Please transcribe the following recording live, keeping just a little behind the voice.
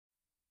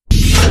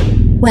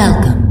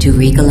Welcome to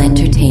Regal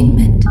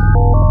Entertainment.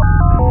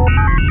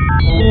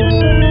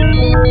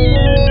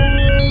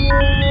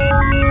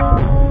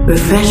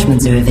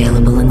 Refreshments are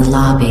available in the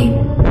lobby.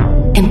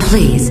 And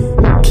please,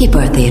 keep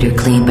our theater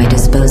clean by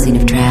disposing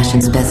of trash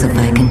in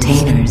specified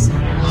containers.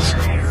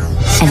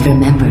 And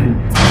remember,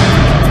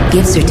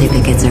 gift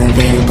certificates are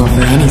available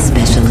for any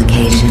special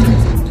occasion.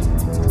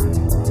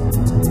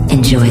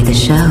 Enjoy the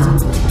show.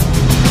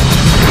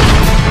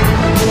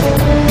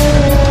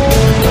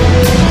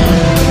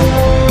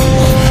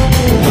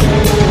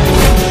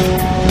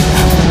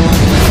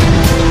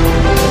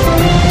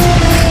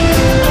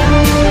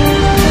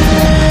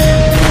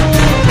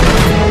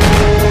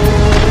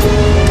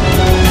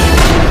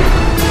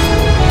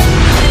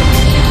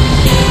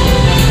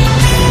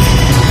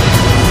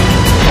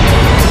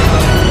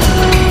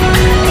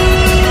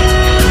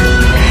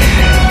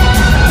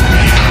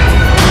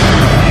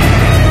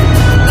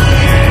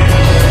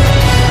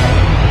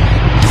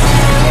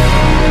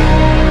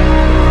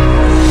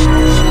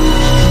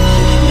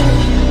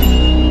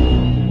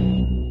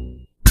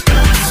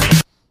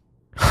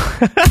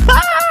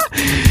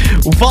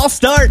 False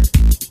start.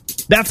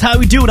 That's how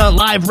we do it on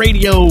live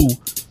radio.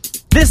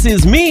 This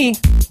is me.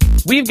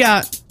 We've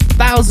got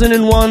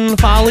 1001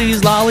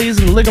 follies, lollies,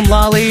 and ligum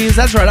lollies.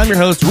 That's right, I'm your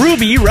host,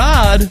 Ruby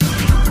Rod.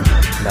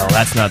 No,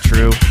 that's not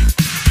true.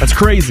 That's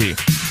crazy.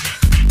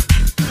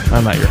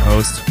 I'm not your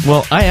host.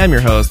 Well, I am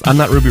your host. I'm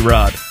not Ruby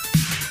Rod.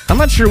 I'm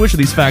not sure which of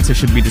these facts I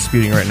should be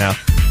disputing right now.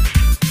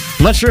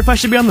 I'm not sure if I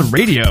should be on the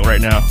radio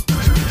right now.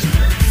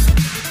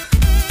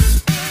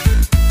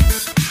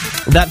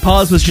 That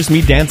pause was just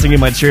me dancing in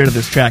my chair to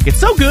this track. It's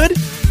so good!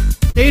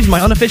 Stage,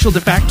 my unofficial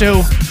de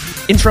facto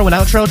intro and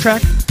outro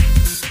track.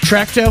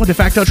 Tracto, de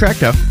facto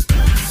tracto.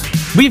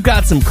 We've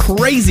got some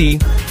crazy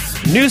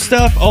new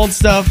stuff, old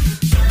stuff,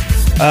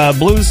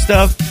 blues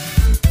stuff.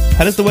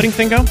 How does the wedding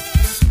thing go?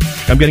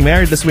 I'm getting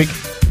married this week.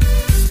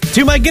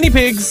 To my guinea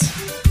pigs!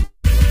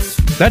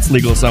 That's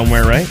legal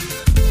somewhere, right?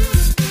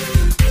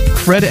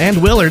 Fred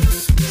and Willard.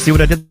 See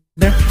what I did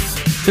there?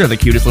 They're the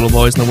cutest little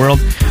boys in the world.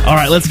 All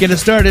right, let's get it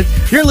started.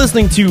 You're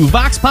listening to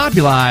Vox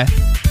Populi,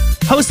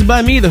 hosted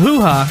by me, the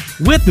Hoo-Ha,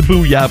 with the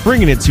Booyah,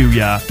 bringing it to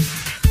ya.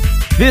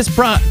 This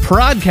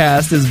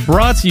podcast is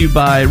brought to you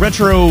by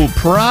Retro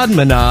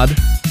Prodmenade,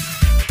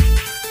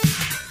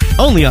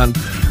 only on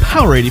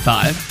Power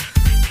 85.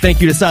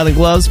 Thank you to Silent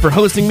Gloves for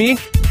hosting me.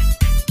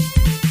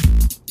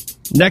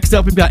 Next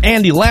up, we've got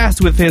Andy Last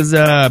with his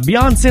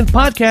Beyond Synth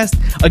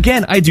podcast.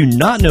 Again, I do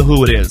not know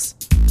who it is,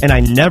 and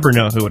I never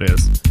know who it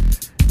is.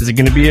 Is it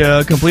going to be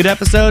a complete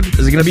episode?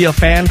 Is it going to be a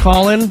fan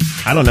call-in?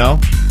 I don't know.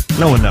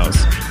 No one knows.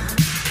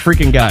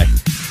 Freaking guy.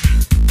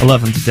 I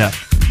love him to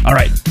death. All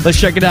right, let's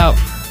check it out.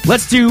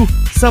 Let's do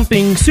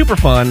something super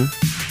fun.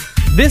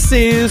 This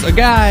is a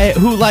guy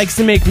who likes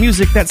to make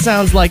music that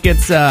sounds like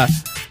it's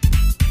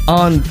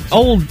on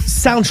old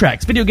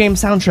soundtracks, video game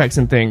soundtracks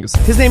and things.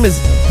 His name is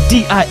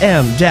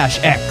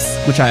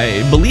DIM-X, which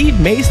I believe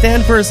may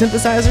stand for a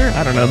synthesizer.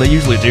 I don't know. They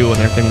usually do when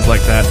they're things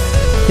like that.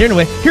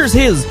 Anyway, here's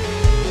his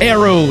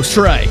Aero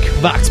Strike,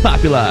 Vox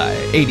Populi,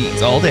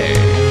 80s all day.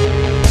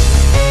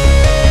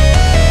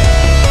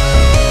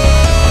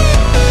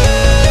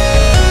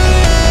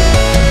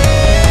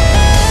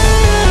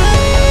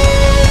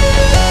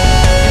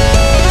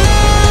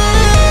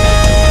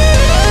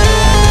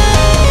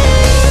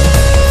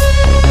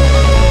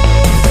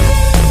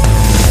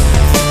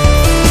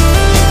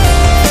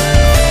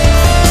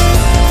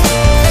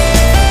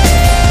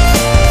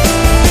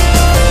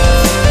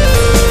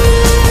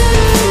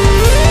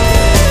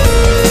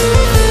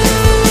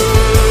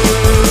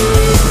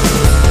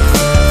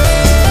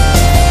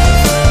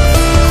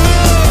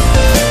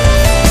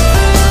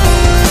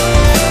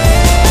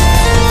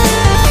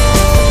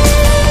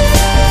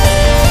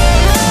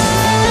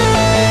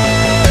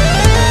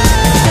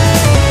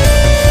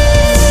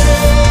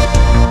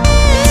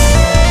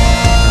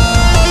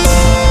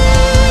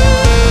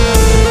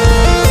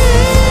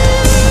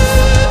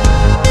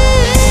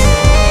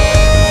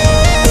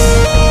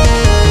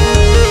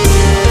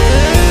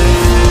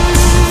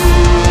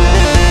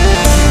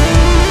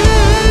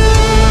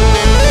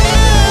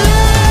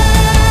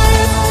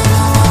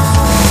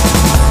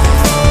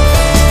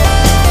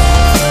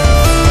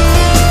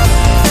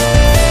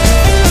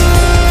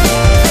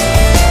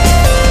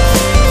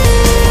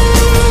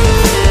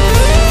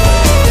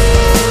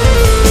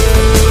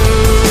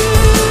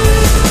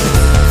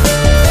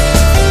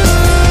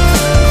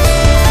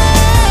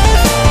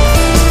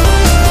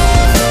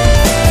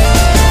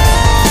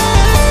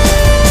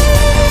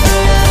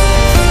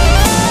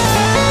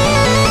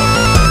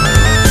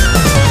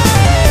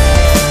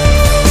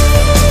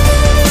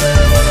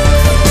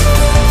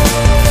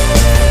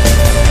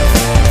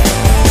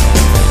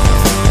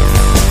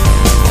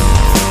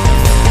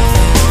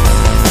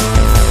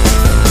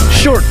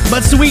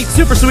 But sweet,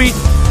 super sweet,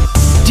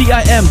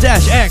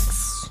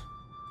 DIM-X.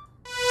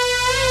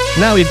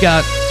 Now we've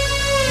got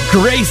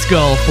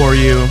Grayskull for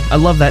you. I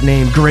love that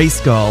name,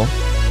 Grayskull.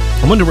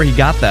 I wonder where he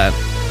got that.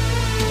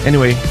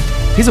 Anyway,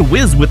 he's a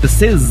whiz with the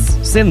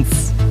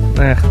synths.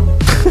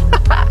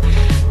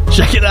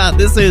 Check it out.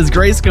 This is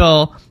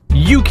Grayskull.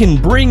 You can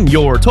bring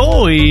your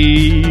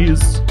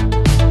toys.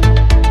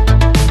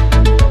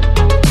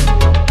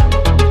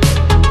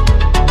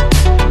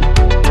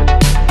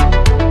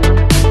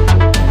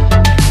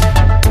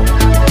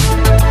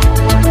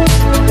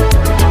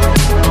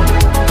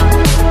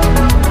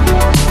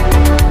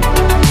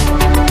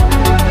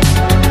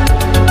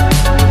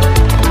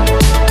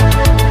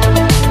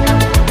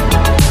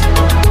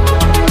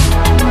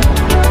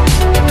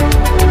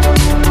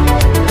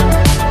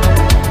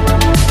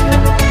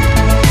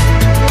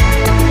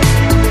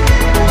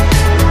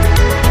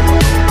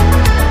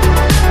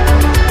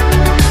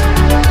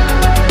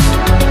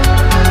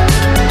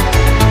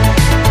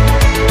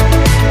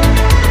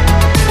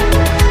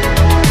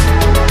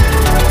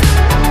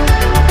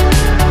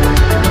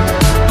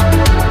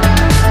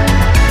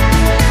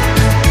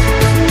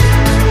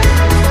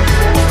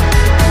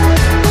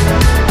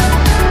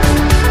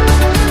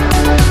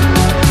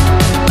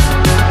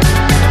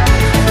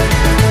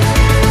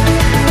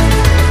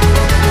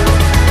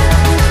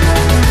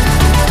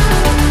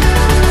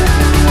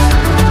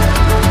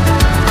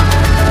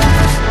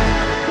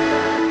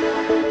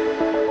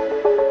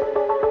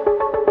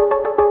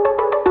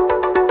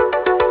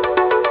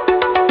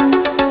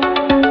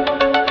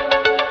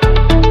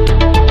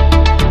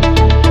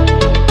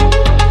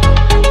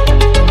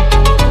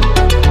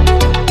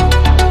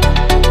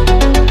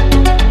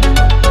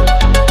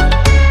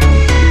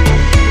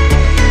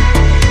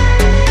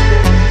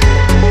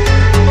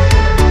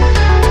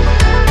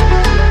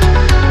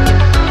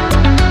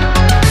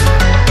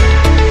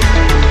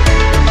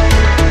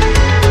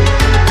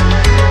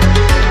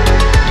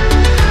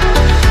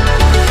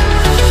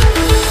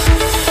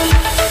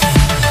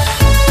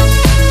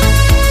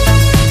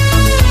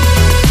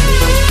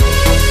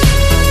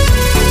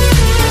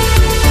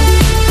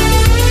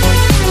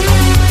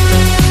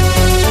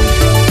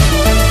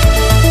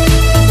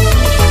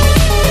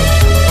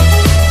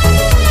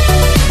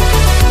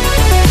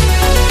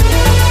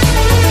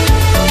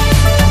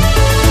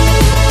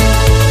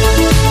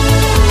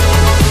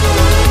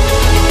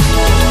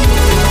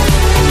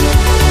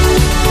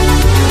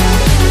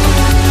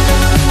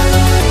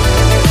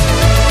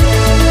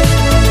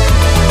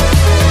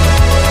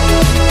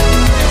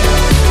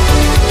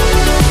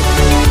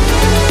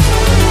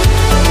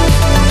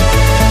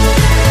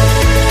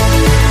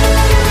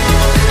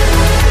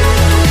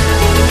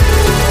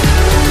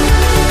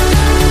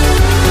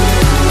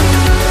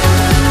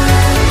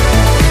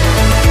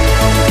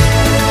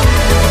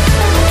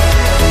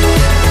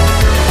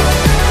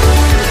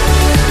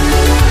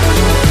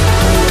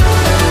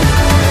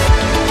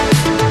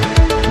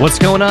 What's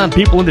going on,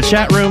 people in the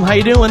chat room? How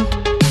you doing?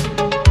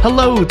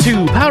 Hello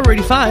to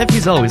Power85.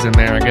 He's always in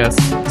there, I guess.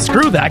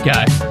 Screw that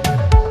guy.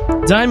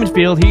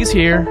 Diamondfield, he's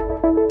here.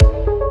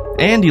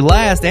 Andy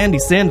Last, Andy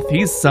Synth,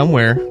 he's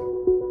somewhere.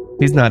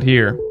 He's not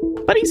here,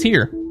 but he's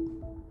here,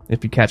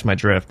 if you catch my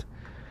drift.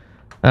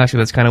 Actually,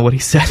 that's kind of what he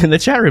said in the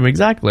chat room,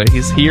 exactly.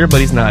 He's here, but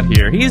he's not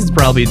here. He's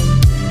probably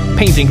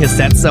painting his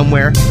set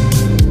somewhere.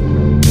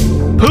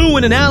 Pooh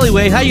in an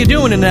alleyway. How you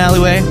doing in an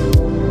alleyway?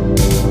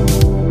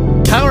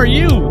 How are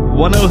you?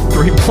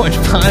 103.5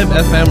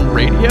 FM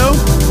radio?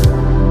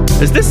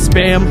 Is this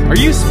spam? Are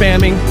you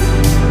spamming?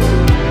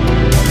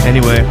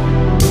 Anyway,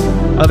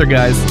 other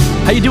guys.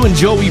 How you doing,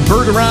 Joey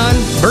Bergeron?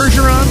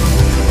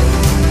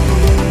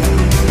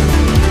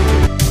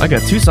 I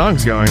got 2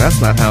 songs going.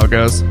 That's not how it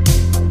goes.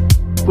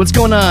 What's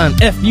going on?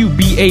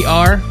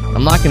 Fubar.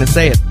 I'm not going to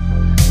say it.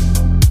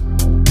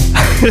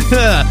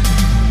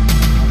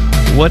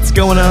 What's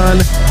going on?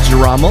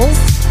 Drummels?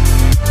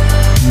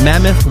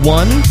 Mammoth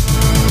 1?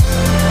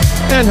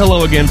 And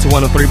hello again to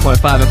 103.5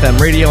 FM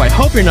radio. I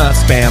hope you're not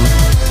spam.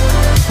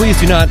 Please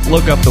do not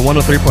look up the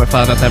 103.5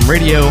 FM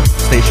radio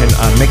station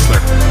on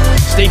Mixler.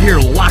 Stay here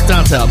locked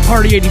onto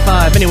Party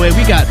 85. Anyway,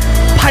 we got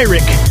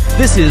Pyric.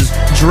 This is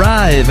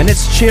Drive, and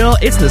it's chill,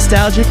 it's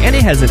nostalgic, and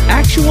it has an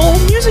actual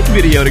music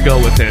video to go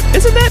with it.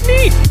 Isn't that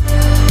neat?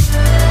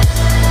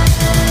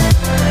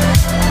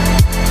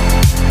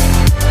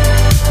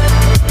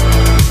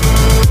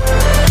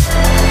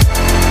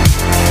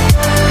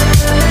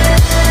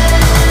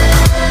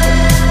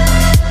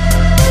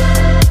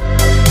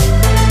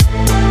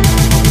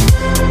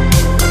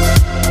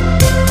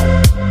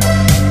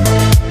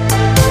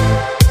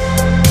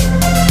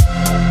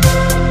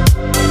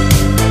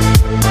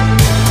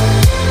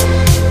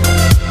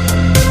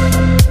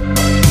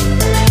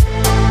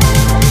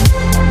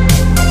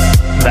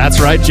 That's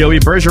right, Joey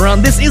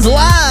Bergeron. This is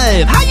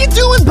live. How you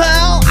doing,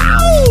 pal?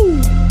 Ow!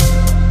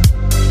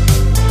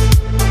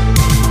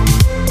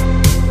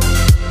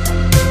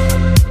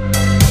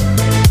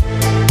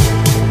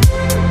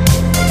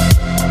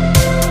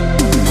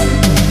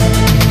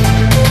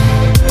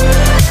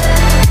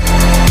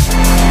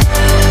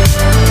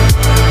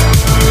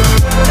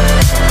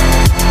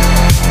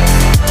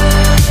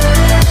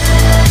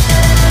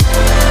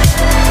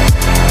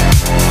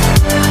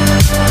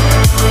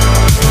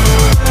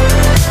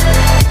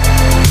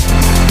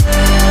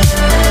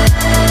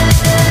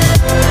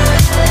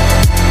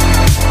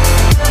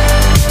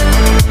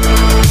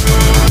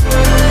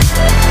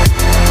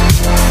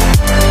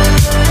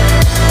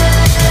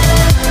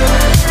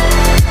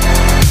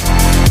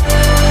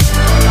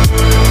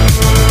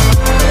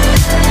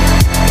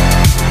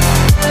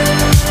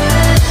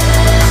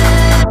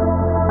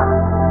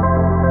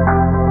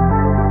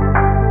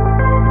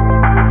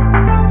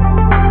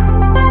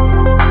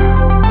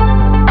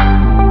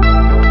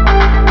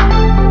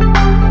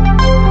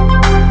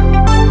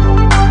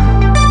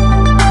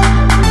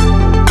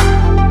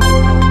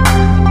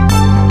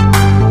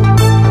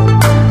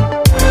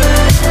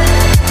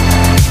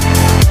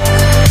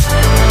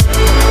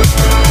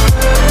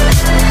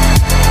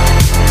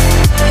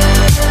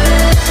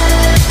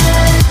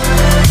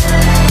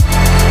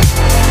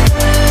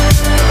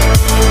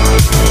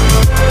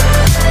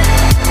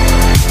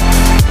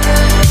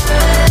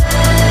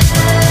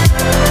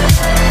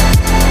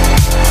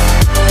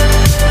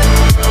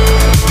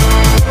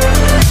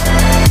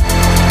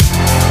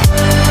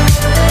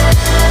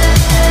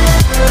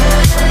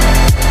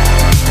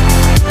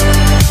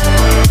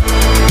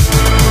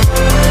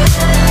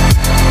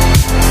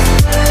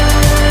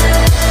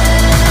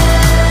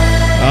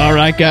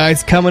 right,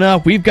 guys, coming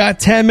up, we've got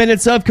 10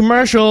 minutes of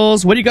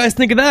commercials. What do you guys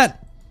think of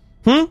that?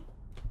 Oh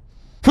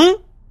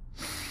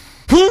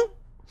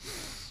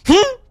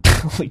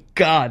my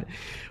god.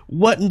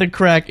 What in the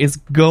crack is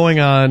going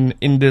on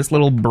in this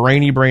little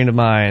brainy brain of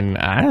mine?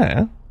 I don't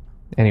know.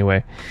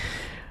 Anyway,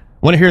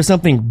 want to hear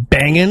something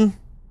banging?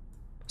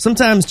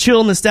 Sometimes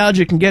chill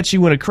nostalgia can get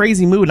you in a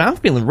crazy mood. I'm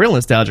feeling real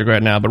nostalgic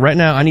right now, but right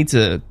now I need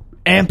to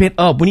amp it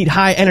up. We need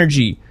high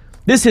energy.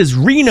 This is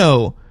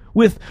Reno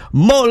with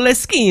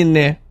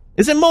Moleskine.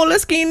 Is it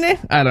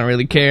Moleskine? I don't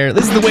really care.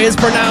 This is the way it's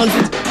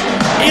pronounced.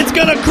 It's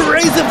gonna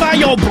crazify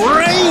your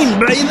brain,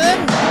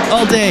 baby!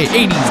 All day,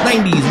 80s,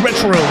 90s,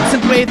 retro,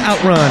 synthwave,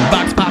 outrun,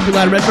 Vox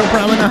Populi, retro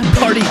promenade,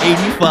 party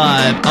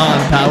 85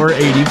 on Power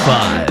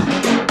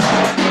 85.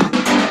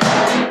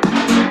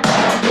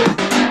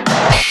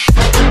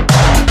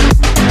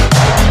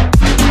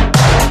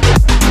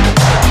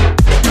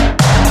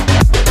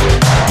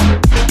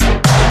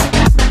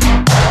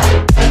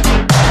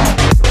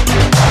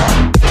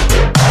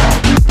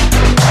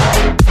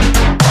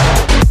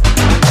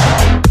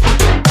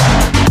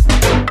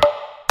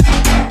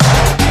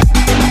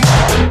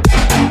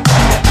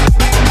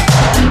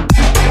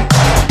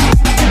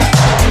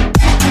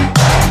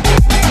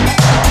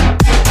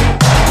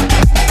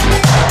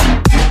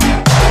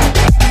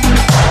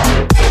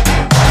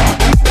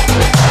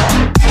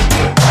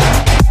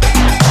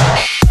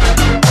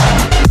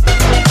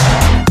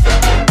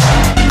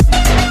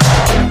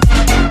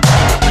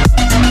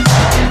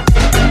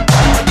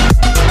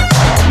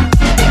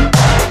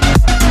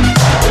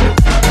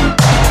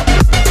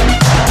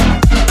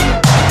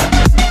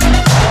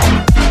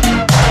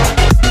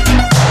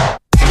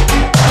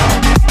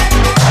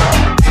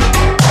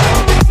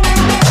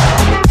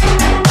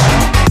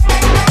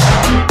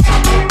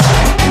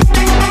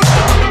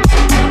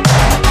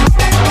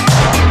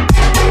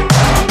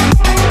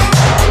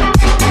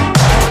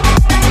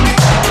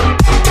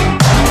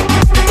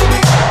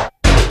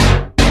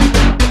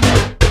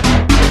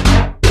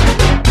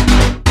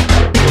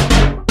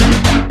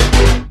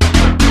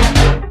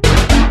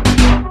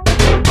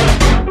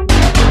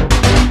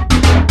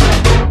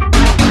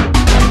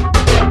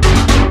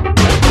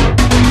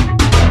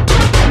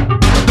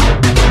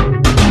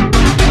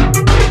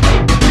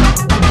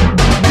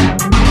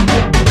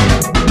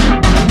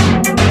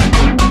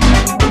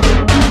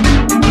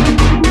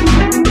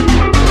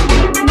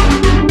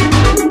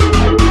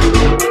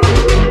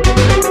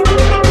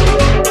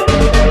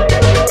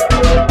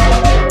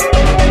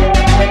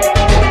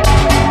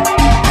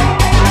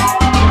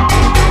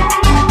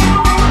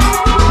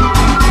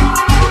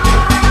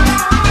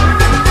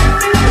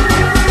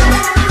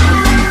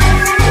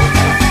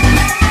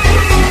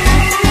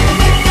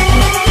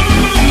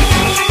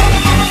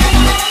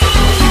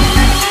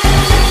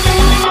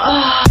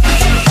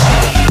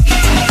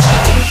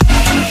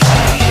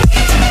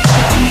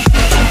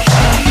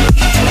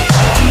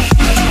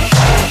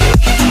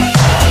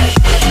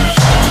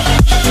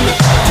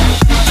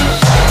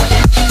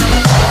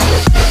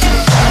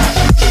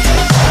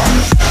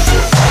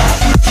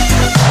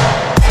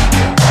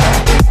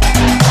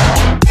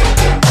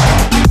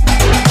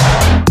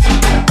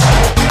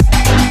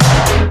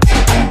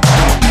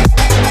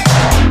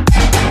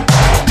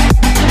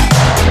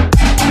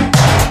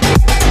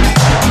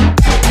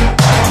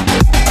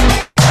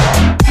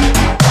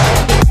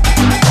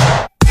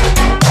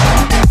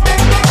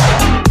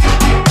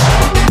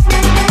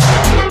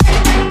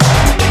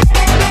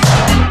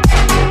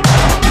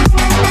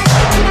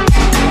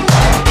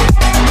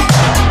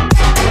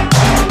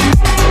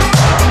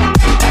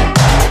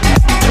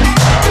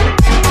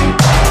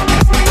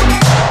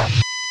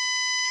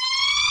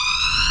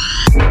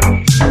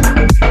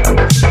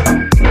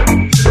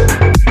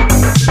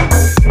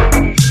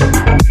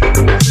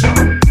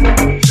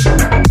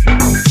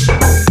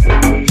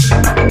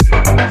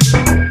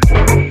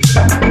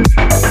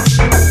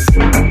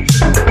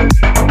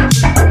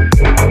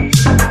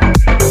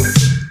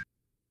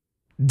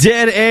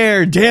 Dead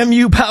air, damn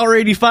you, Power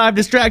 85,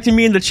 distracting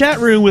me in the chat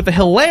room with a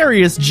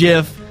hilarious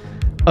gif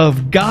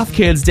of goth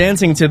kids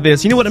dancing to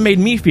this. You know what it made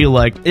me feel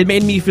like? It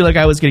made me feel like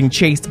I was getting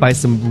chased by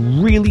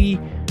some really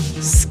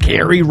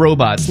scary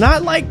robots.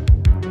 Not like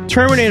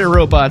Terminator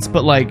robots,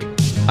 but like,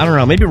 I don't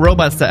know, maybe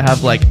robots that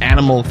have like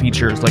animal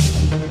features,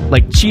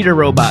 like cheetah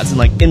robots and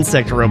like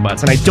insect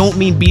robots. And I don't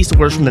mean Beast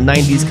Wars from the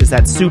 90s because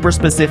that's super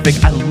specific.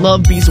 I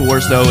love Beast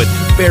Wars though, it's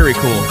very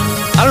cool.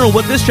 I don't know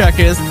what this track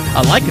is,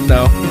 I like it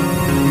though.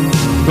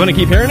 You want to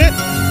keep hearing it?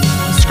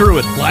 Screw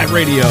it, live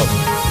radio.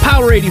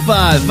 Power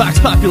 85, Vox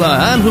Populi,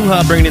 I'm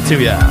Hoo-Ha bringing it to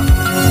ya.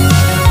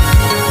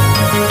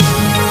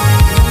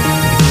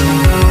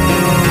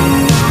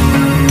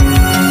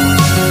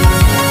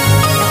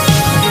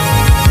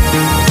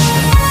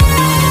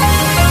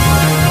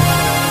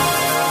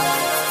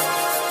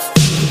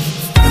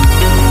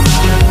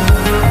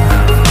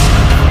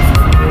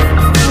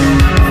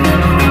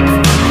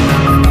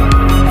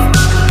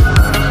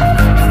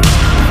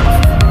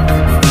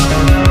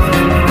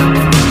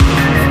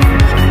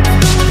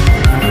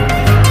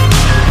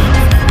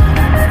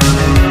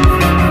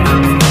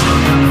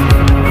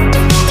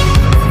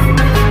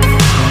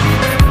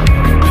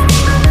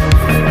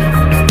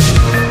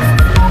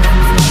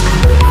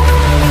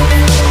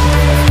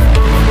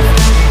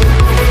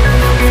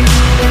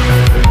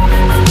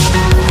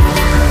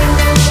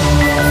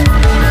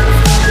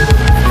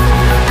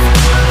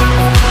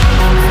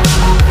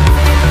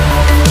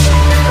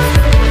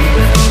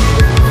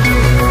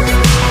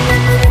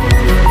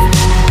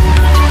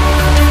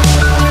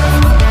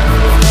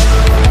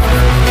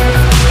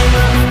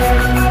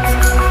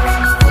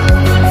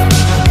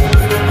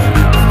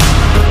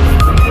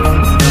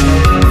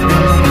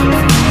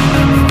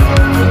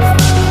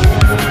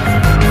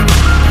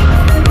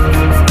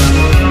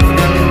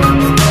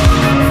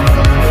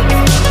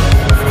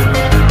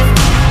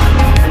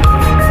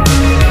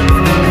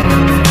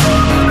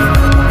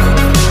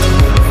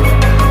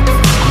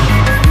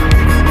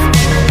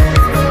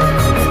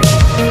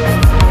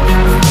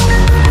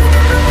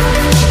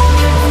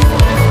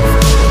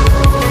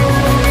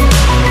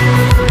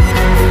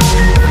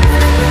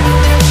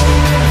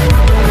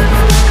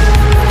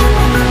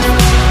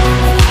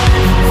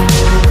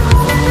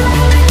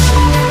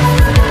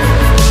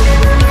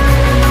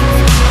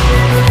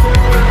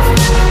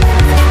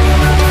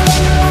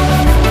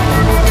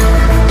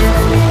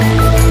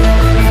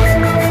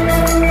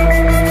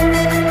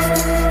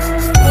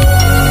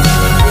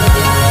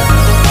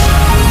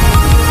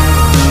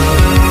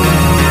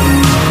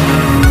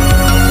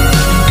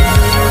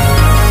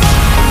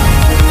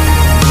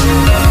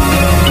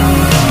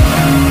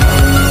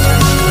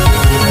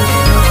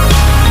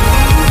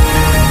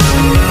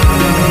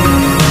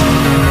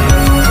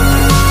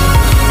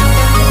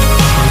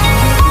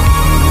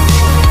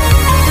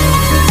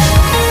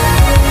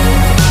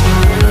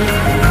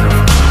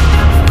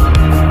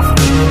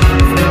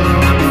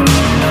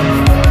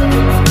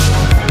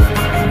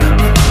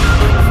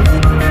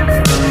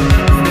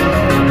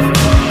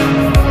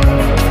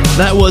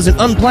 That was an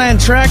unplanned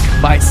track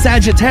by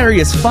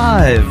Sagittarius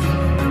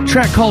 5.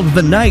 Track called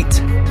The Night,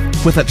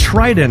 with a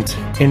trident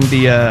in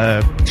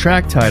the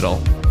track title,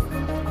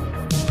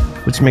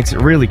 which makes it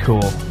really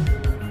cool.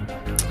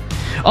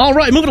 All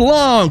right, moving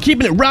along,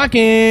 keeping it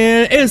rocking.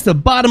 It's the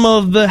bottom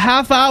of the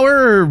half hour,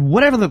 or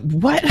whatever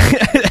what?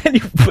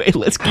 Anyway,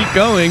 let's keep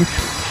going.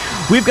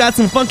 We've got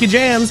some funky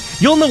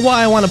jams. You'll know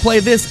why I want to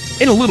play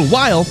this in a little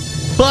while,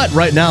 but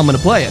right now I'm going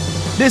to play it.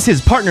 This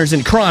is Partners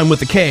in Crime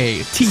with a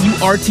K.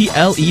 Turtle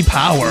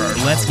Power.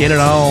 Let's get it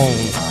on.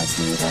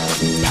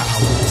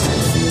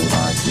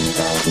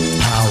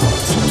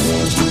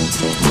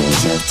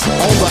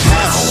 On the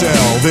half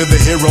shell, they're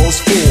the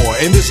heroes for.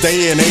 In this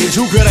day and age,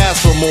 who could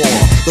ask for more?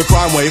 The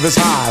crime wave is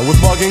high,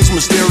 with muggings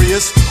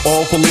mysterious.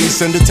 All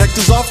police and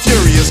detectives are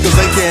furious, cause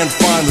they can't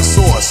find the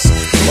source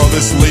of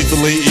this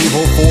lethally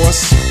evil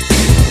force.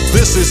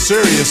 This is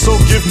serious, so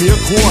give me a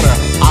quarter.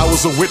 I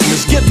was a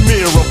witness, get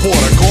me a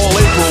reporter. Call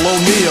April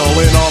O'Neil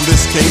in on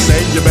this case.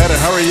 Hey, you better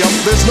hurry up,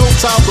 there's no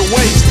time to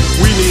waste.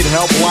 We need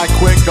help like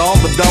quick on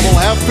the double.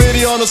 Have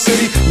pity on the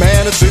city,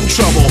 man, it's in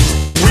trouble.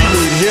 We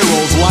need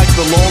heroes like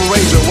the Lone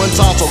Ranger. When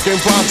Tonto came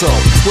pronto,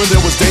 when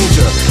there was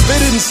danger. They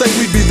didn't say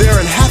we'd be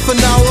there in half an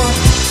hour,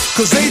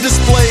 cause they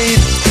displayed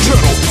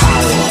turtle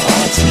power.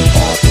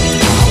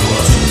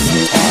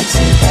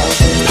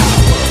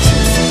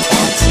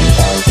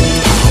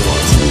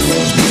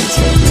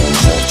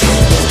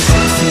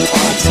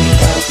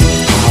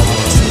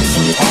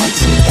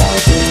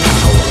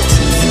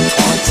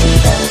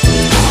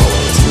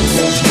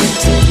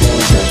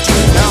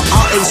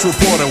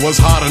 Reporter was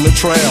hot on the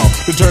trail,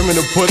 determined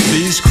to put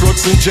these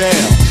crooks in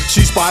jail.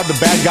 She spied the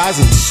bad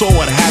guys and saw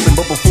what happened,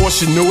 but before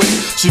she knew it,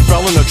 she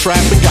fell in a trap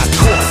and got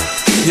caught.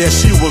 Yeah,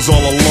 she was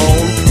all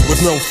alone,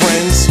 with no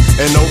friends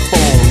and no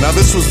phone. Now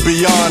this was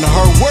beyond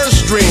her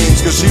worst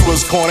dreams, cause she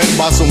was cornered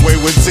by some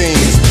wayward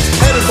teens.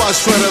 Headed by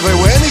Shredder, they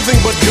were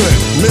anything but good.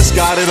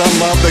 Misguided,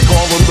 unloved, they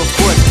called them the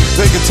Foot.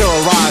 They could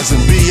terrorize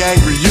and be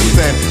angry youth,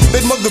 and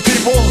they'd mug the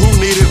people who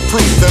needed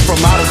proof. Then from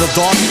out of the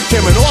dark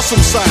came an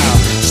awesome sound,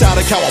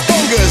 shouted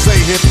cowabunga as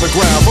they hit the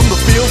ground. From the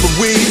field of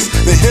weeds,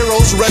 the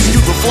heroes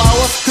rescued the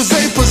flower, cause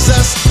they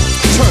possessed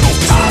turtle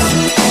power.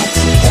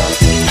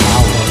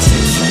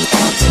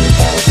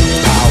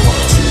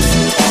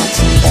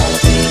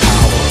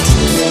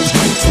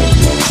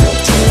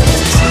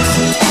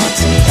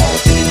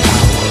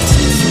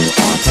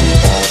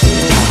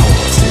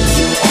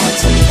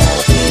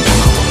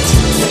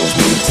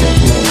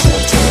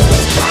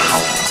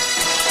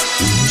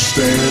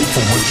 Stand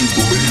for what you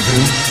believe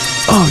in.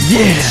 Oh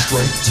yeah.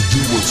 Strength to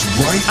do what's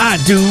right. I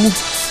do.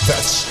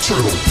 That's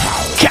turtle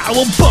power.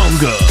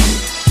 Cowabunga.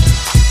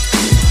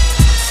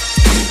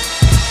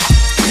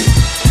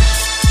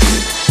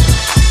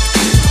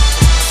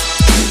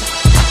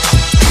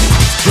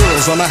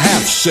 Heroes on a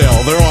half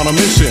shell, they're on a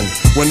mission.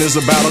 When there's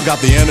a battle,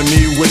 got the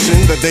enemy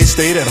wishing that they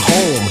stayed at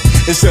home.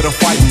 Instead of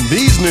fighting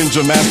these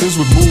ninja masters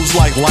with moves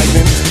like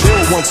lightning, they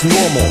were once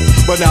normal,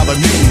 but now they're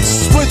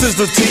mutants. Splinter's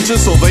the teacher,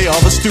 so they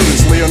are the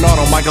students.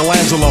 Leonardo,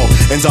 Michelangelo,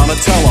 and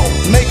Donatello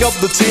make up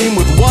the team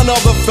with one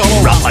other fellow,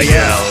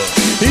 Raphael.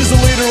 He's the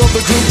leader of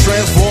the group,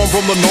 transformed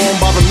from the norm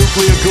by the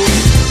nuclear goop.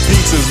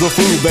 Pizza's the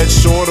food that's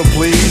sure to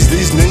please.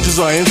 These ninjas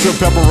are into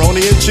pepperoni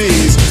and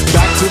cheese.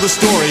 Back to the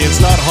story, it's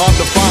not hard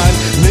to find.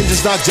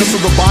 Ninjas not just of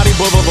the body,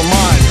 but of the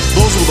mind.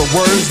 Those were the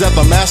words that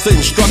the master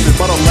instructed,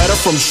 but a letter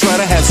from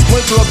Shredder had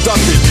Splinter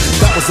abducted.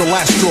 That was the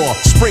last straw,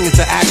 spring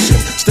into action.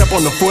 Step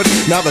on the foot,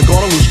 now they're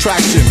gonna lose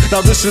traction.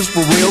 Now this is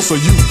for real, so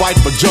you fight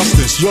for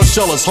justice. Your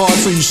shell is hard,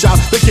 so you shout,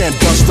 they can't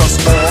dust us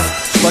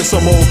off. Like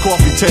some old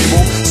coffee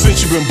table.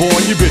 Since you've been born,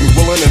 you've been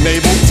willing and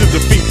able to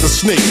defeat the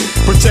sneak.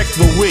 Protect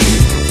the weak,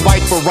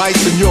 fight for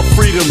rights and your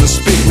freedom to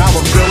speak. Now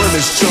the villain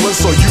is chilling,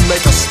 so you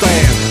make a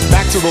stand.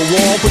 Back to the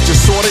wall, put your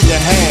sword in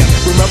your hand.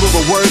 Remember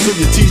the words of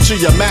your teacher,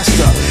 your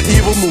master.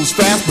 Evil moves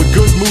fast, but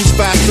good moves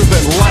faster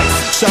than light.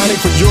 Shining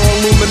for your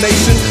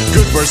illumination.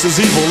 Good versus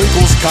evil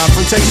equals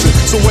confrontation.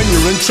 So when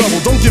you're in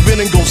trouble, don't give in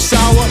and go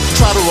sour.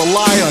 Try to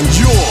rely on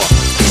your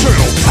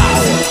turtle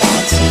power.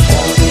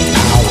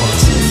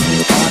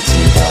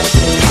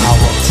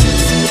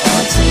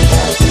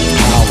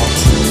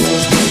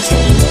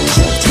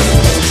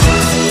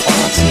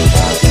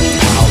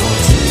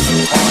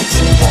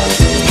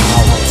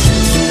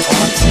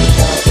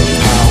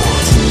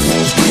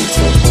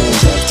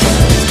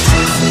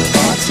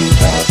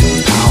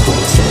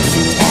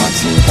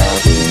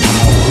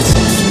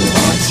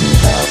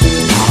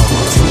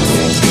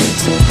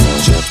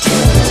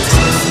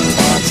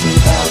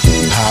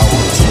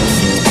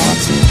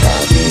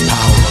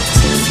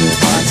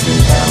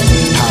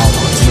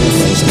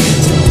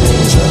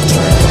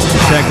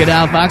 Check it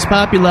out, Vox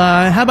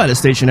Populi. How about a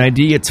station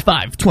ID? It's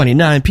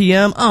 5:29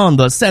 p.m. on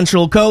the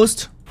Central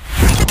Coast.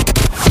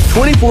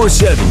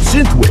 24/7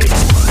 Synthwave.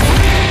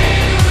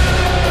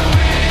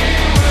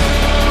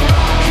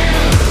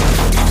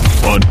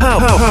 On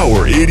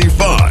Power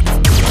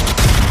 85.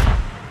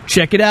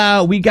 Check it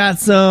out. We got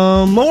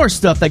some more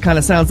stuff that kind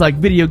of sounds like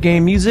video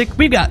game music.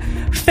 We got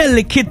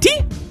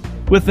Felikitty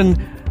with an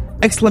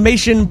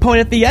exclamation point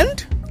at the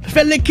end.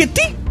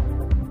 Felicity.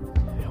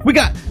 We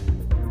got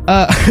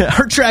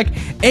her track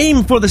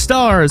Aim for the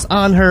Stars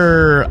on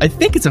her, I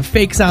think it's a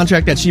fake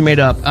soundtrack that she made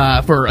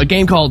up for a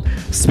game called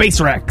Space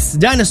Rex,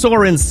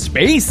 Dinosaur in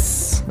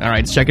Space. All right,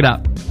 let's check it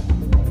out.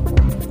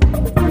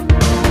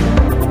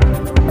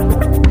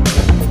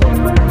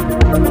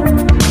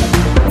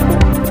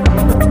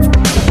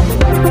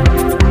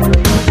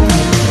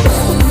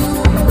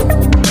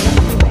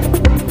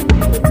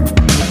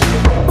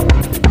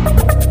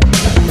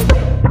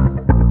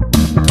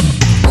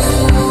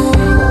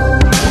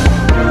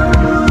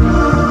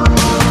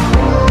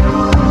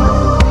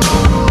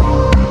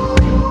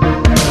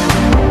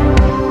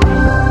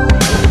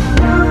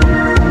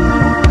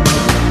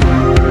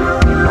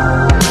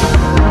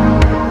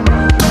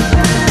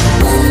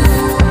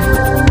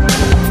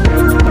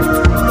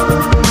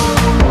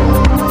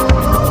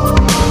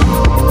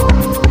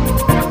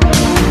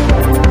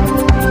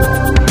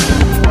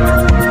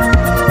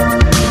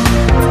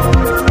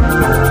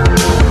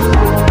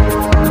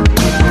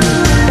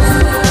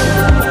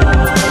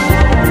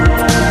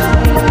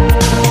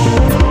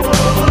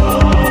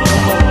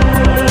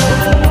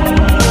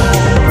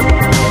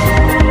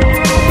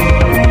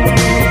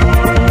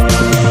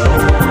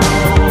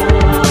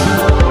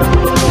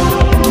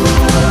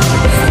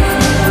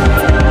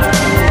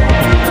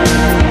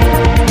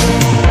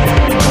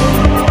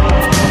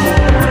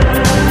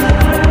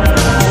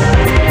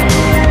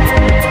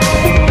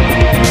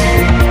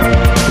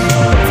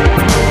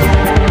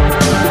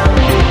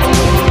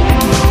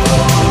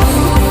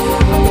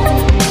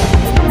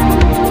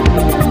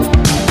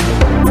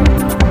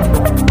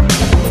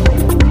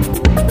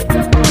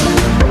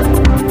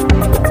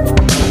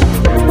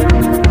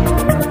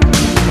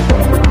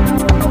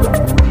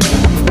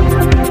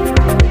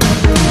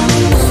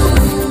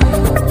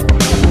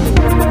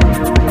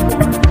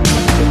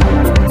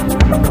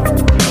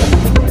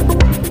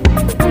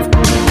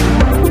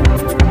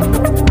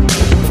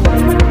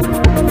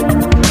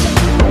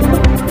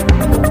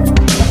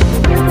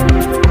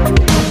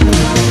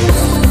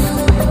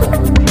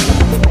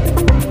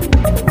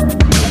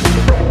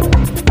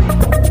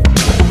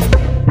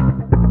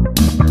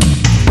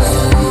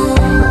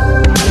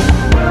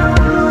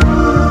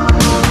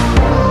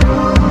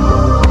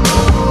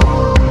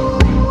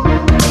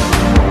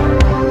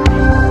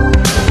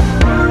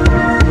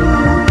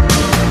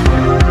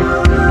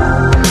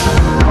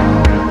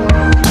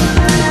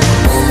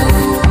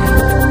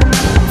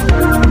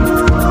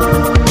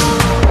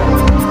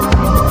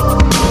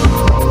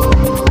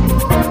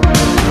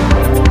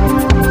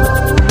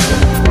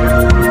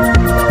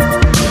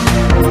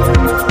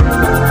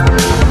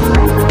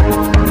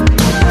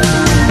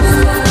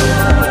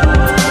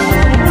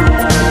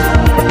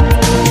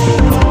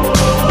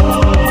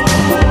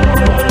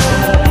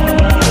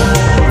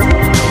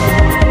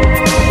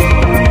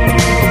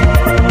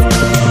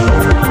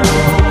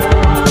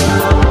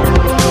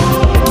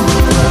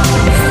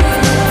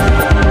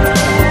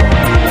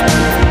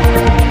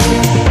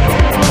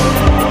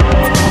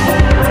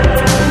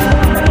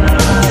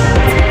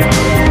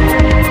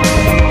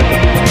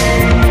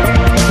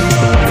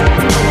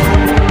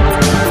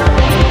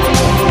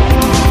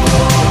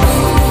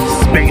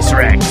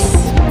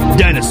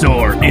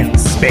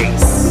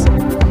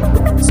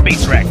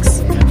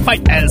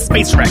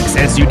 Space Rex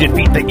as you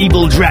defeat the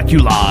evil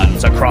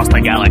Draculons across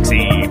the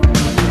galaxy.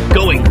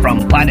 Going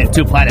from planet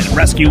to planet,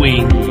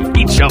 rescuing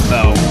each of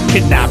the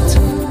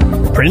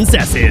kidnapped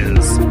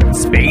princesses.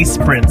 Space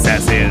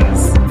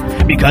princesses.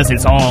 Because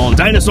it's all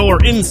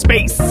dinosaur in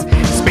space.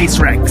 Space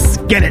Rex,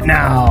 get it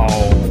now.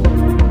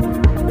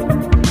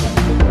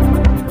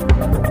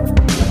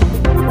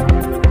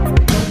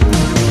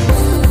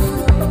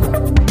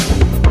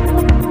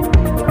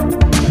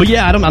 But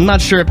yeah, I'm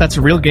not sure if that's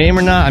a real game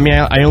or not. I mean,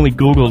 I only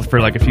Googled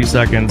for like a few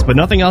seconds, but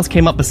nothing else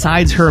came up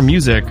besides her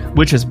music,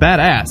 which is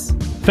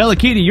badass. Fella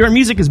Kitty, your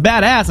music is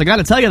badass. I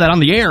gotta tell you that on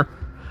the air.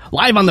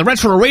 Live on the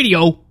Retro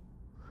Radio.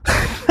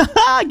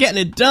 Getting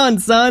it done,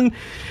 son.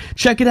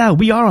 Check it out.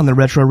 We are on the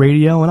Retro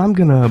Radio, and I'm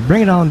gonna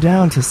bring it on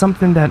down to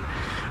something that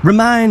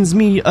reminds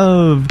me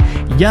of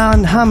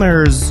Jan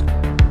Hammer's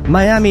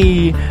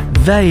Miami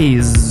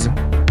Vice.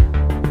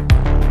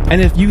 And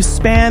if you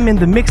spam in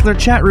the Mixler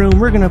chat room,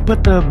 we're gonna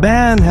put the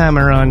band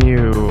hammer on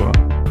you.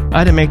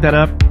 I didn't make that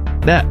up.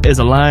 That is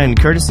a line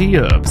courtesy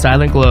of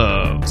Silent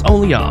Gloves,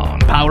 only on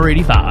Power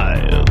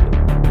 85.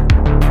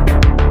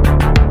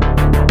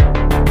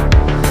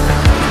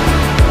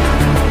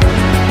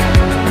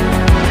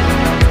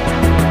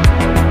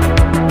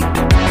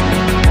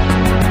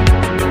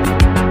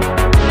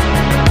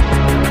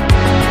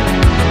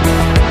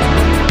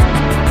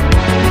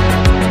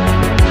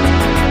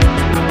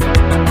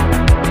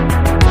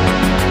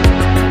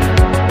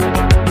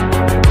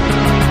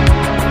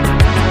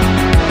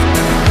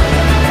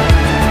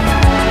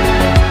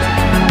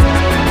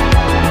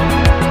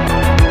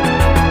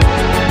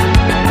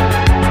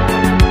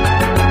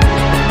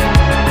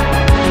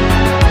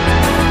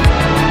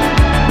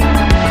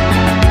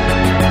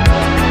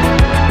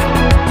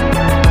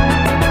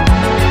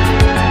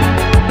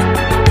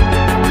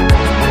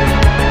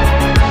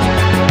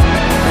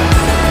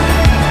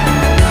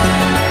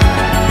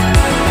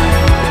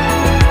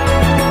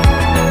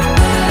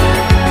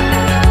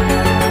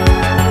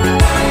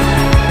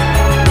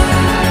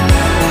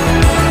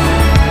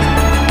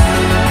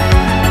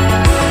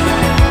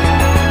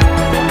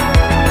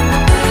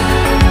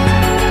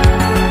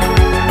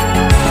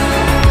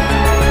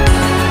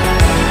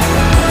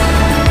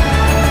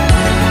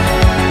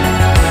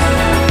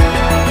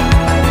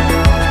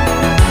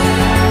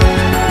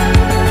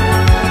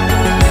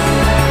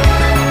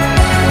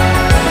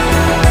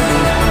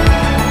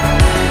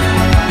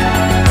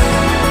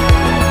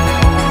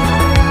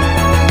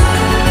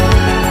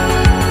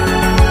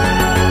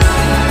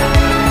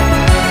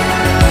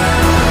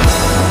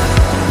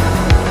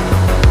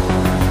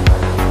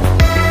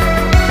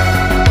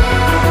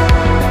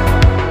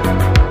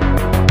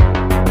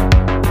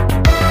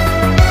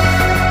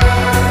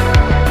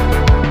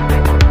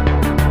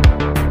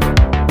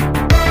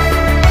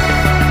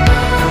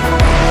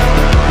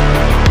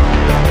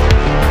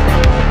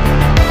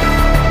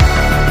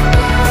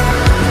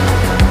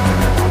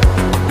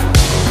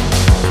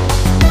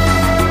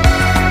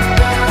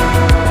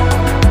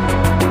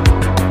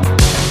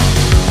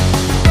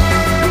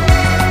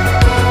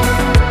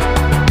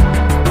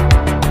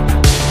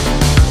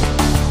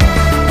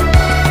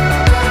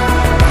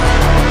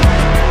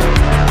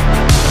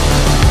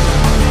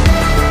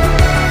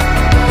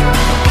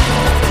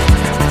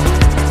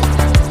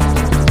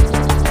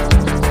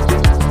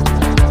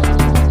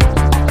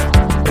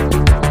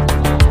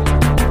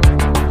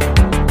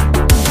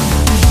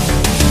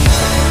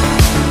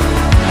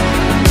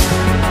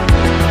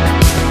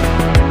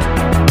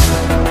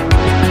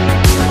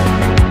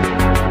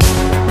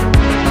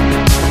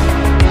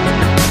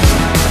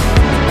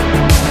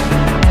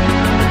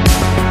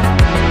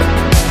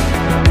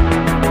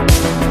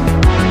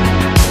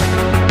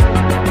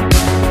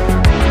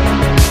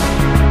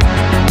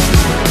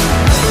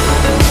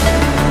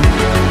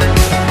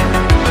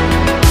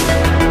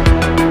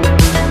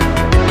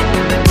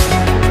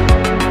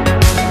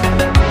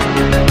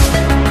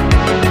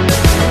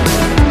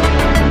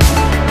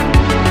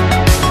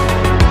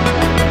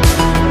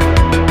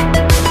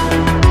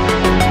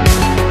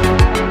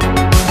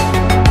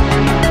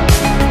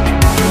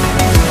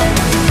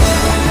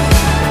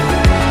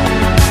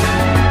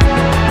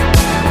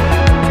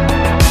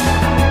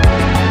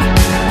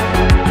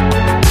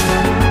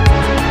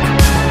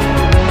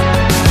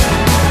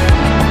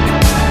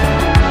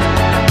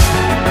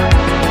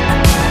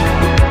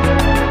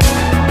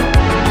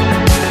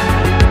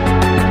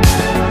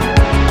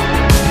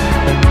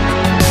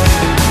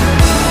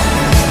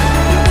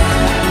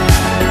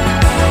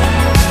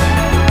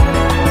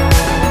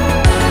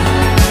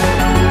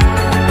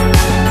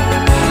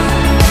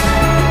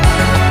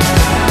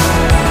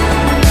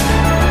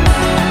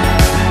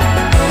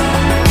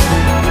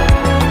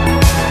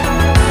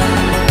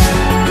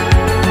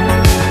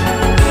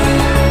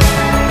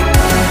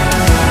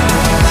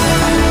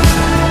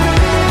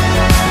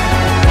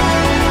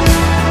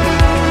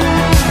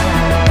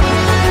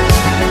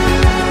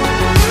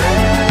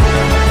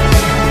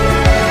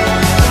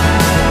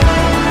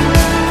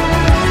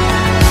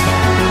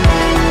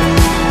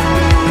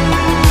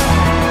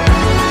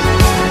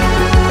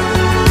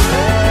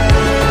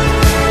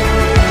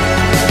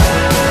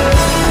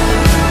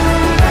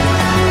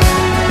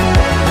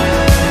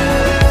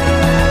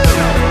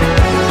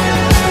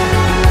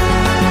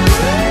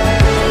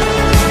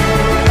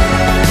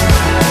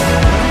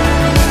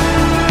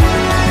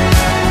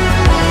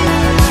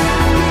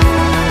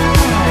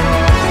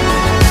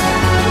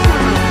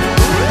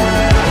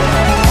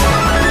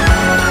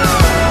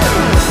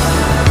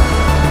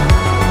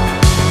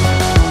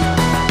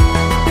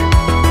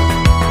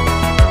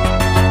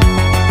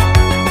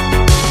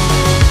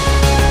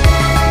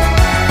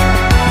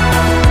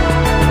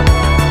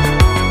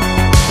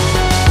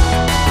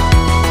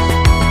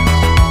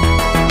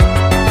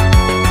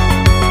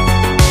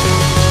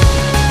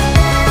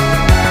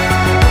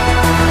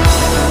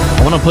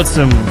 want to put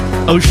some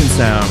ocean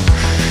sound.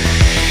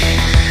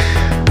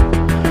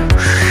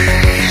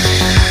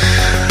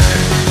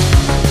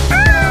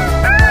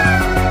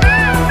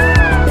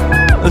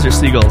 Those are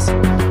seagulls.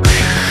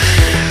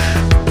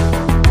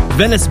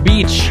 Venice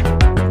Beach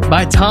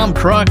by Tom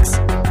Crux.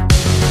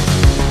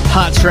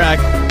 Hot track.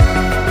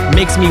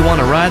 Makes me want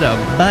to ride a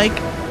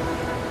bike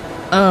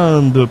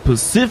on the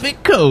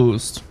Pacific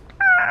Coast.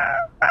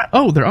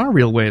 Oh, there are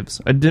real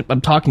waves.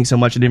 I'm talking so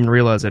much I didn't even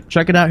realize it.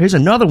 Check it out. Here's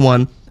another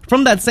one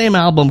from that same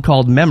album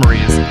called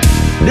Memories.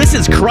 This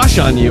is Crush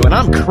on You, and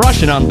I'm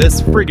crushing on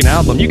this freaking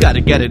album. You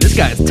gotta get it. This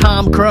guy is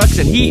Tom Crux,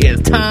 and he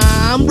is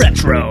Tom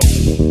Retro.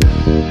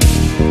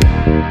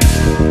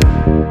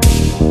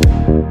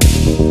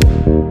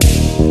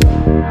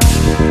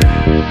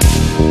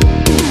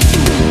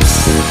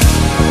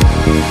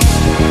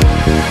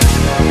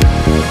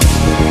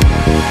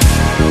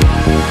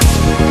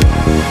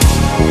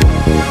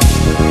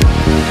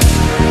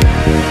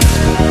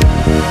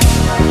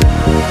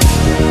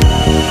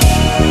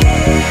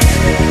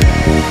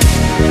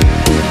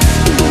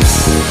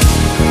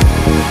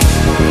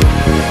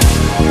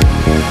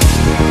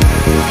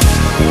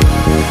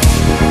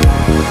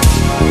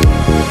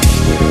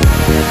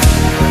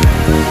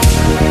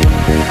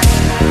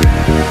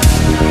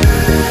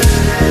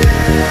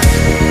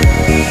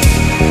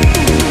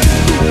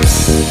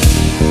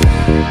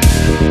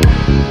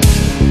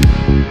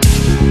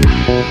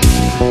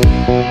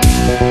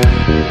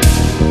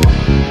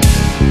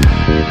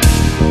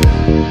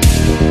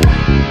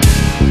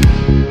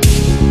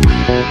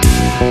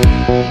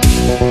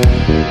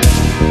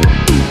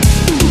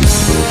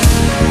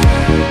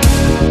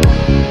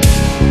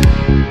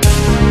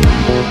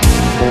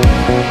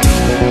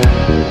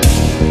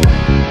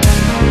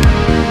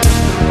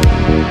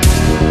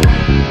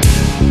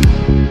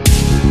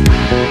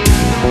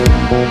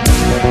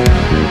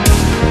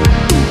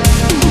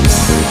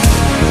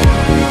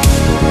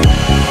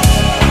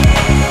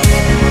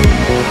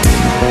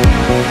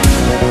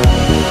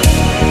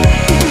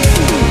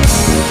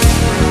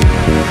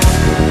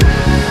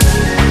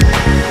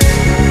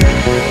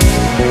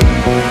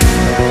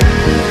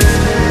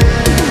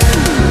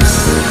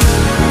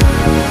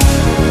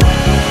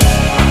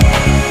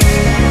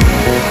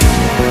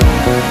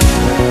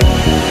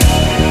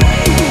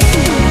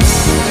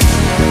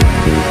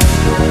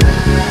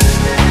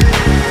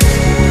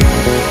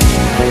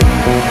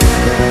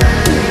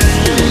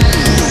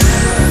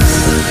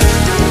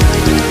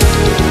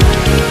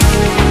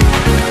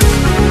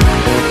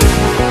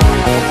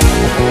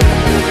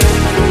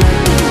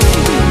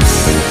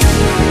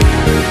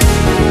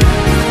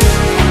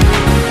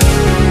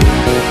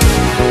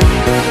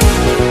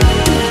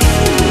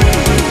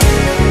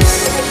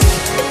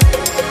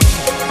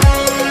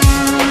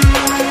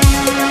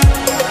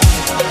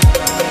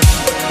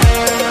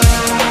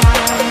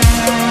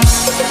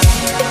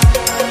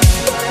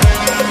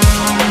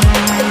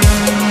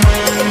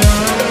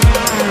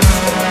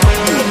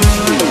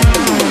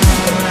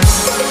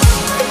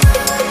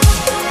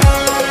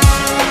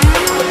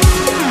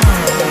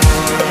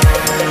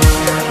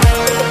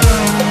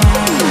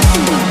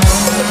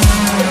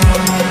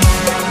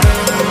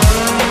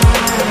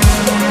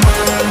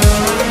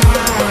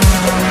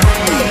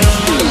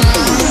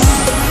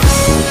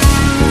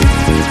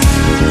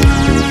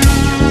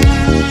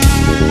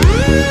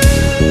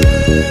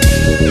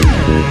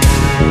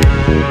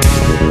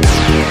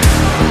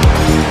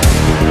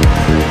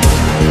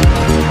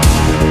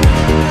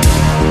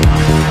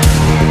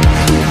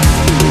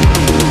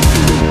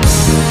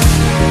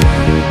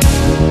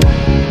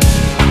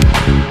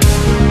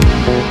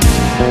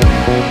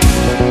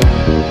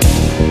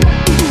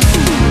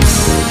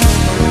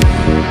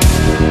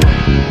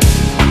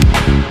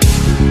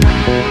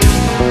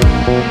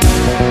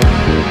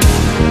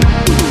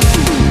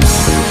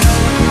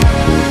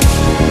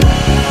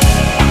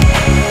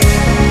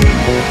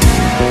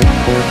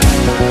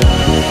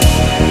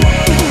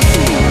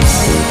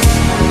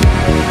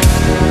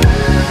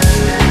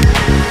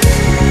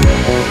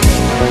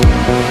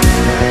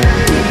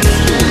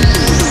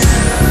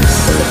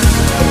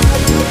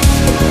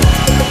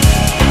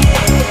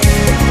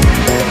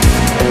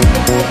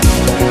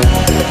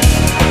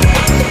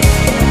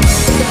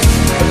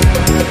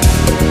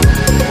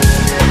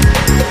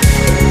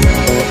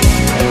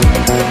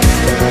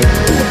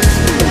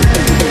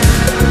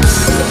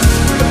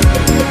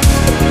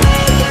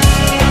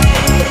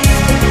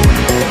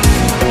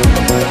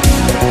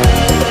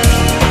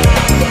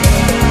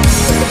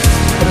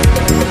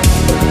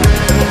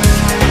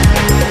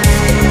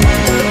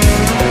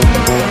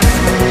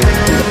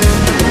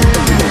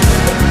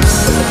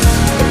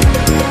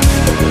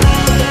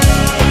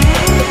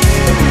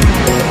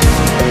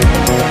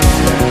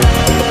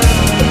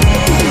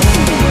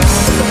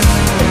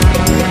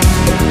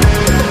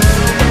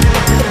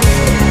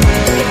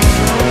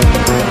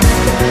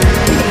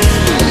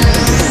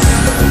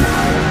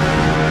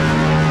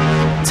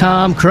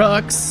 Tom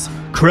Crux,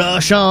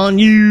 Crush on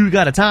You.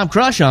 Got a Tom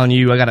Crush on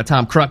You. I got a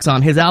Tom Crux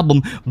on his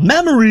album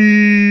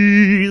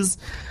Memories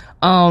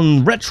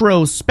on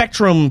Retro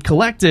Spectrum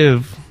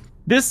Collective.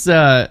 This,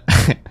 the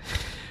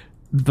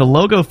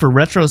logo for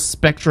Retro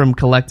Spectrum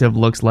Collective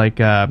looks like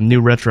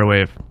New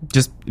Retrowave.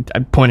 Just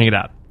I'm pointing it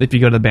out if you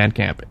go to the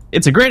Bandcamp.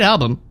 It's a great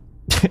album.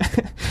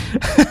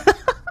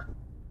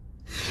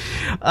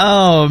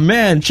 Oh,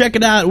 man, check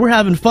it out. We're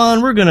having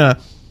fun. We're going to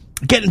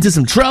get into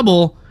some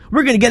trouble.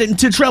 We're going to get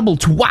into trouble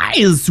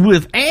twice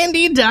with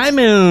Andy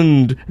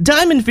Diamond.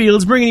 Diamond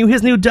Fields bringing you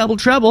his new Double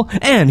Trouble,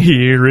 and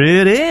here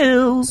it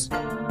is.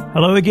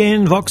 Hello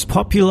again, Vox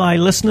Populi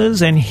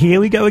listeners, and here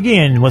we go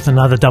again with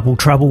another Double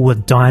Trouble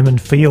with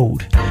Diamond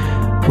Field.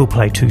 We'll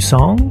play 2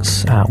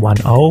 songs,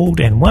 one old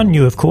and one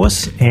new, of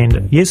course,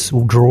 and yes,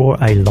 we'll draw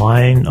a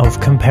line of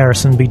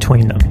comparison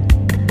between them.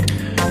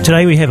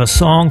 Today we have a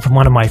song from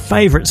one of my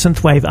favourite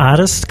synthwave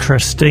artists,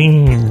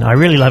 Christine. I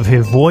really love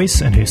her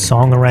voice and her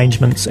song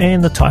arrangements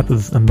and the type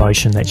of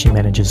emotion that she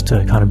manages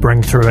to kind of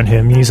bring through in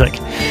her music.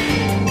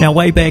 Now,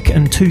 way back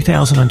in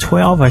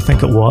 2012, I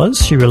think it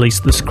was, she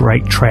released this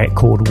great track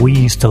called We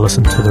Used to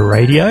Listen to the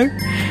Radio,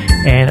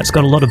 and it's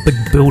got a lot of big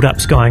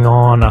build-ups going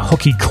on, a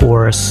hooky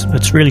chorus.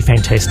 It's really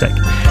fantastic,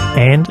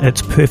 and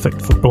it's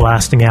perfect for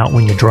blasting out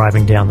when you're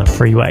driving down the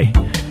freeway.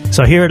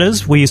 So here it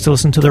is, We Used to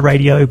Listen to the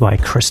Radio by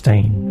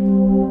Christine.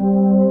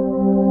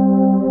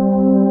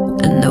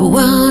 And I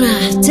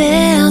wanna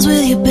dance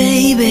with you,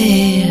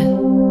 baby.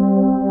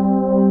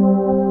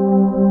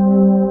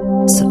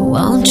 So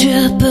won't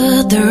you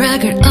put the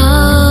record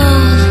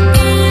on?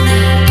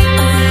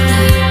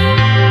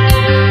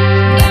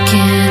 Why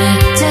can't I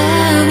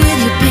dance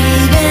with you,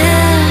 baby?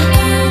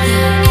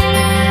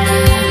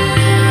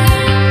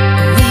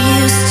 We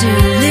used to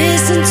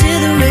listen to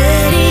the radio.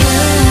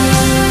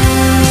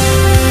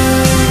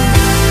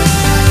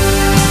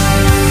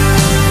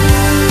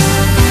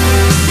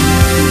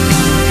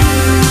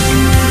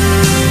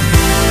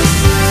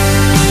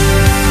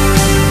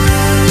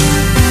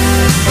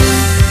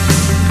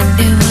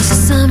 It was a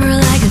summer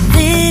like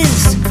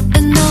this.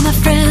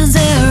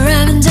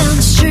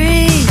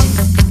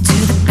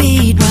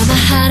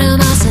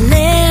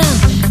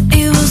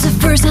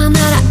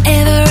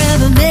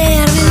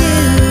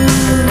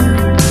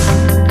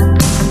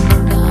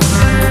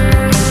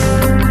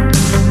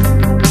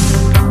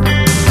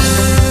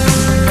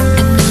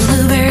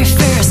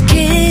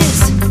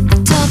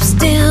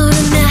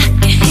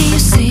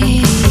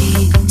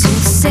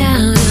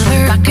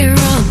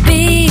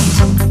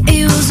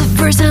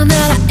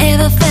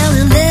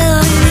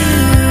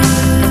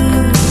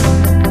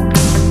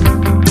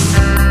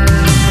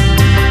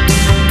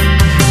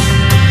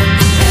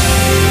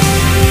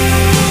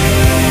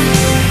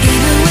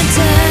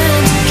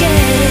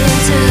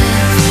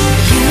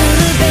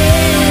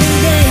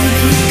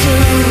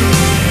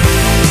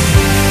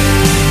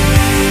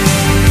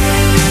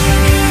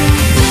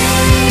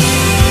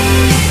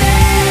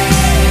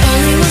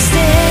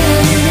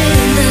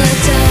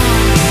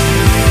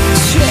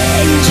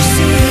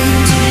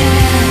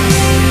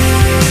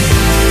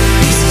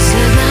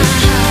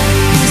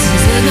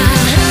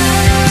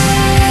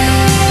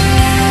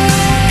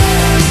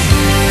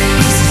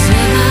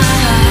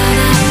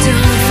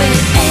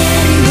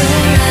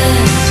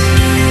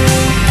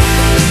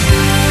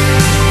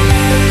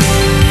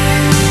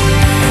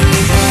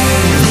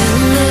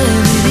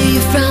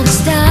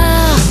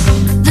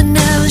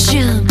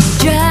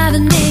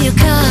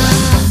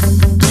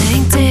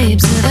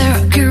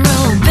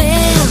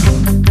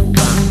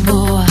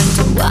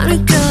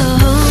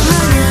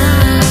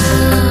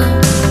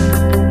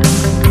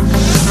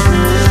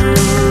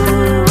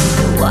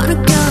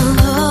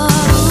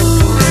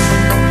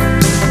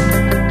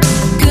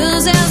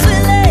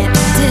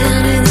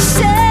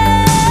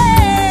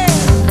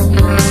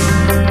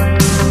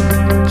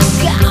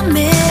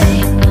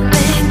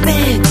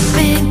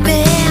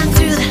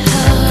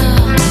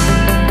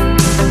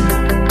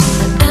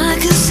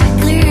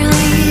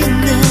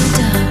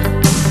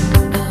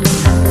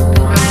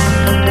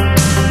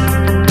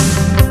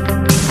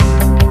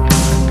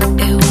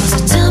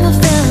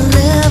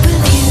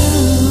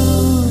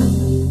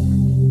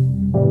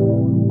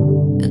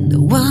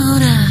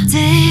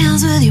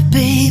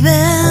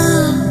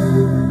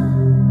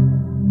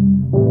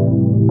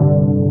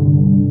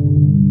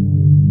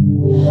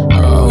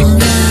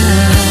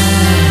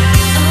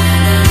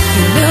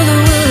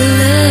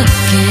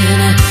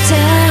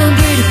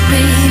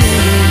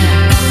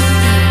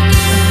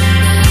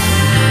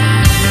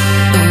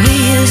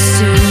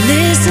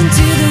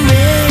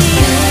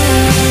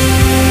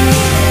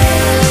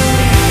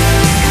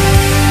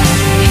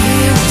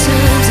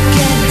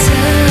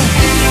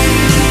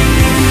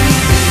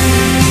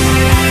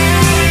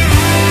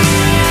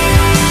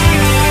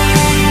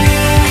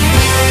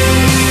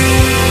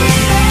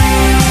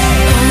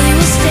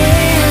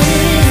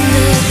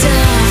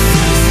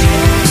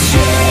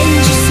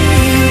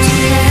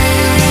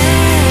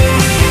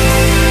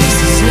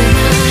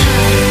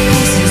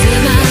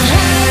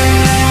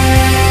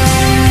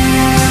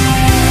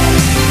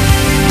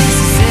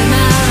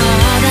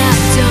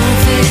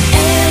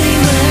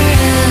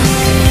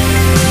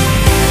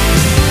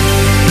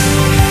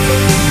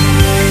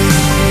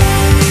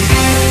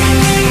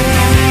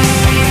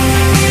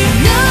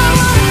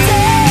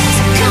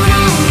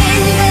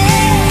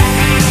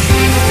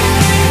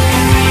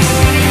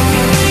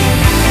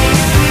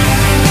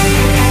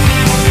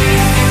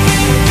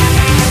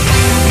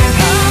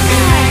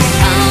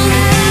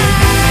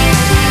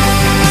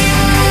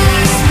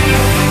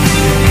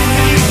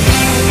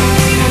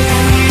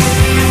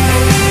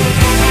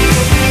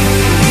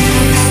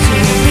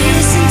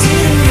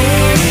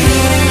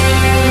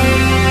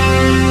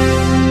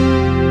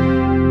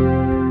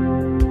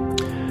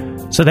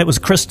 So that was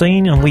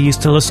Christine, and we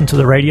used to listen to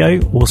the radio.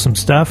 Awesome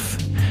stuff.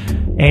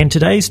 And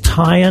today's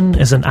tie-in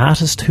is an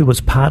artist who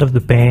was part of the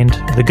band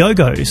The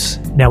Go-Go's.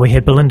 Now, we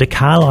had Belinda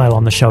Carlisle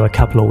on the show a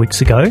couple of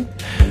weeks ago,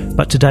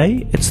 but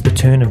today it's the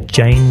turn of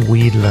Jane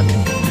Wiedlin.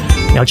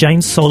 Now,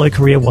 Jane's solo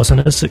career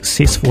wasn't as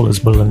successful as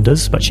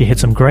Belinda's, but she had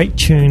some great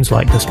tunes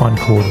like this one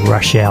called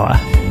Rush Hour.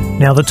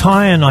 Now, the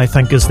tie-in, I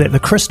think, is that the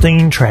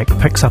Christine track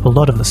picks up a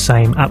lot of the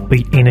same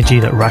upbeat energy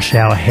that Rush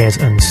Hour has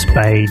in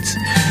spades.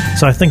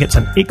 So I think it's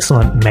an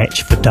excellent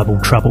match for Double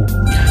Trouble.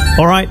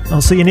 All right,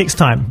 I'll see you next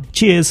time.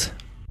 Cheers.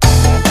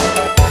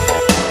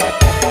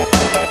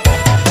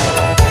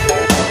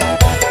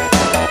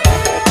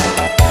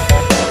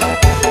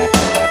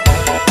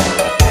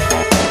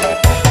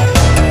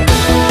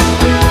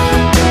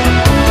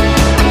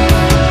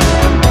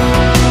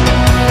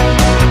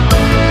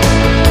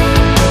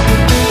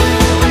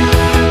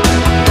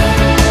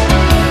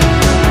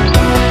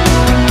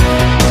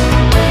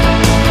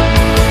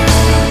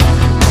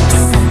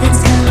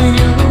 Something's coming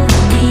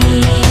over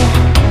me.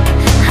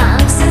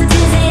 I'm so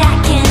dizzy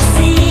I can't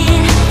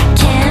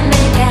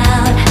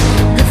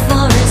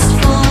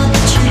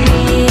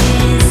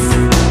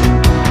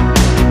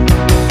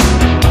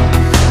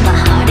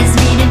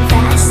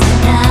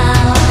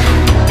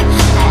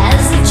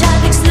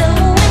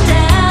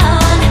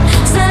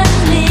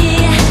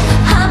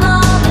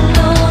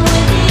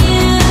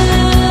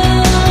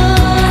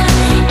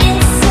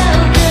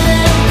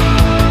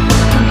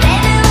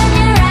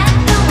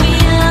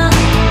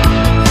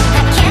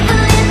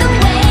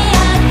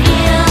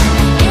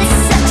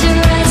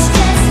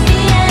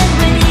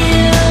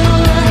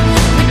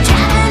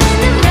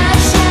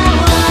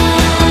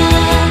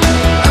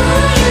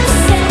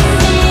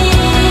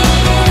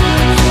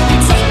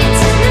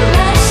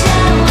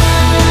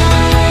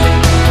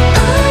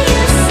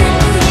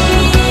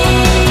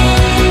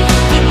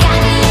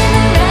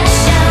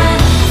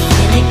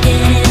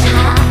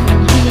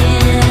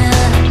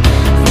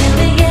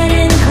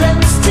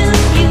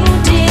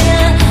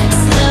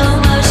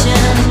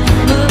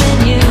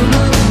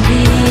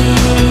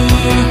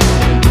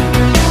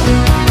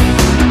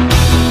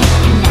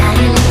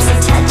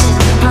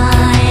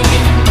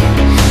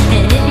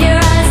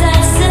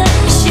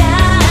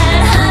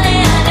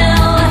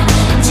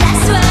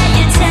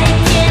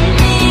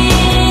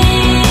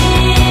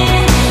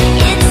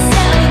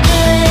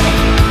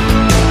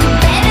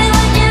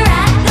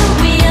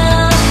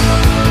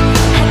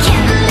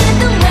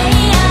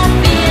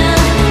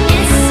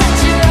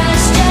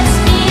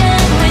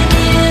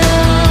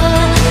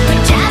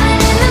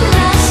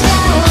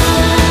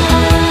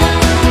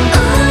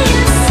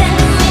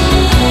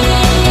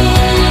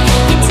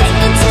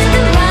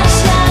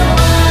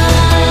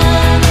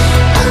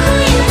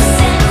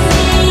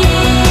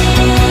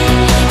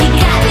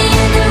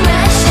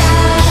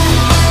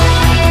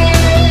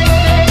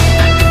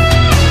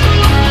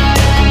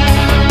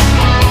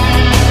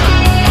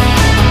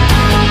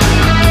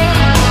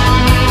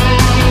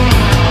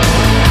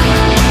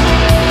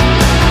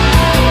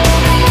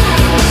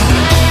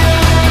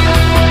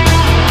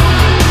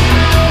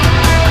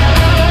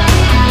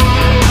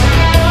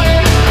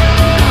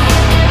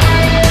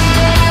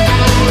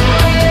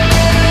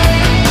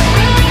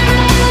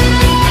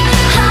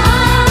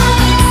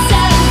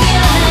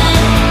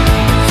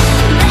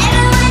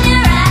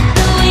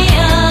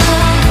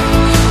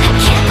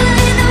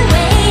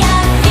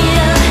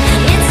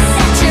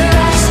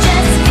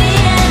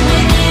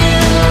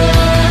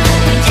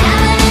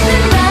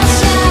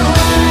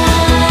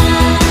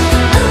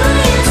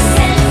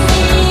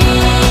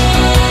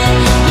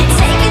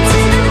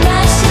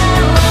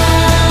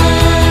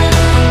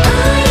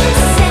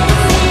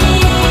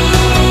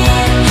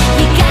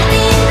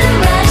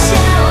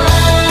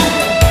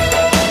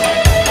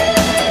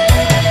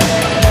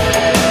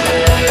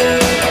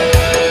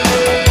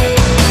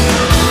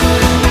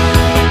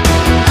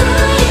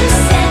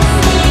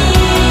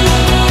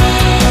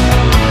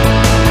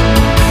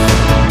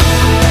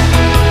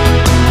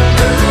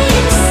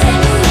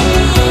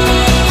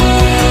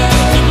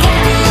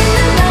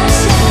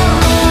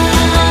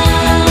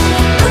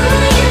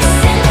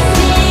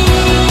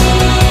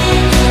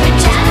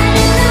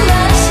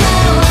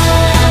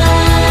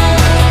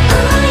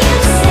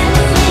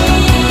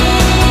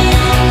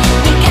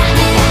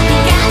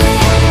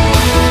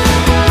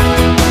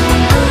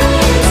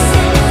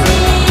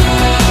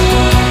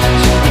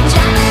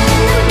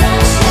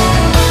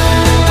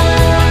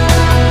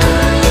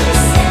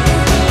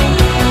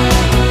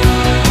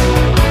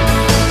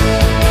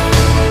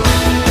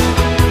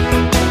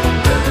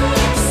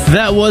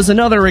That was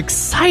another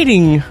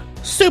exciting,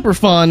 super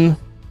fun.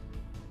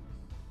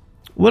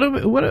 What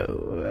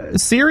a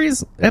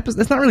series?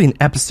 It's not really an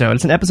episode.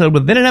 It's an episode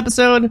within an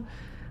episode.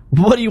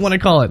 What do you want to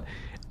call it?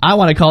 I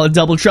want to call it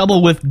Double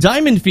Trouble with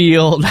Diamond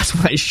Field. That's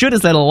what I should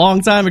have said a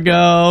long time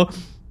ago.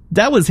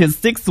 That was his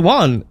sixth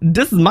one.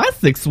 This is my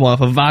sixth one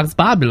for Vox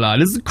Populi.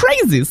 This is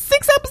crazy.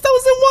 6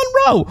 episodes in one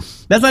row.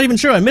 That's not even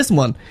true. I missed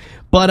one.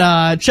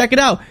 But check it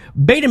out.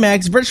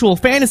 Betamax Virtual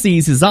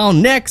Fantasies is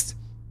on next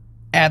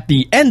at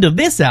the end of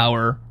this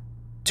hour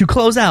to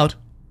close out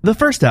the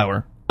first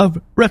hour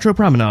of Retro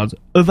Promenades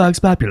of Vox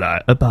Populi,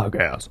 a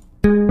podcast.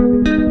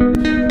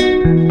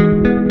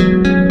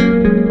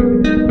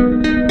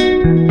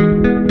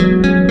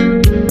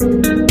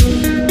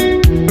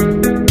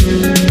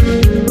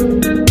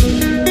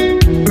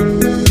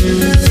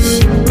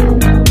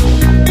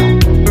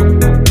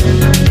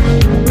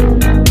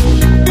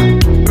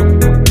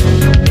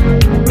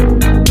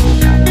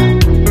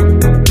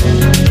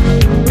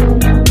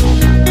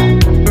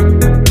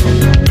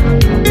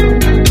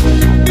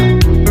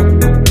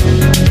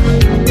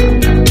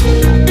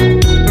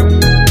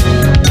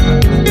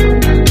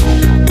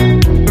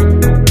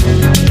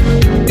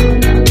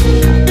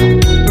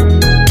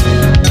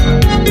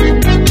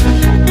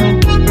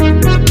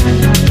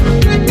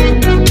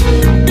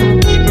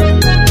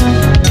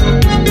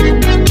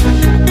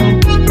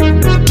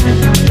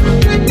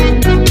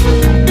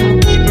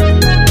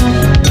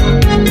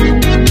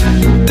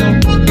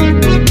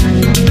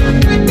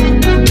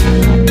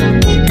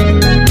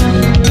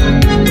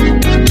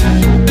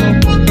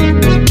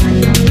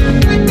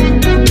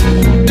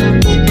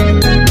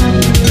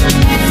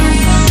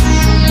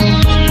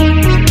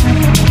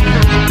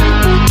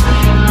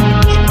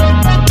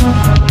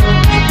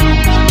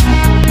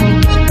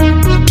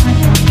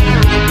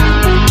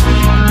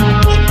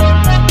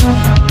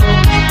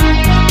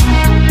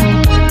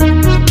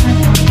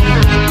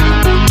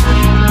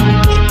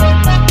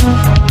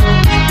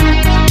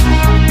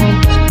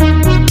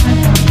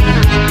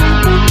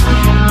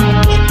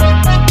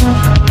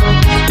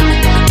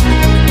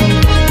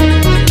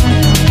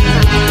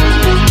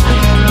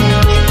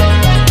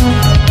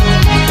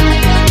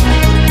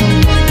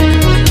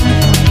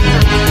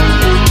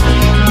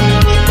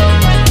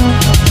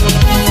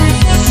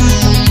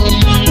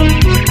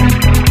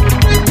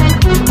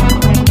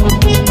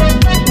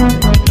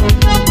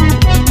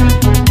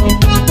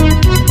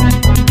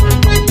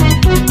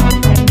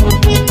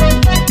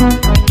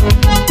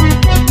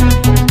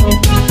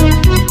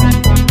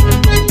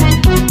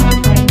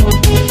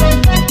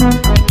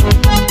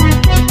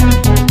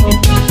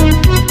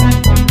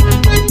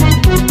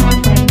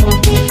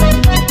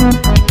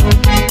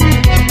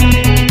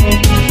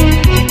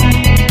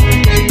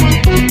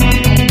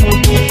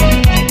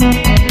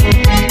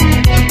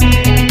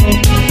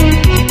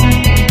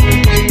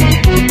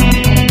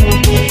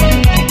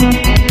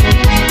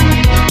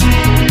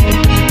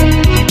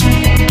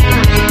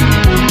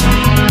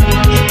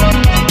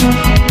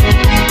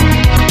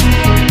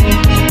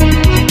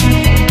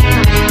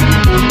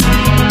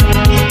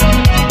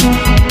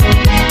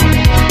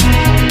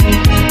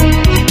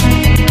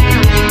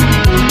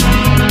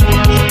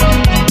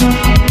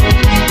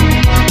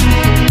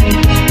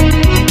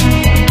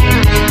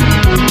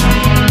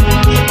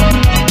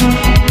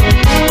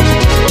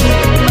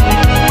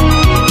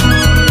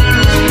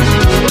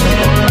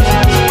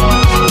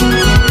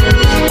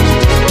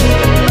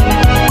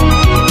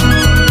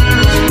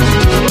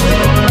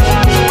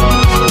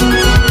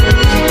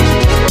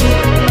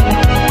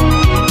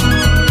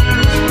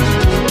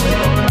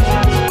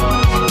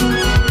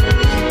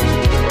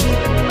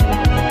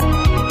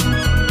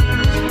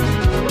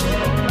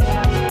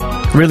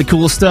 Really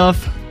cool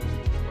stuff.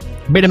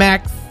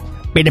 Betamax.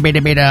 Beta,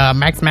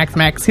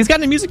 Max. He's got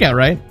new music out,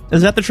 right?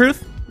 Is that the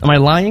truth? Am I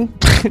lying?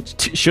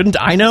 Shouldn't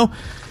I know?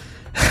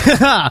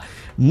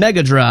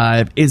 Mega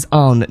Drive is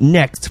on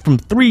next from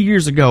 3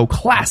 years ago.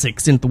 Classic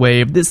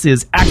synthwave. This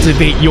is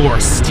Activate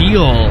Your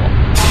Steel.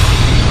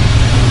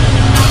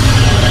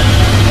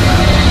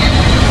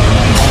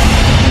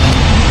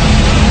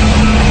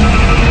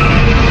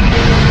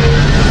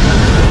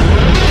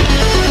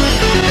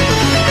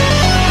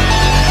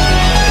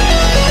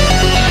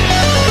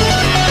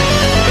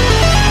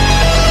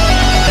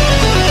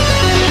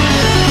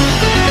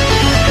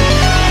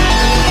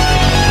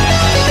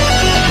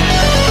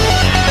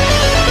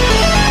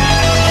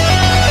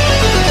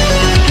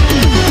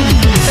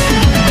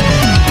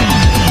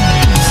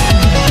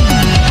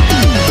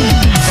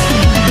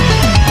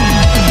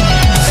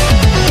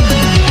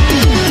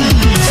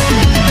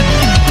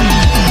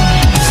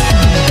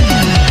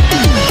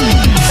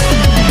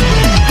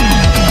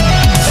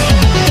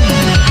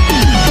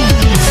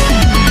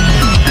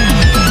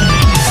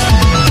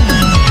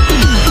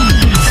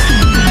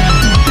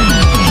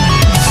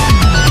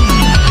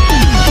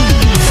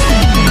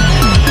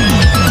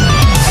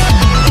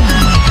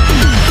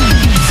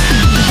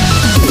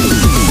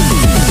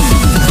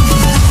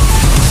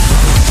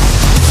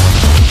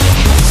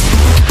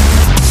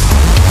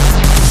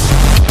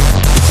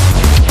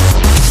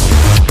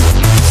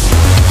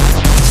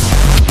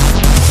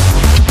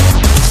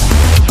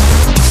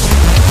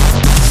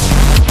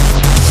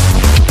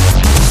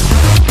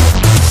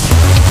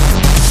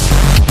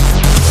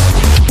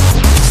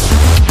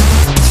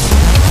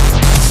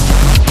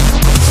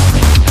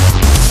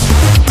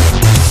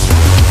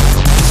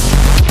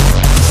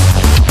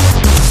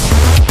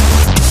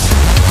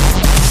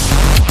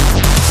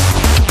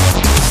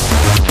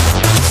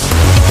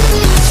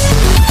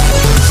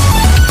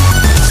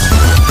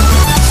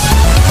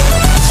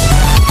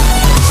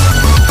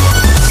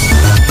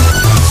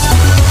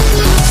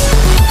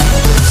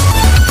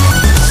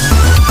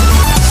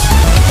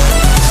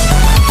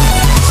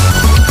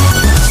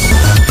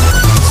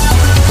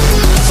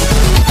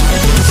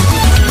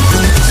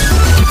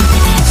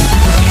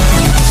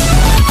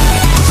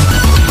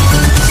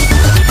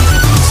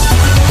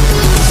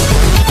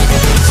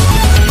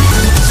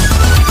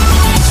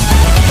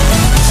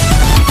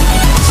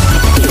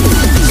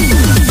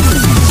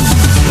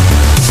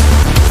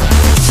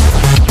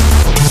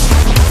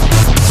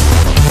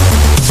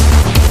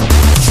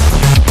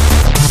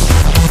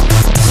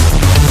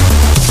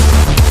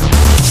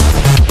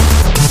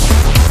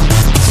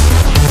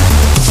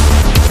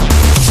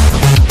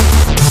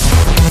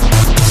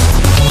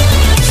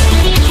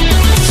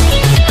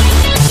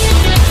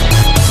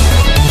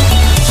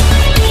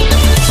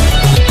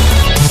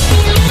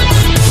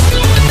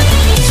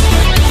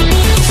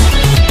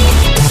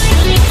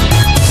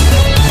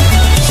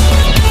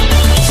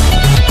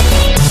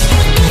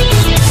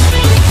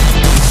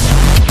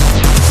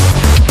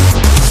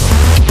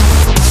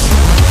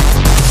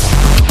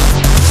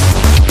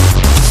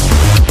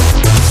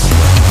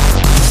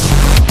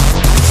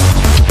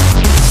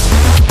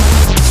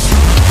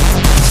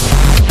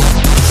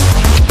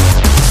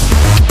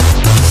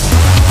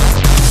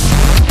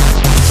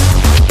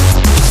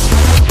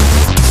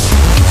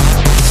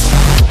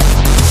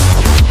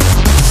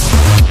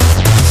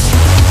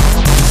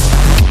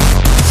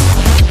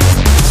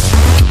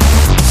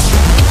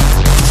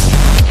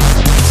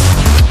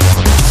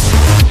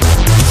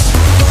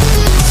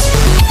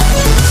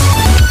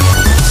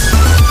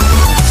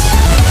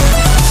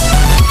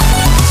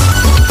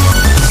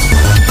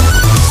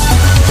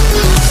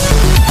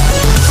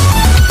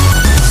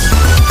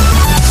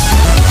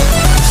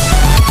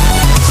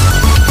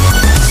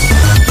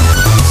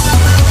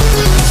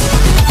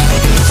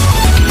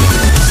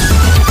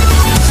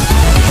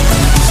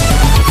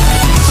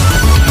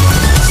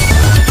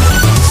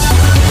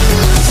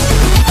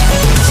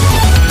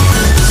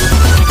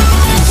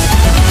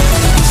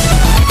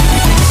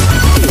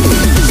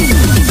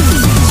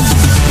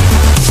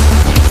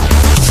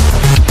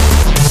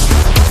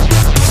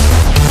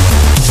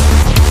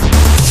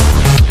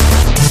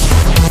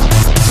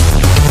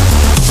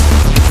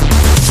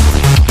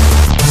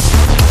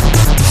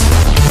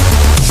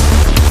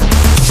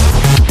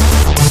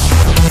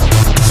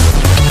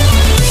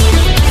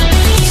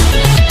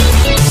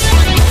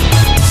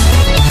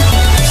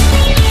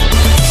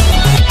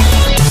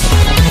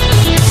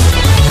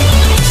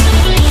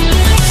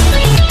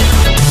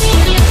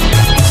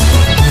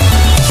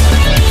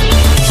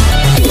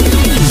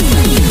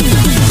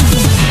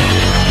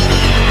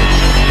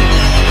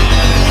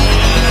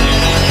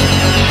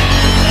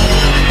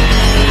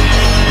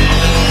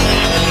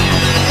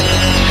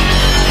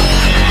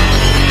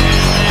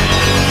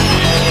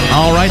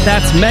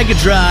 That's Mega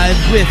Drive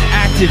with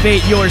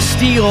Activate Your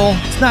Steel.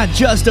 It's not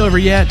just over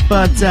yet,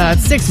 but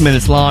it's 6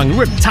 minutes long.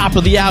 We're at the top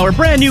of the hour.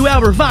 Brand new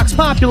hour, Vox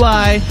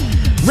Populi.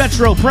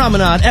 Retro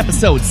Promenade,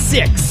 Episode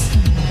 6.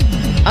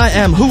 I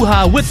am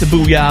Hoo-Ha with the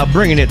Booyah,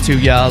 bringing it to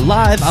ya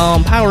live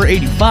on Power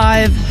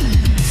 85.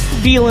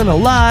 Feeling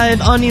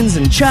alive, onions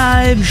and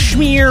chives,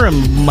 schmear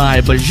and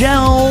my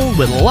bajel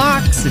with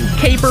lox and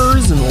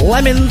capers and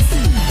lemons.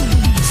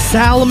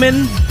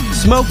 Salmon,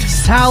 smoked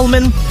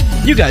salmon.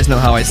 You guys know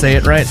how I say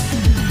it, right?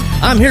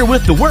 I'm here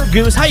with the Work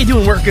Goose. How you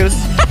doing, Work Goose?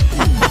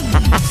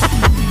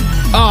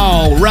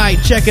 All right,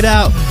 check it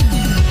out.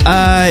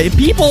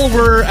 People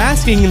were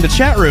asking in the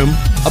chat room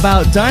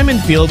about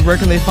Diamondfield. Where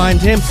can they find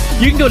him?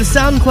 You can go to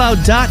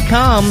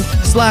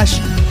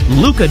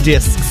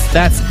soundcloud.com/LucaDiscs.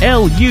 That's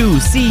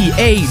LuCadiscs.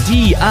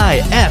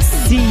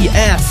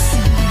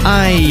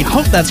 I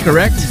hope that's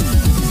correct.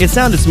 It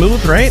sounded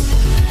smooth, right?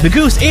 The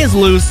goose is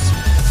loose,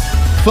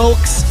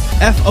 folks. Folks.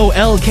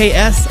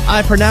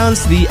 I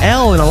pronounce the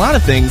L in a lot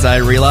of things, I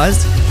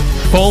realized.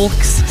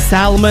 Folks,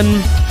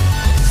 salmon.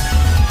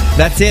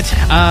 That's it.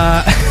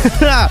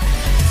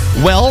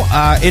 Well,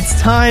 it's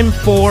time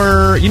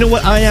for... You know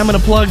what? I am going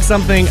to plug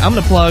something. I'm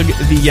going to plug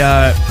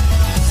the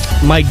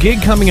my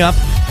gig coming up.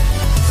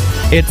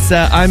 It's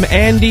I'm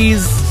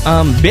Andy's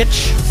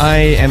bitch. I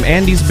am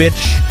Andy's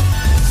bitch,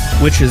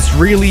 which is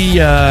really...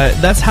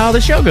 that's how the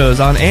show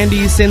goes on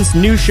Andy Synth's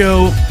new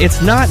show.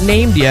 It's not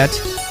named yet.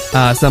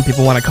 Some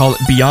people want to call it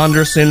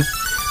Beyonder Synth.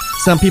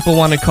 Some people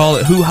want to call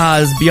it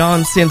Hoo-Ha's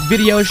Beyond Synth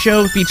video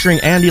show featuring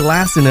Andy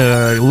Lass in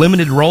a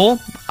limited role.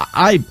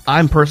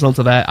 I'm personal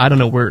to that. I don't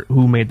know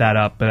who made that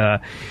up,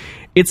 but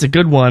it's a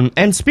good one.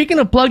 And speaking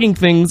of plugging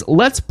things,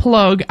 let's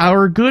plug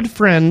our good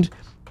friend,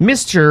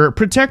 Mr.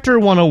 Protector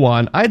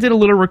 101. I did a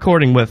little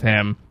recording with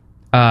him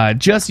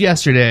just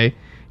yesterday.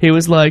 He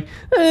was like,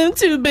 I'm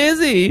too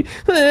busy.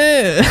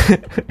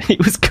 He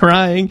was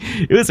crying.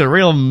 It was a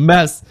real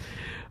mess.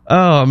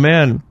 Oh,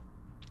 man.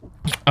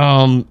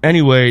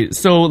 Anyway,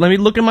 so let me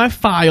look at my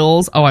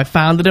files. Oh, I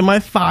found it in my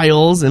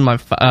files. In my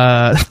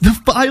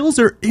the files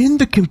are in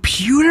the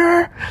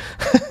computer?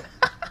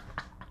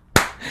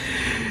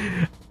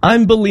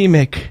 I'm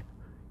bulimic.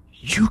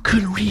 You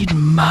can read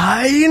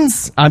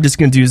minds? I'm just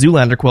gonna do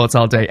Zoolander quotes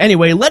all day.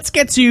 Anyway, let's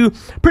get to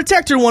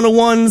Protector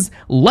 101's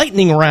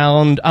lightning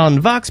round on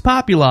Vox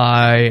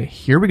Populi.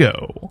 Here we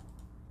go.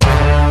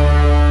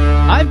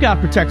 I've got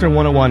Protector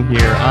 101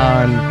 here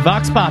on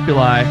Vox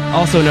Populi,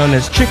 also known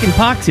as Chicken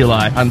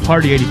Poxuli on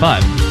Party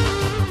 85.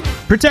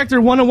 Protector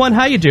 101,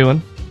 how you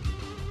doing?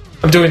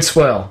 I'm doing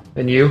swell.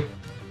 And you?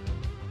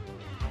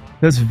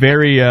 That's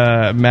very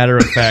matter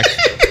of fact.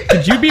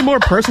 Could you be more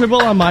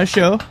personable on my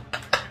show?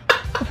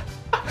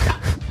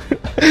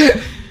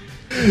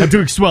 I'm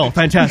doing swell.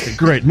 Fantastic.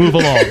 Great. Move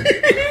along.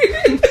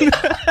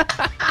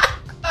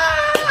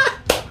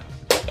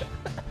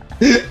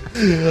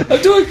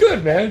 I'm doing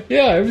good, man.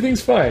 Yeah,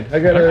 everything's fine. I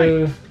got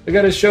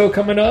a show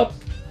coming up.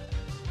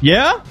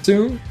 Yeah?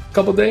 Soon, a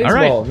couple days. All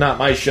right. Well, not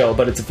my show,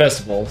 but it's a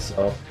festival.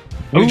 So,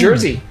 New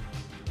Jersey.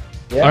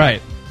 Yeah. All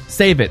right,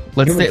 save it.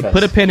 Let's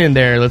put a pin in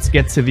there. Let's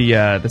get to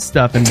the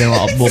stuff, and then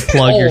we'll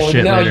plug your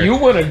shit now later. You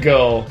want to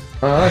go?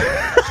 Huh?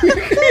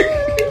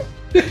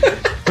 Why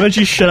don't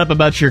you shut up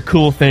about your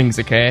cool things,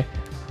 okay?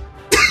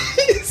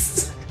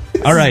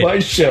 All right. It's my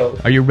show.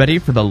 Are you ready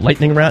for the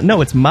lightning round? No,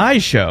 it's my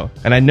show.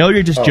 And I know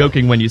you're just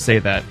joking when you say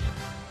that.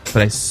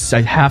 But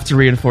I have to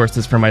reinforce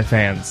this for my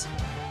fans.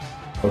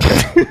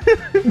 Okay.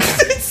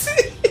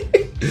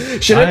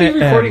 Should I be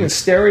recording in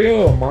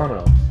stereo or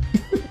mono?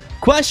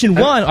 Question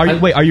one.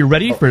 Are you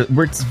ready for...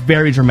 It's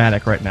very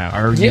dramatic right now.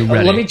 Are you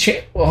ready? Let me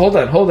change... Well, hold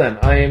on.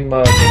 I am...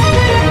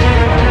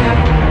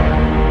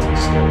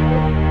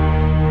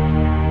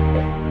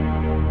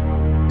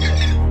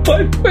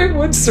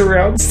 5.1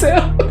 surround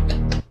sound.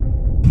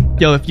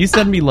 Yo, if you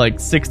send me like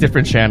 6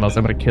 different channels,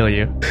 I'm gonna kill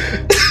you.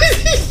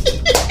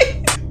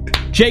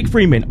 Jake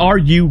Freeman, are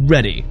you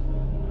ready?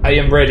 I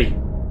am ready.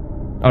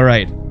 All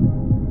right.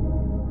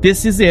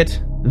 This is it.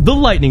 The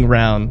lightning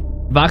round.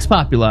 Vox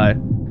Populi.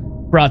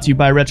 Brought to you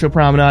by Retro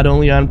Promenade,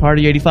 only on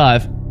Party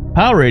 85.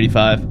 Power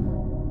 85.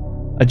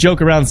 I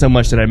joke around so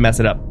much that I mess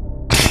it up.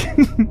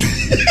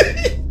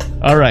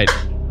 All right.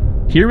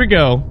 Here we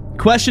go.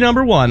 Question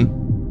number 1.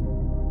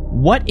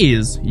 What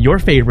is your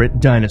favorite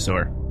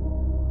dinosaur?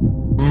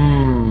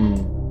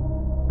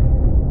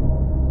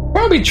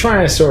 Probably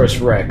Tyrannosaurus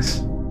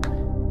Rex.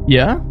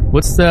 Yeah?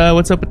 What's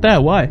up with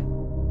that? Why?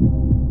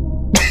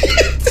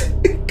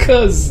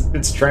 Because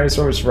it's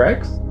Tyrannosaurus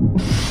Rex.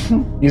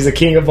 He's the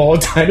king of all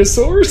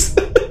dinosaurs.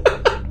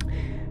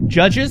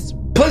 Judges?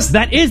 Plus,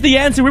 that is the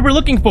answer we were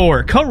looking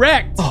for.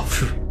 Correct. Oh,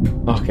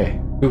 okay.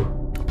 Ooh.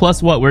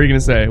 Plus what? What are you going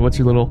to say? What's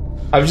your little...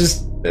 I was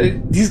just...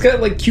 he's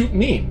got, like, cute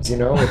memes, you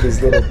know? With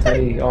his little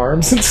tiny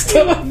arms and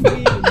stuff.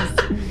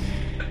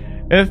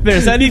 If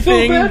there's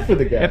anything... I feel bad for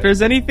the guy. If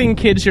there's anything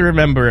kids should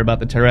remember about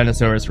the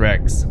Tyrannosaurus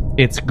Rex,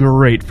 it's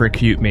great for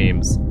cute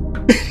memes.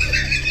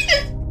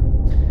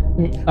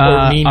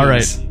 Or memes. All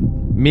right.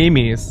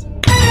 Memes.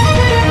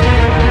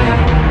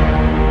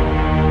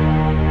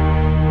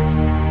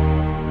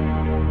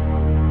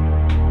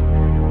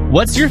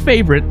 What's your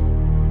favorite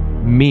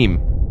meme?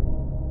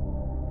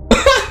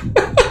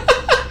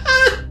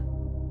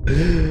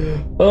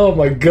 Oh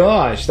my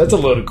gosh, that's a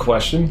loaded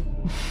question.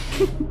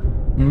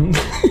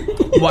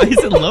 Why is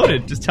it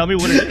loaded? Just tell me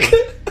what it is.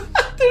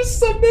 There's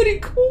so many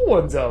cool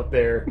ones out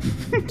there.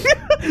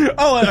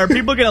 Oh, are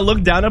people going to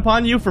look down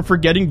upon you for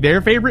forgetting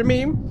their favorite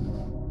meme?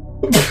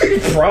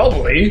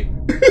 Probably.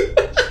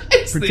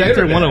 It's the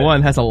Protector internet.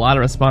 101 has a lot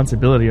of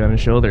responsibility on his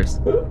shoulders.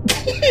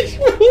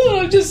 Well,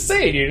 I'm just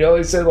saying, you know,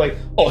 he said like,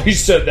 oh, he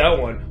said that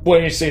one. Why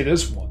didn't you say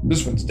this one?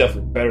 This one's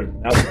definitely better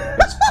than that one.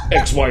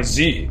 It's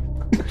XYZ.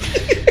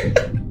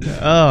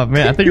 Oh,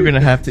 man, I think you're going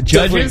to have to...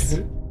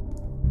 Judges,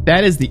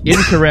 that is the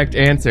incorrect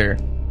answer.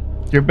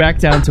 You're back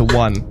down to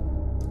 1.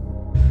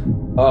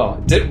 Oh,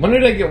 when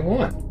did I get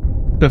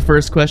one? The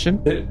first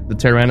question, the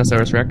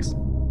Tyrannosaurus Rex.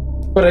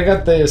 But I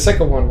got the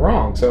second one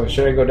wrong, so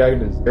should I go down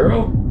to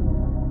 0?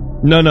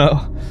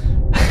 No.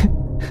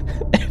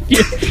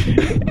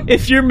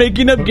 If you're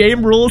making up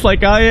game rules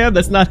like I am,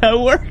 that's not how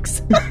it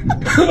works.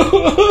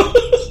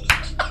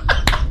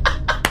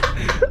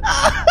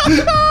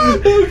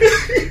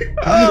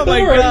 Oh my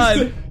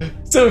god.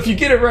 So if you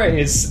get it right,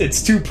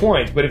 it's 2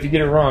 points, but if you get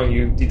it wrong,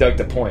 you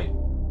deduct a point.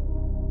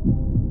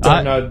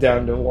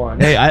 Down to 1.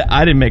 Hey,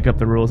 I didn't make up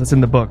the rules. It's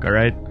in the book, all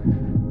right?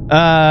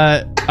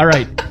 All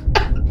right.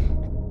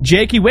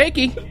 Jakey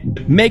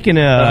Wakey, making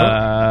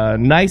a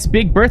nice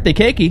big birthday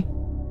cakey.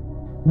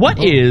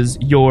 What is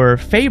your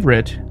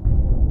favorite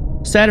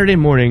Saturday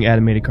morning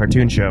animated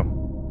cartoon show?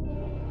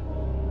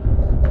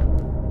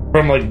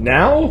 From like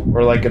now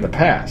or like in the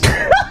past?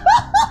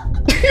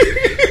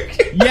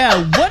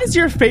 Yeah, what is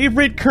your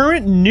favorite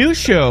current new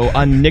show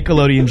on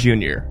Nickelodeon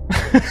Jr.?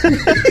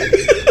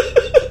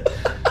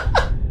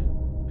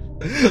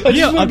 I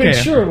just want to make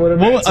sure what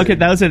I'm answering. Okay,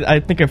 that was it. I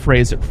think I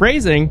phrased it.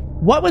 Phrasing.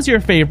 What was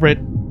your favorite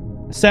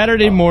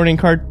Saturday morning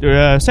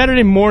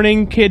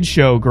kid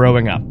show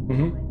growing up?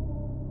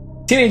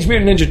 Teenage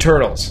Mutant Ninja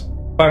Turtles.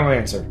 Final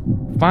answer.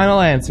 Final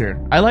answer.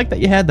 I like that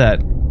you had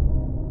that.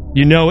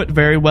 You know it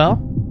very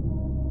well.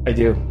 I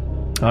do.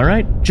 All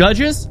right,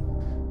 judges.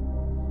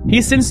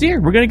 He's sincere.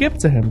 We're gonna give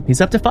it to him.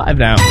 He's up to 5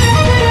 now.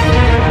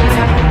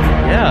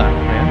 Yeah,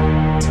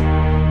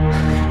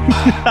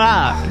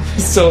 man.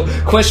 So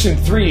question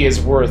 3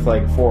 is worth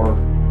like 4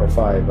 or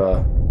 5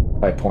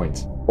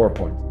 points. 4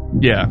 points.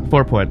 Yeah,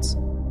 4 points.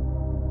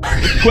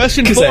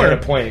 Question Because I had 4. a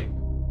point.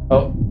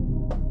 Oh,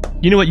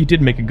 You know what? You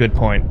did make a good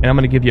point, and I'm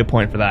going to give you a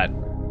point for that.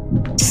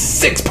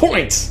 6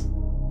 points.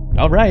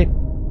 All right.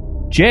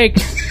 Jake,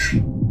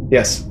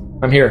 Yes,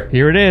 I'm here.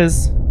 here it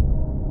is.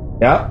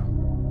 Yeah.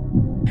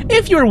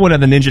 If you were one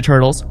of the Ninja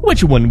Turtles,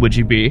 which one would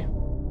you be?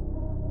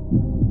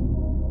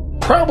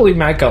 Probably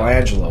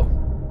Michelangelo.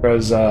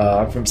 Because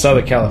I'm from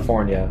Southern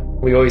California.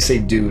 We always say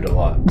dude a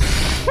lot.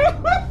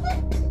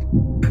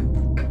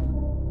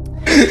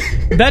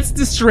 That's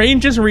the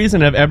strangest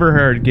reason I've ever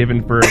heard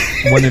given for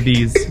one of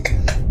these.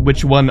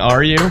 Which one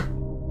are you?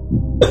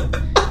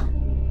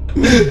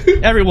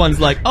 Everyone's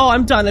like, oh,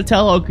 I'm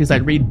Donatello because I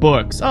read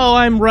books. Oh,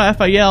 I'm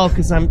Raphael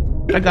because I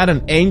got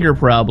an anger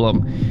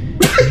problem.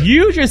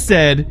 You just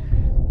said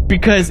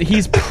because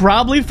he's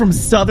probably from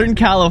Southern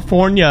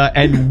California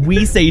and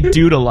we say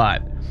dude a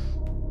lot.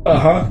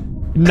 Uh-huh.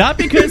 Not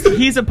because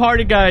he's a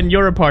party guy and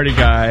you're a party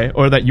guy,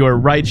 or that you're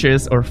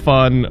righteous or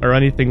fun or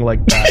anything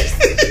like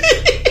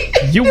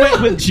that. You went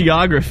with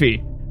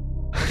geography.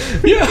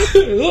 Yeah.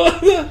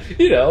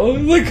 You know,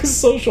 like a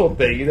social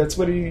thing. That's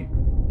what he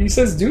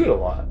says dude a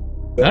lot.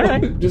 All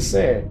right. Just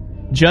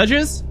saying.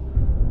 Judges,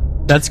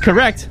 that's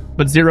correct,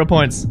 but 0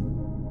 points.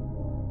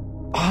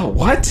 Oh,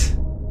 what?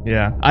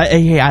 Yeah.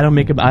 I don't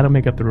make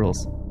up the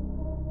rules.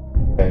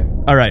 Okay.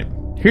 All right.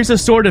 Here's a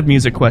sort of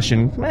music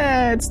question.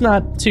 It's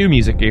not too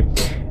music-y.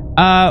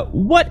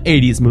 What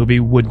 80s movie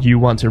would you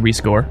want to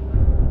rescore?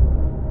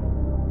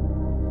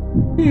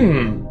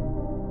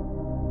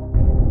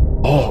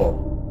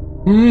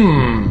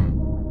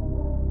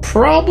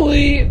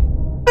 Probably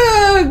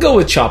go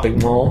with Chopping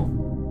Mall.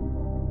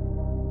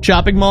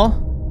 Chopping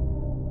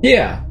Mall?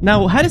 Yeah.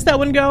 Now, how does that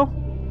one go?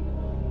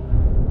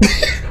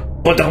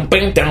 No.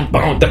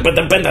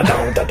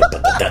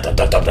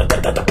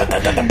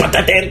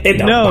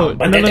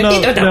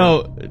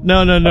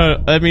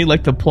 I mean,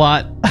 like the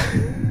plot.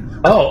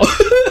 Oh. I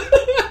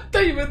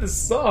thought you meant the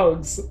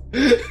songs.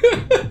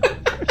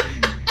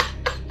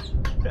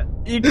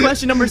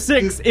 Question number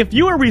 6. If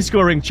you were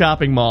rescoring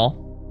Chopping Mall,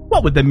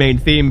 what would the main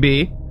theme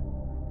be?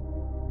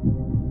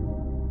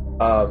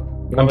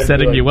 I'm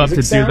setting you up to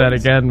do that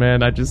again,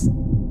 man. I just...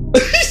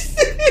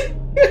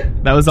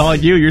 That was all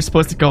you. You're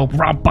supposed to go...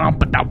 No.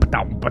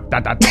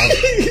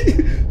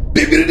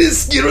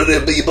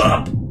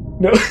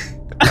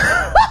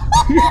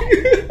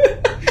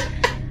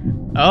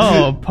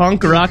 Oh,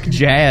 punk rock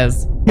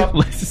jazz.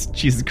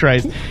 Jesus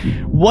Christ.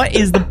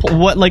 What's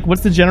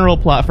the general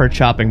plot for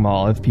Chopping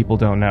Mall, if people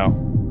don't know?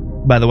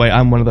 By the way,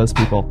 I'm one of those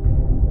people.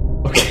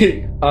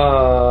 Okay.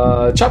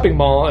 Chopping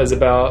Mall is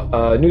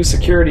about new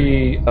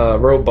security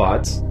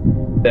robots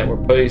that were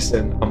placed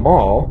in a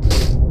mall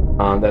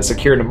that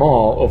secured a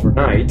mall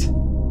overnight.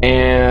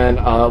 and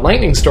a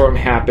lightning storm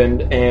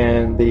happened,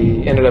 and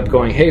they ended up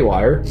going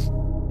haywire.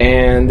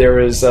 And there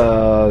was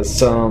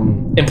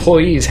some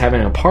employees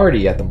having a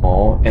party at the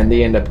mall, and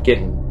they end up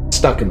getting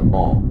stuck in the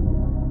mall,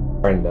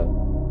 trying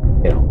to,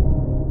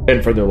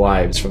 fend for their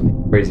lives from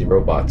the crazy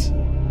robots.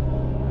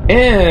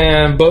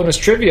 And bonus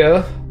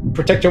trivia,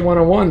 Protector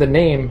 101, the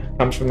name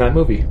comes from that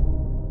movie.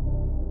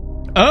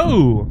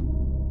 Oh,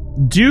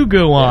 do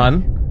go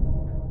on.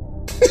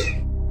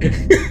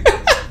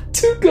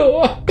 To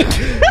go on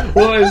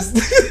was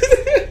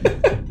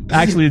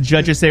Actually, the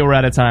judges say we're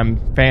out of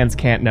time. Fans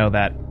can't know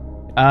that.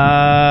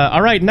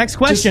 All right, next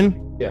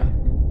question.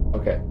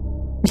 Okay.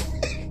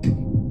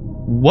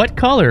 What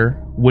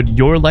color would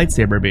your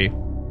lightsaber be?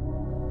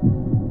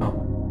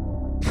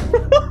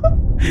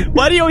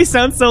 Why do you always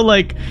sound so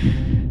like,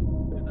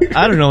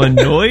 I don't know,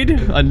 annoyed?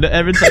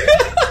 Every time,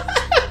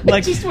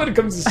 like just when it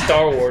comes to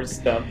Star Wars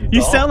stuff.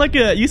 you sound like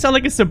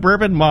a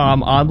suburban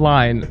mom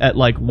online at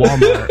like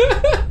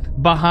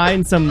Walmart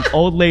behind some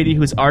old lady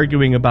who's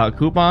arguing about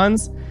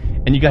coupons,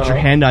 and you got your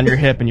hand on your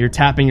hip and you're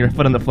tapping your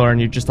foot on the floor and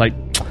you're just like,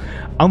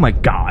 oh my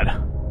god.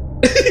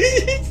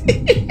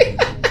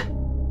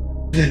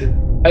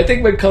 I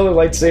think my color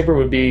lightsaber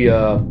would be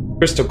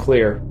crystal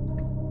clear.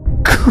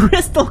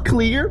 Crystal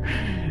clear?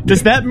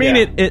 Does that mean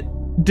it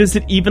does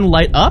it even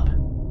light up?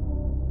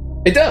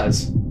 It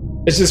does.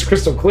 It's just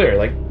crystal clear.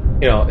 Like,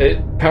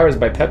 it powers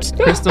by Pepsi.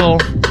 Crystal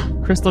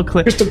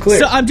clear. Crystal clear.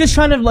 So I'm just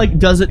trying to like,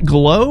 does it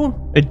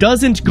glow? It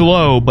doesn't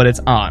glow, but it's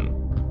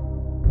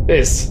on.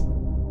 This.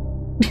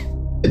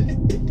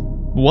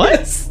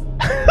 What?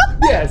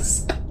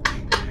 Yes.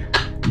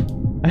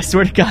 I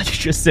swear to God, you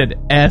just said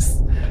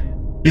S.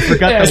 You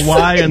forgot S. the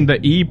Y and the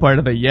E part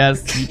of the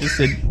yes. You just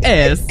said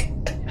S.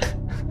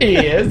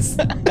 Yes.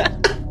 Oh,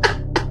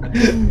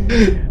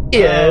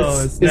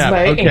 Yes. Is snap.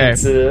 my Okay.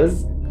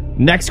 answers.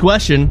 Next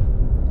question.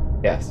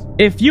 Yes.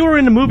 If you were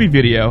in a movie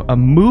video,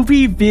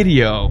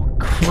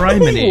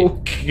 criminy.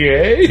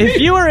 Okay. If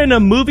you were in a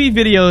movie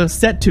video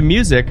set to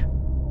music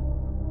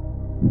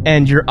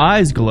and your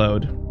eyes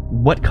glowed,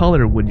 what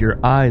color would your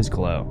eyes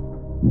glow?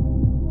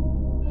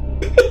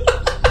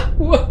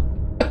 What?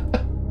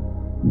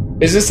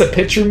 Is this a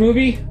picture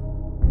movie?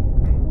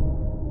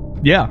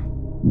 Yeah.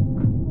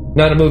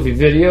 Not a movie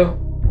video?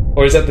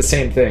 Or is that the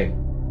same thing?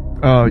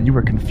 Oh, you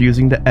were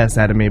confusing the S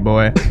out of me,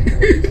 boy.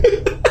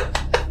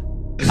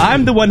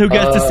 I'm the one who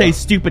gets to say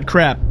stupid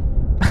crap.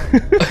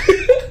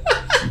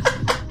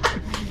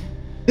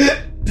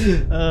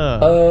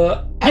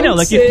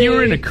 If you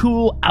were in a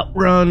cool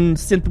Outrun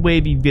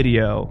synthwavy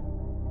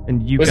video,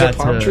 and you Was got it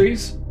palm to,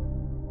 trees?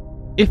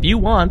 if you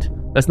want,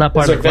 that's not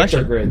part Those of are the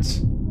vector question.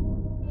 grids.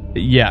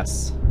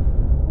 Yes.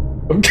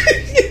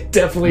 Okay.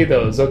 Definitely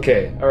those.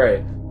 Okay. All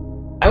right.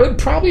 I would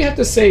probably have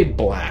to say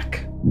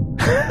black.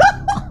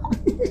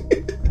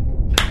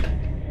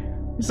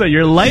 So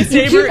your You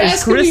lightsaber keep is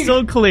asking me-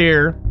 crystal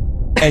clear,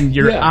 and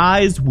your Yeah.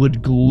 eyes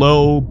would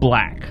glow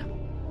black.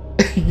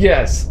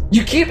 Yes.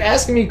 You keep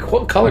asking me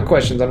color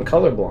questions. I'm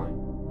colorblind.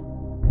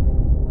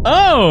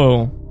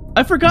 Oh,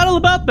 I forgot all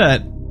about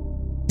that.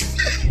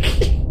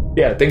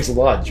 Yeah, thanks a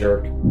lot,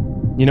 jerk.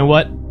 You know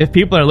what? If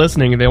people are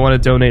listening and they want to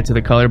donate to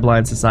the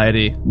Colorblind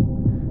Society,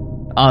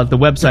 the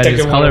website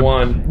is Protector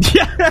 101.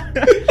 Yeah.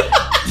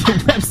 The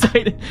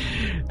website.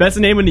 That's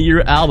the name of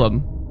your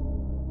album.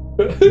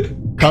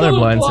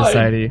 Colorblind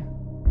Society.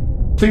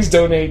 Please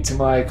donate to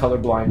my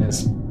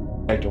colorblindness.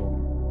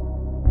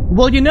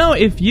 Well,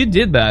 if you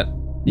did that,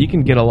 you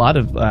can get a lot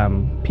of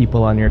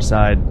people on your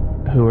side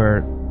who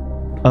are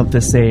of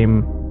the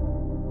same.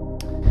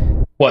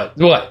 What?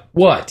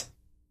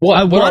 I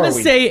I what want are to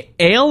we? say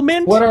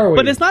ailment, What are we?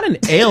 but it's not an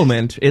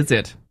ailment, is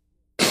it?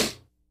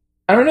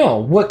 I don't know.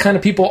 What kind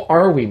of people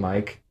are we,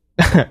 Mike?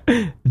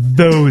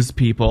 Those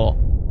people.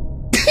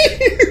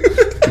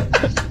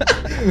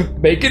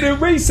 Making it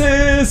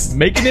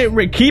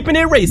racist! Keeping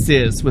it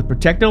racist with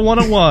Protector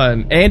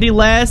 101. Andy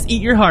Lass,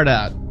 eat your heart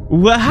out.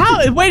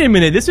 Well, wait a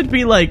minute. This would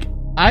be like,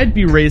 I'd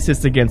be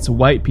racist against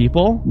white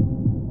people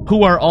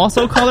who are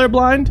also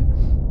colorblind.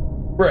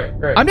 Right.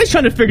 I'm just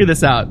trying to figure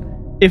this out.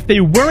 If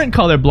they weren't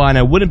colorblind,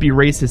 I wouldn't be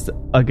racist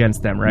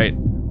against them, right?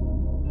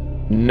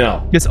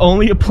 No. This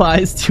only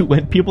applies to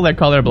when people are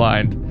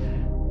colorblind.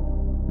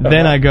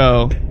 Then I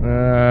go,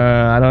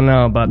 I don't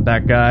know about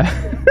that guy.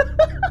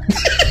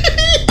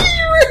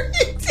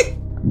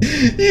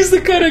 He's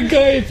the kind of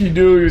guy, if you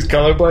knew he was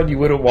colorblind, you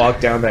wouldn't walk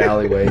down the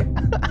alleyway.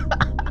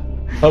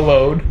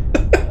 Alone.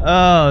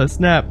 Oh,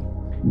 snap.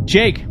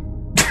 Jake,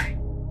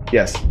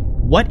 Yes.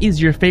 what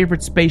is your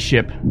favorite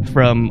spaceship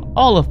from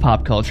all of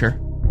pop culture?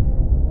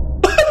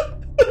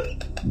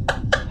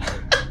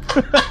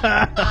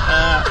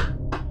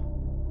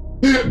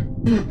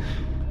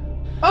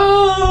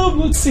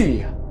 Let's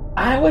see.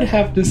 I would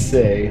have to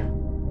say,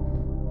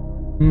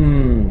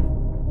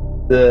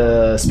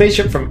 the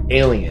spaceship from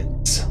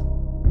Aliens.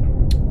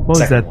 What was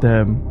Second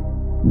that?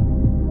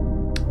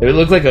 It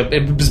looked like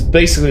it just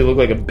basically looked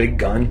like a big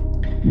gun.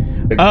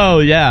 Oh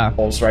yeah,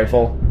 Pulse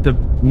rifle. the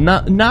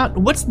not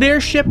what's their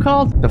ship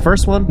called? The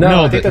first one?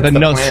 No, I the think that's the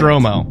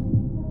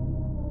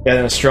Nostromo. Yeah,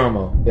 the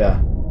Nostromo.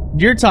 Yeah.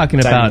 You're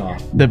talking Signing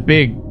about off. the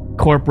big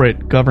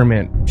corporate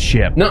government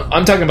ship. No,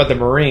 I'm talking about the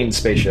Marine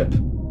spaceship.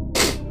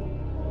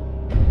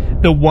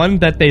 The one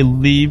that they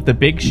leave the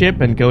big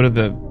ship and go to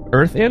the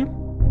Earth in?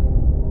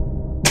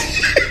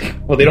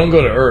 Well, they don't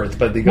go to Earth,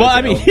 but they go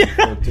Well, to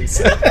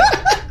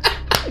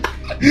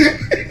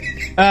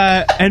I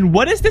mean- And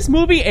what is this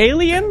movie,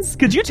 Aliens?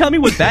 Could you tell me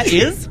what that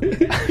is?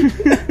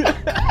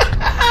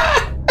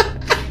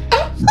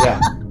 Yeah.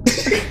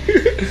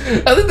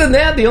 Other than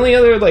that, the only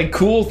other like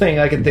cool thing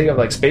I can think of,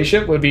 like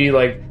spaceship, would be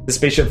like the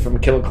spaceship from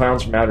Killer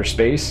Clowns from Outer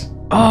Space.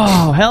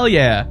 Oh, hell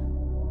yeah.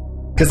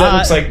 Because that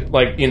looks like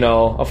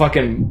a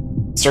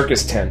fucking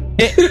circus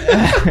tent.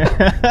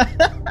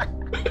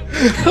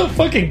 How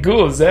fucking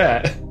cool is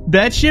that?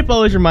 That ship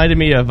always reminded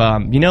me of,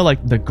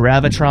 like the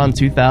Gravitron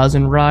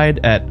 2000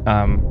 ride at,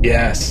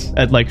 Yes.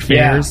 at like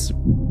fairs.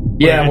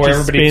 Yeah, it where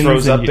just everybody spins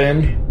throws and up you-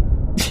 in.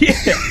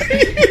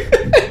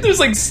 There's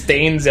like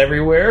stains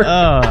everywhere.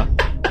 Well,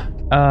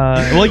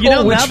 Oh,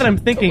 now that I'm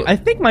thinking, I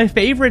think my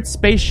favorite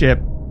spaceship,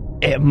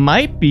 it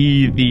might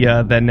be the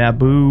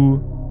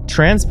Naboo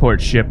transport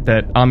ship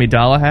that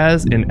Amidala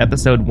has in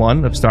Episode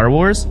 1 of Star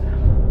Wars.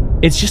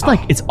 It's just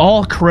like, it's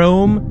all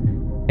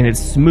chrome, and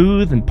it's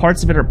smooth, and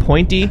parts of it are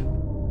pointy.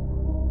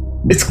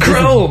 It's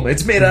chrome.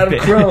 It's made out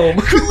of chrome.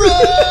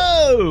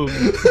 Chrome!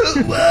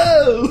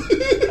 Whoa!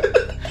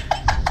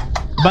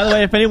 By the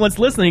way, if anyone's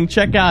listening,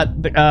 check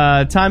out the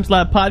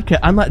Timeslap podcast.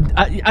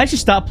 I should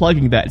stop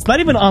plugging that. It's not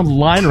even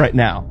online right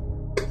now.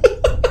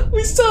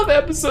 We still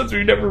have episodes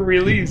we never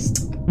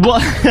released. Well,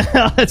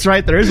 that's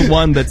right. There is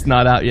one that's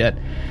not out yet.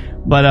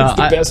 But It's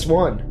the best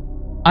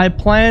one. I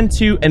plan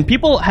to, and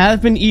people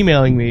have been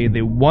emailing me.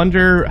 They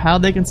wonder how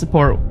they can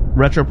support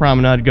Retro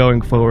Promenade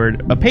going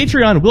forward. A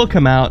Patreon will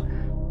come out,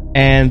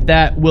 and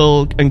that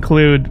will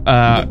include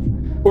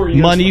 4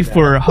 years money from now.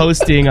 for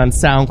hosting on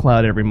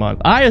SoundCloud every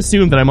month. I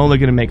assume that I'm only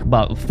going to make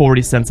about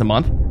 40 cents a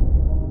month,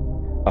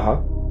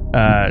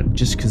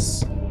 just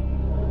because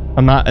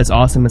I'm not as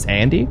awesome as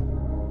Andy.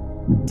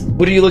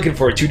 What are you looking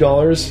for?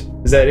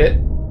 $2? Is that it?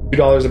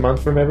 $2 a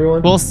month from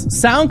everyone? Well,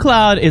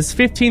 SoundCloud is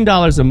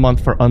 $15 a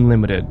month for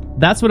unlimited.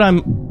 That's what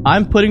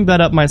I'm putting that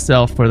up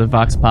myself for the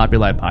Vox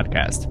Populi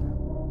podcast.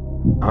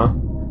 Huh?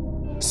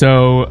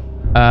 So,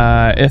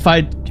 if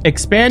I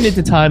expand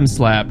into Time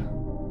Slap,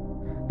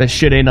 that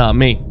shit ain't on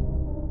me.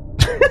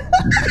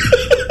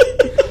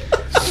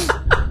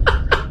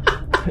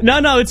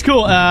 No, it's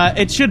cool.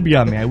 It should be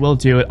on me. I will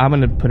do it. I'm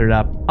gonna put it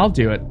up. I'll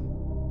do it.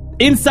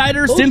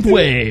 Insider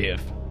Synthwave.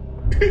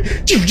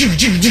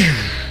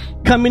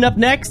 Coming up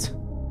next,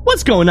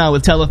 what's going on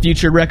with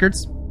Telefuture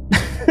Records?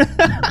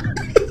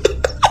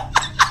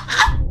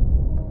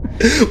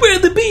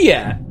 Where'd the bee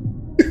at?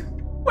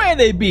 Where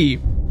they be?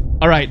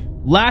 All right,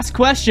 last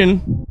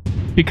question,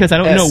 because I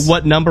don't know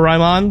what number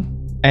I'm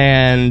on,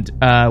 and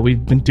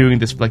we've been doing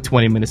this for like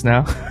 20 minutes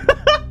now.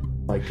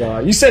 My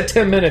God, you said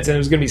 10 minutes and it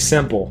was gonna be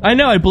simple. I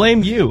know, I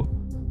blame you.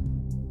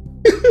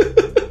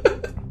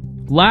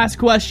 Last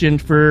question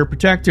for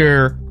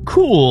Protector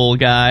Cool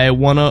Guy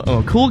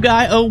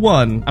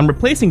 01. I'm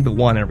replacing the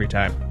 1 every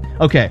time.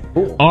 Okay,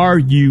 Cool. Are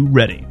you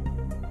ready?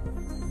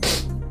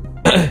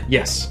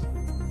 Yes.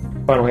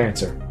 Final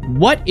answer.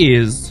 What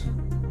is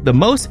the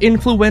most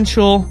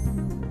influential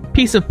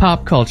piece of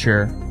pop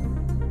culture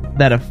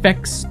that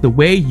affects the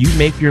way you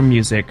make your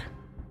music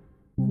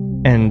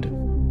and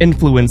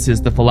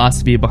influences the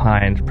philosophy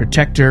behind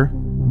Protector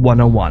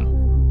 101?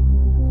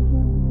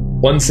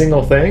 One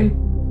single thing?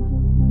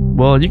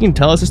 Well, you can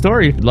tell us a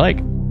story if you'd like.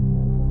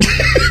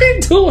 I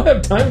don't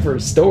have time for a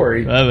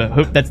story. I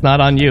hope that's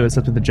not on you. It's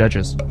up to the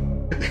judges.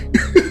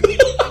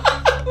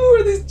 Who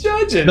are these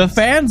judges? The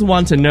fans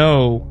want to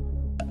know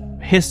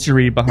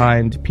history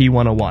behind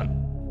P101.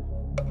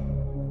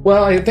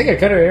 Well, I think I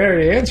kind of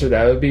already answered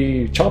that. It would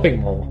be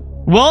Chopping Mall.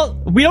 Well,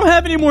 we don't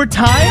have any more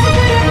time.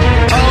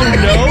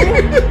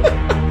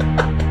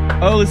 Oh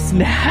no! Oh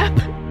snap!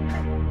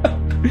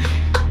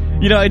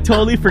 You know, I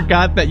totally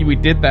forgot that we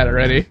did that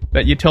already.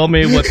 That you told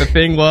me what the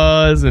thing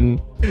was,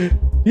 and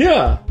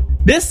Yeah.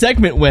 this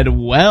segment went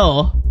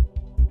well.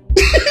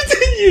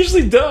 It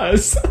usually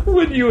does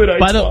when you and I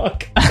By the-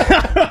 talk.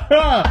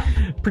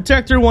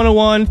 Protector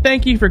 101,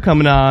 thank you for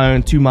coming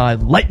on to my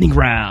lightning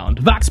round,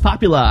 Vox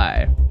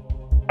Populi.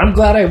 I'm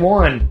glad I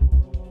won.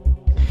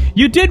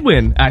 You did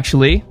win,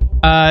 actually.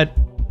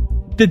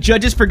 The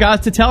judges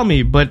forgot to tell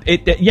me, but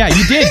yeah,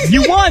 you did.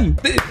 You won.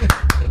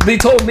 They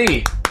told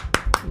me.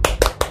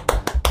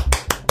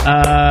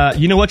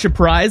 You know what your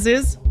prize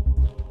is?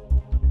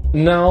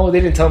 No, they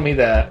didn't tell me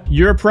that.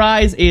 Your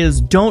prize is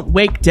Don't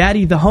Wake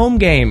Daddy the home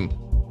game.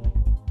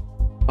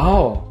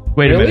 Oh.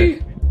 Wait really? a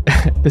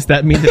minute. Does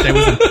that mean that there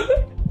was a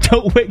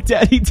Don't Wake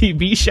Daddy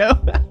TV show?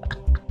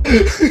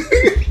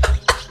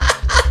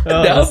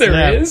 Oh, Now snap.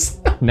 there is.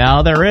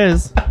 Now there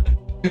is.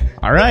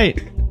 All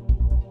right.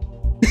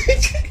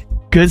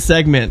 Good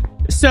segment.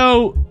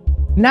 So,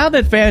 now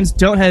that fans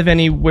don't have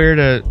anywhere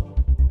to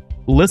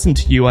listen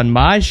to you on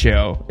my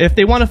show, if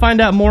they want to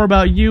find out more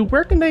about you,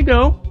 where can they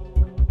go?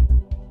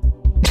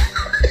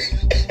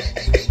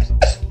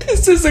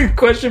 Is this a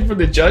question for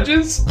the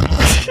judges?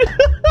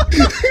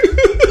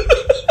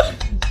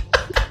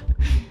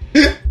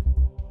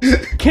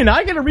 Can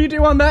I get a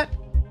redo on that?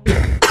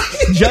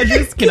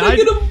 Judges, can I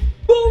get a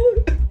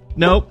bullet?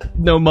 Nope,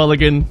 no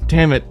mulligan.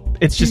 Damn it.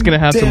 It's just gonna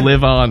have to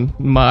live on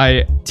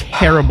my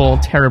terrible,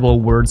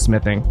 terrible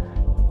wordsmithing.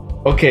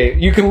 Okay,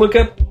 you can look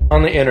up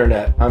on the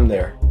internet. I'm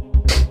there.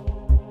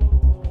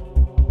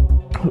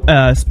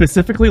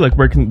 Specifically, like,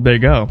 where can they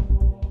go?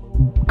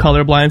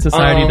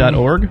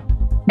 ColorblindSociety.org?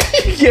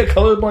 Yeah,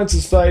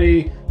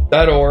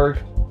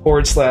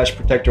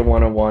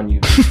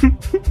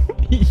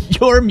 colorblindSociety.org/Protector101.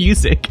 Your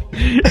music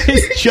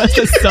is just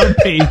a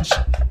subpage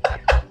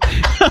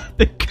of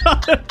the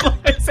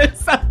Colorblind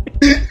Society.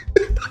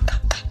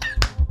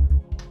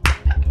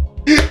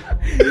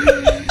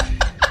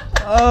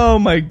 Oh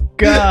my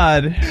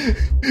god.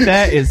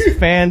 That is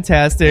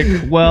fantastic.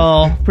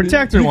 Well,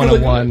 Protector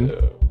 101.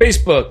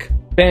 Facebook,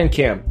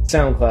 Bandcamp,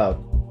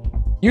 SoundCloud,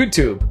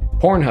 YouTube,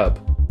 Pornhub,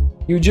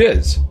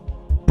 UJizz,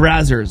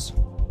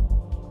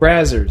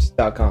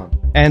 Brazzers.com,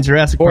 and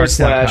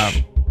JurassicPark.com.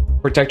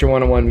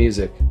 /Protector101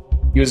 Music.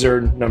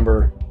 User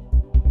number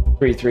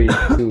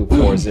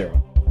 33240.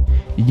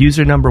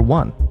 User number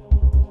 1.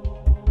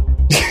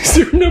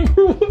 User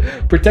number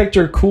 1.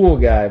 Protector Cool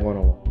Guy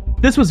 101.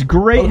 This was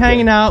great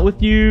hanging out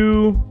with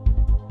you.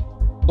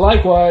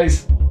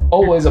 Likewise.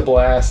 Always a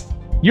blast.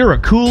 You're a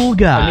cool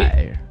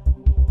guy.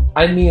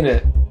 I mean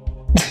it.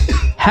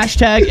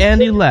 Hashtag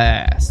Andy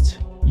Last.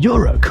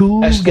 You're a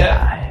cool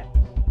guy.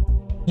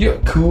 You're a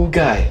cool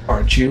guy,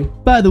 aren't you?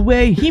 By the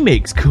way, he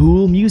makes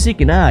cool music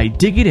and I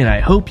dig it and I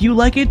hope you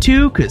like it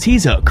too, cause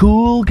he's a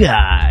cool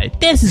guy.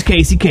 This is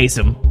Casey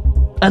Kasem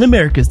on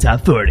America's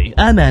Top 40.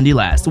 I'm Andy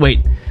Last.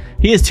 Wait,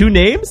 he has 2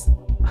 names?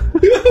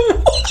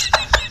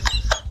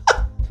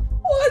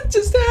 What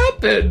just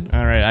happened?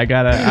 Alright,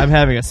 I'm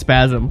having a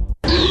spasm.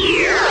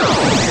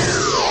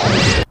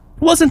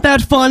 Wasn't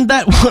that fun?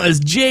 That was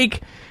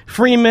Jake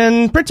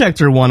Freeman,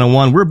 Protector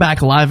 101. We're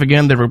back live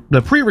again.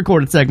 The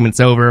pre-recorded segment's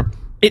over.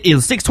 It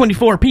is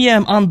 6:24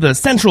 p.m. on the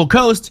Central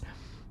Coast.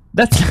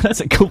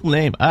 That's a cool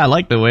name. I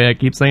like the way I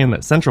keep saying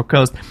that. Central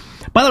Coast.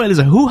 By the way, there's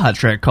a hoo-ha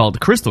track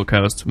called Crystal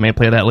Coast. May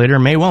play that later,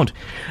 may won't.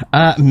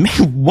 May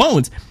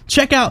won't.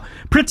 Check out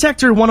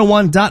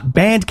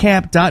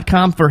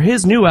Protector101.bandcamp.com for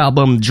his new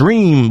album,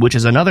 Dream, which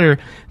is another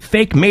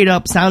fake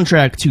made-up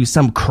soundtrack to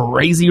some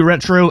crazy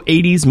retro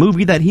 80s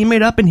movie that he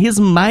made up in his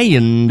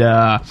mind.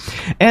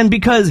 And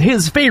because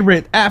his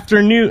favorite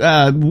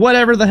afternoon,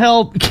 whatever the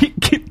hell,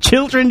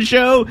 children's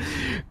show,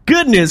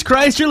 goodness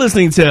Christ, you're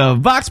listening to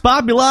Vox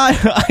Populi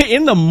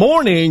in the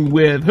morning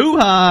with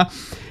hoo-ha.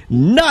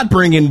 Not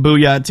bringing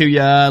booyah to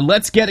ya.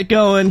 Let's get it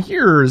going.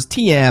 Here's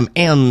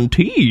TMNT.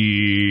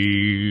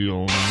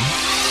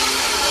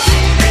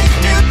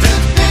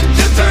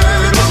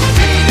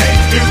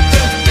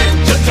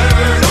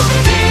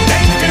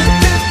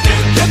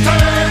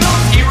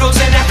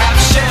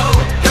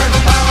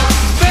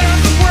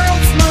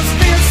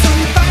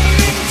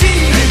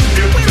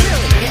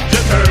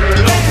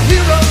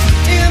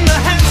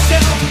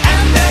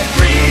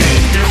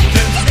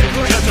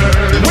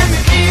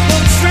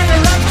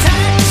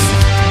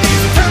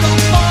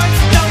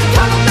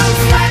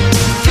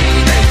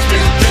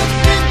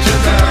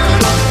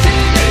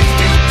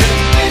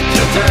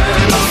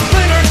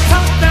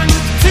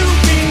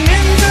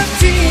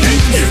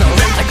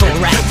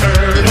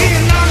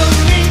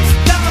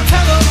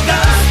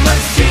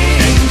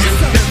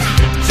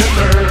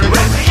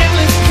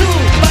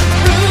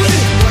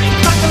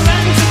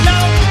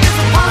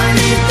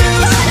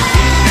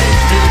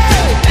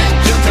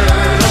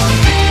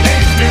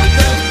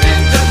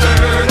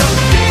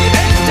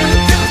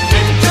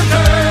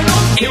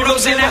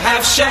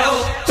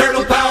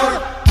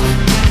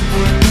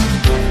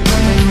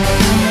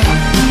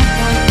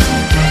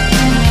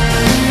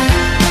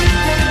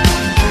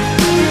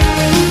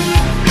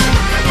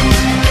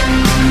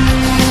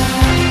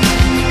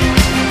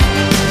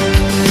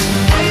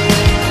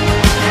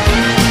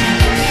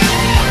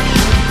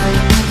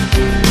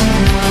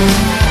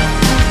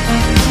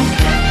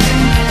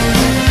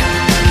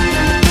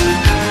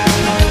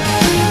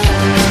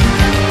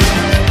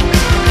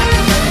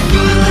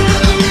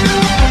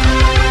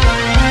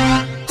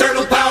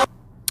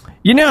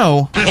 You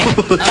know,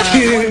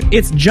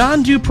 it's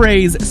John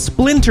Dupre's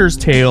Splinter's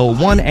Tale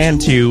 1 and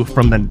 2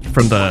 from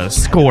the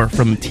score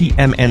from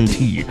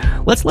TMNT.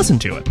 Let's listen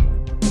to it.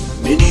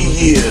 Many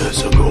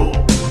years ago,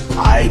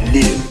 I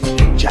lived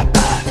in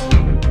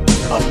Japan,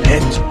 a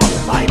pet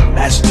of my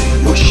master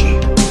Yoshi,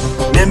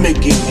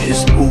 mimicking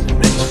his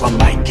movements from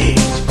my cage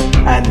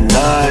and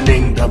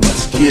learning the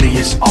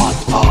mysterious art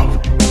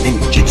of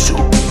ninjutsu.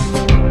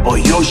 For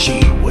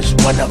Yoshi was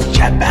one of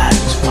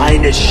Japan's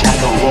finest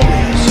shadow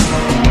warriors.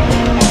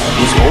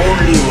 His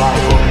only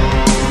rival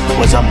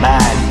was a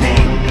man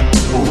named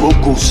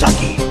Uroku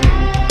Saki,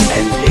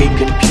 and they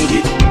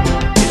competed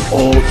in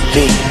all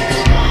things,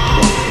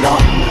 but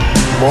none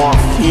more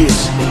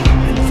fiercely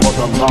than for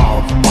the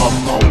love of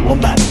a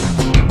woman,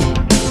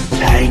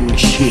 Tang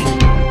Shin.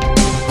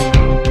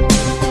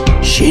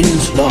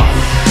 Shin's love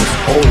was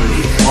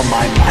only for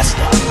my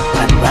master.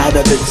 And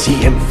rather than see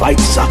him fight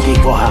Saki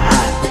for her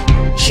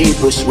hand, she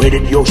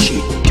persuaded Yoshi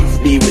to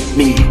flee with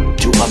me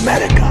to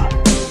America.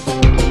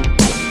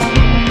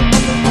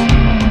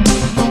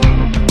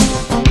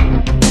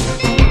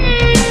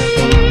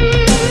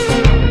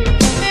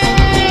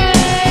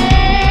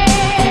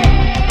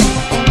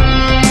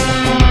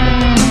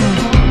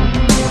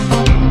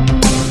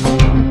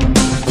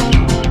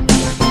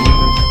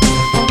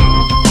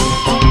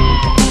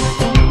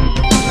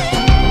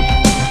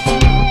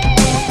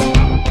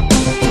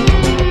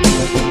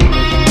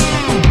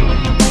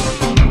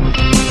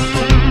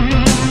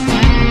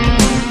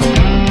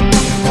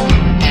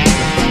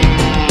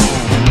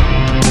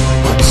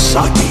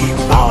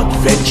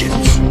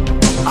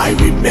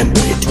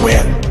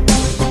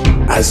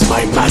 As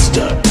my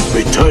master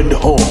returned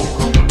home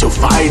to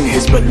find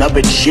his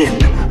beloved Shin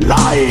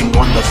lying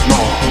on the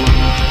floor.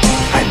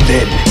 And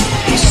then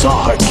he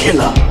saw her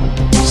killer.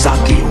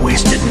 Saki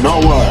wasted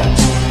no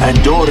words, and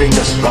during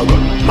the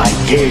struggle, my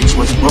cage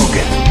was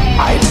broken.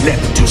 I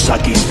leapt to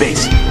Saki's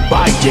face,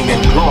 biting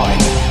and clawing,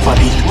 but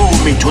he threw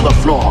me to the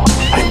floor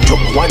and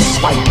took one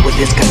swipe with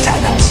his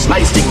katana,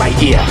 slicing my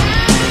ear.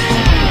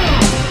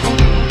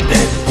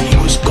 Then he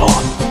was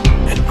gone,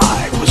 and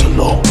I was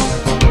alone.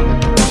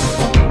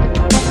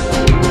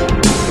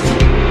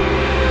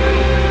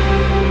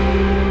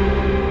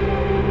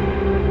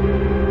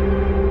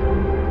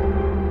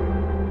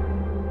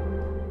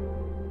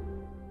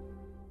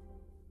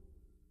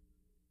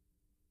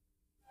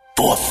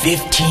 For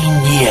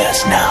 15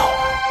 years now,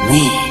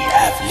 we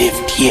have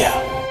lived here.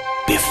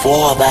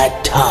 Before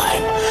that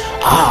time,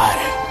 I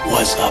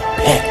was a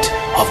pet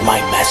of my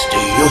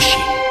master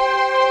Yoshi,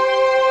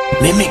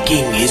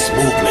 mimicking his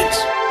movements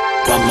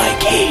from my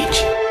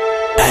cage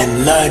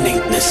and learning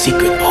the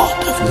secret art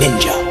of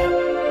ninja.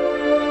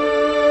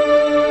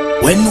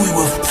 When we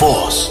were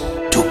forced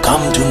to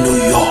come to New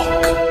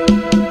York,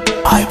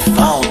 I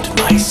found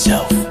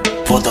myself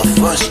for the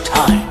first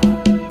time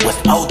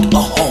without a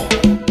home,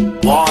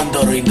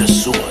 wandering the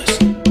sewers,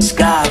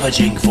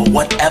 scavenging for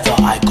whatever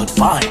I could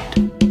find.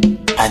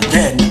 And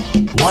then,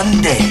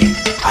 one day,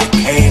 I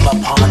came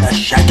upon a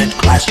shattered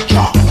glass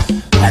jar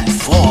and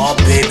 4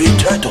 baby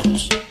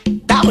turtles.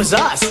 That was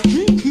us!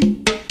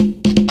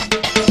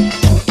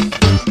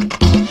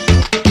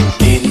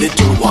 The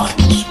little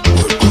ones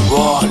were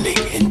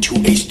crawling into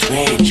a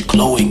strange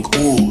glowing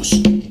ooze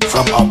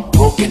from a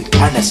broken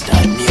canister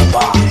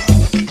nearby.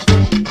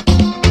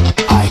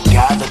 I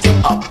gathered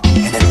them up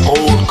in an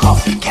old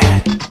coffee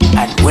can,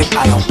 and when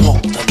I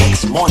awoke the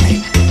next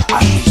morning,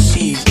 I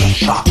received a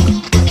shock,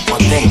 for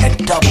they had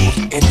doubled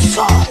in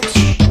size.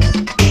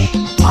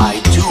 I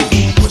too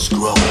was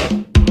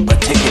growing,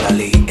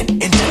 particularly in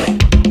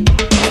intellect,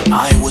 and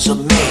I was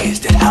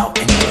amazed at how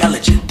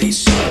intelligent they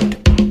seemed.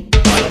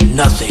 But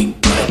nothing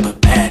could have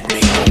prepared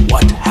me for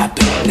what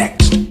happened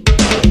next.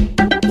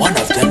 One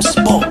of them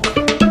spoke.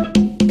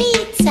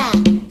 Pizza!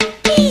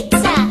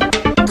 Pizza!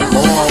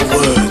 More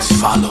words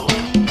followed,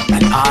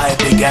 and I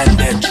began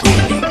their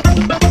training,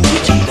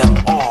 teaching them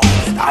all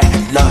that I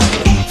had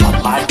learned from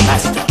my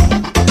master.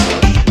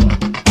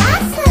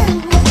 Awesome!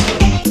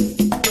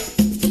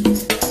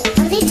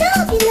 A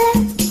little below.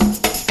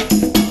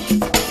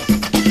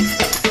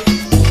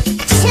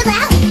 Chill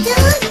out,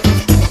 dude!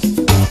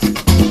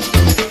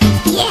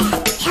 Yeah,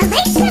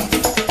 hellacious!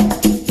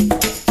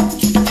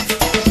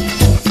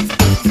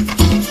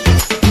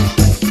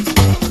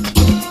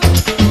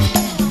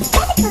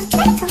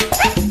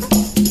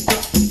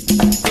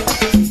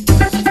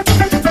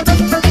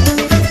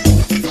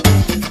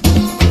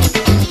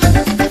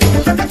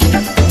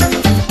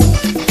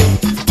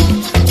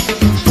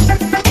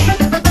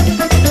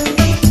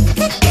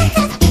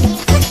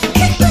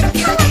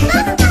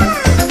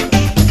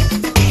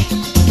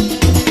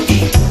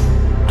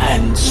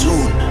 And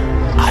soon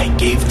I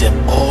gave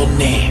them all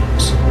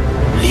names: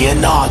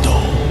 Leonardo,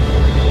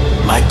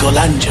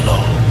 Michelangelo,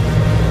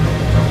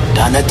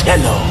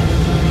 Donatello,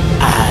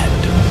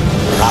 and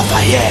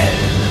Raphael.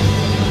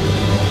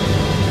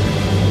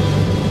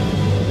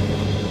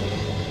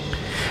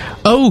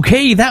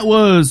 Okay, that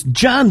was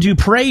John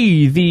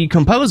Dupre, the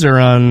composer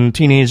on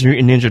Teenage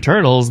Mutant Ninja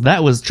Turtles.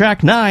 That was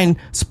track 9,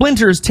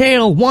 Splinter's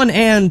Tale 1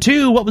 and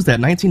 2. What was that,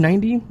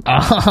 1990?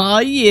 Ah,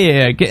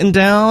 yeah, getting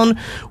down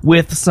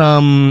with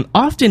some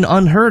often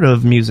unheard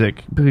of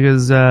music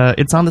because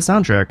it's on the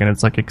soundtrack and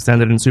it's like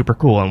extended and super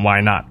cool, and why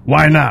not?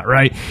 Why not,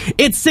 right?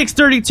 It's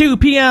 6:32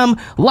 p.m.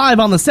 live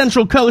on the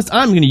Central Coast.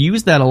 I'm going to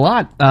use that a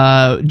lot.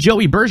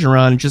 Joey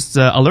Bergeron just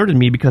alerted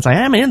me because I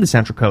am in the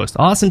Central Coast.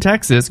 Austin,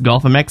 Texas,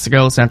 Gulf of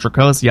Mexico, Central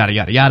Coast, yada,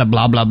 yada, yada,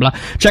 blah, blah, blah.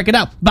 Check it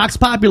out. Vox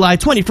Populi,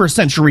 21st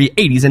century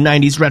 80s and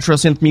 90s retro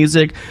synth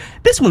music.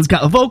 This one's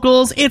got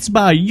vocals. It's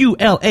by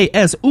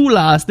ULAS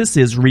Ulas. This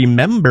is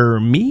Remember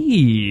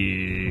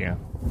Me.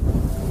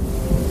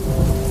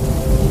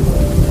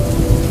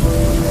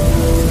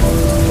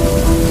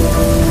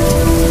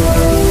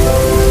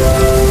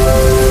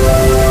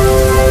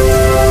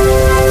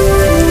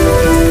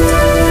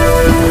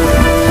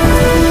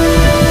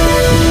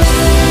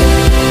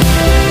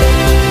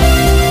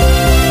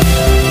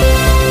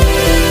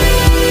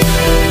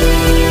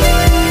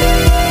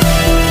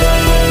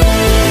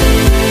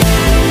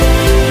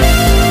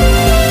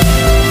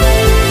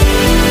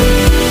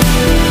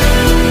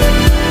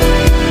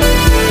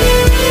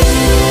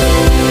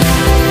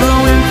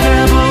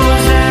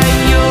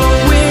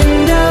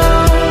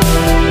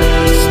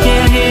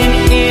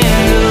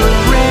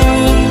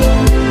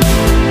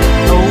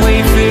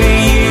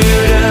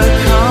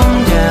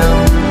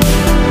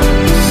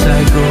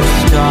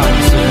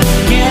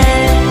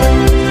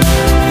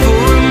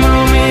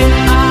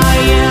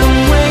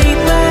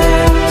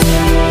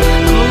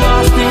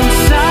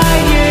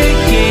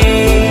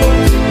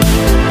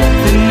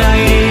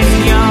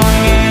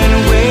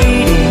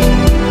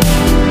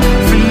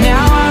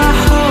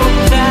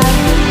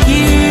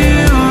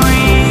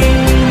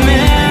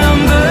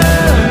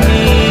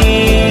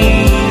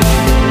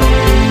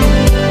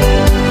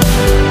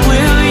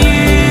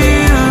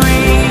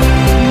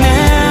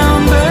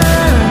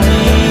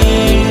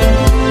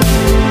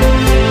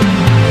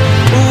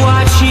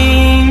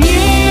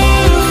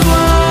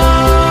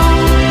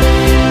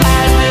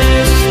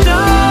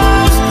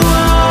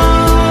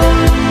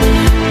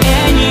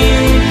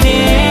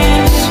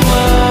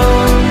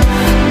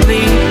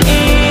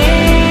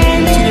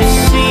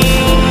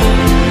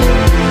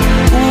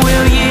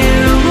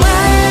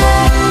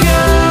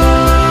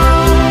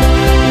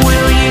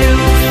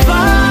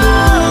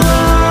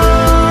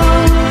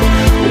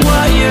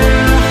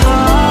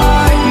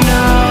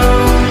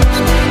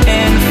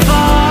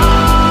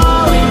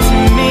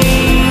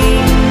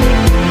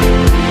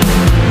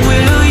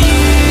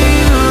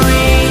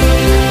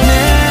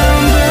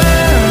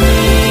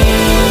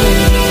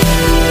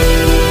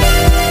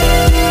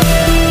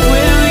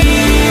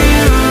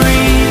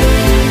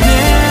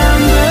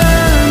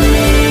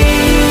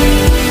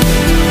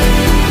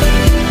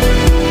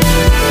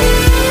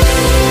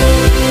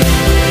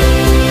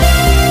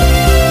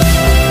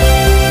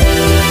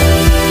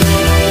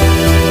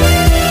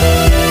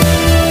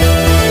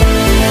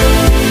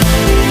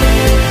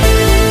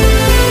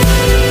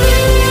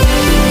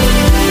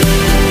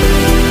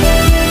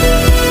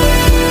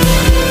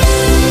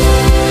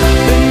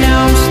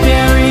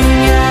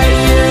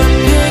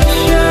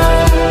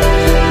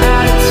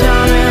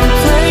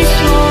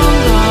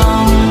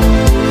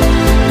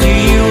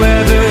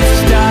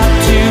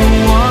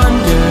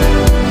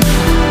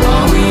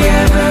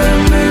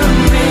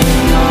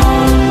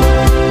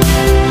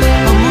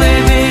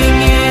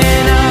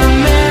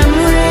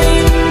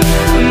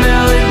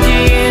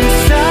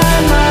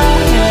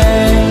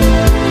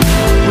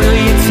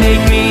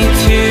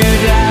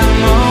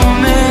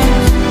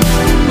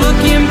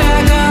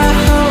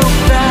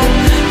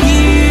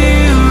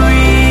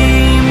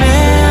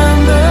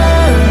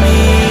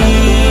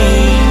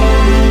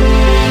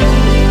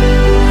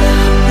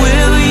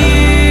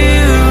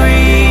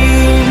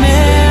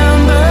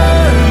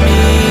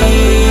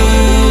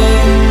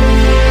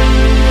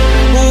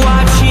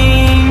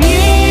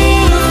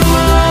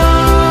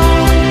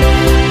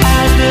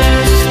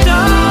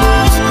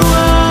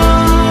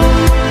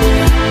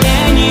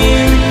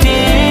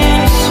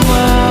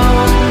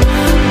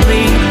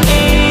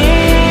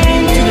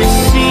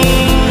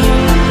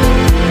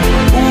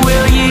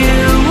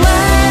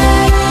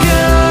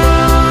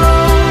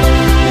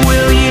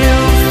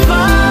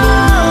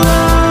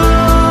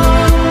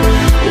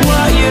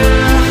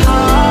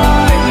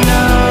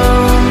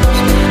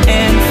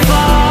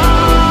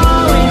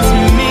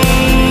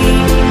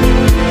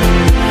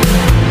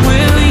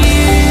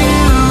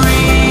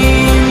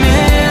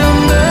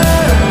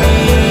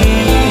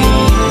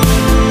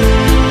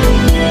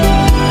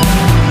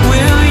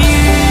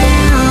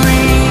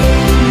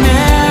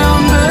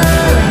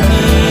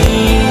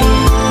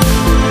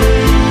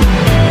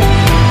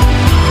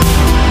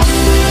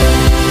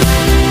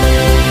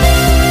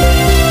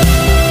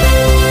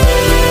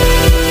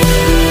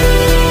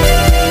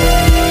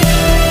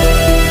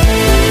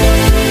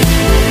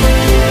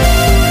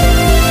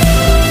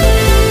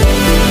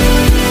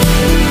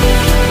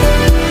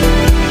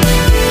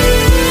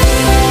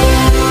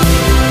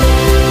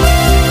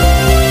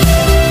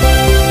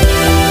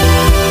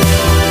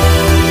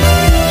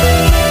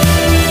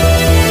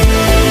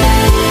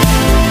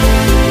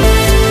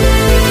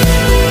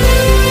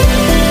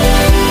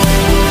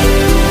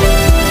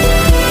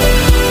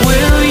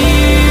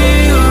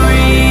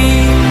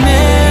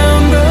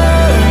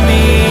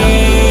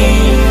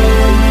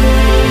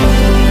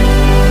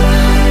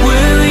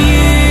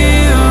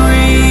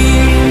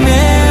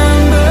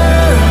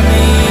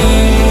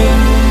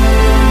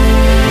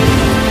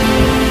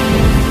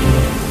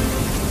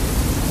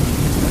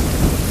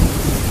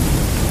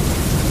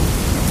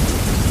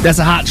 That's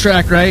a hot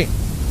track, right?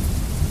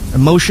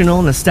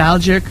 Emotional,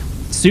 nostalgic,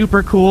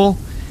 super cool.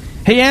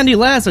 Hey, Andy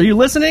Les, are you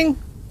listening?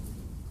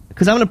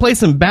 Because I'm going to play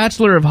some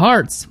Bachelor of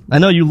Hearts. I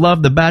know you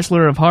love the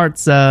Bachelor of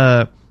Hearts,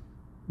 the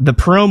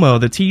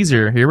promo, the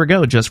teaser. Here we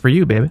go, just for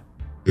you, baby.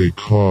 A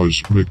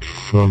Cosmic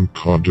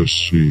Funk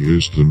Odyssey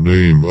is the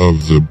name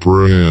of the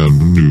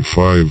brand new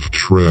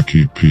 5-track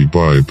EP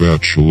by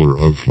Bachelor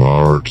of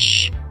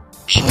Hearts.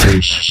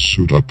 Space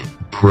suit up,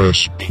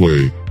 press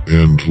play,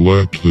 and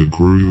let the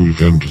groove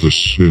and the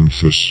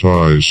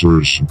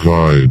synthesizers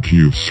guide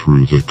you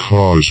through the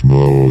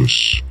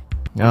cosmos.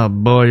 Oh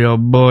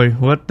boy,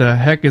 what the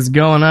heck is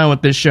going on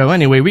with this show?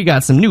 Anyway, we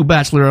got some new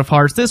Bachelor of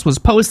Hearts. This was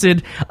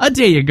posted a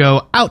day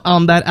ago, out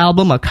on that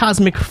album, A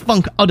Cosmic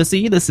Funk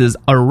Odyssey. This is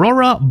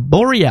Aurora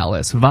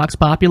Borealis, Vox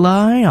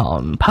Populi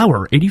on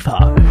Power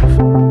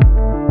 85.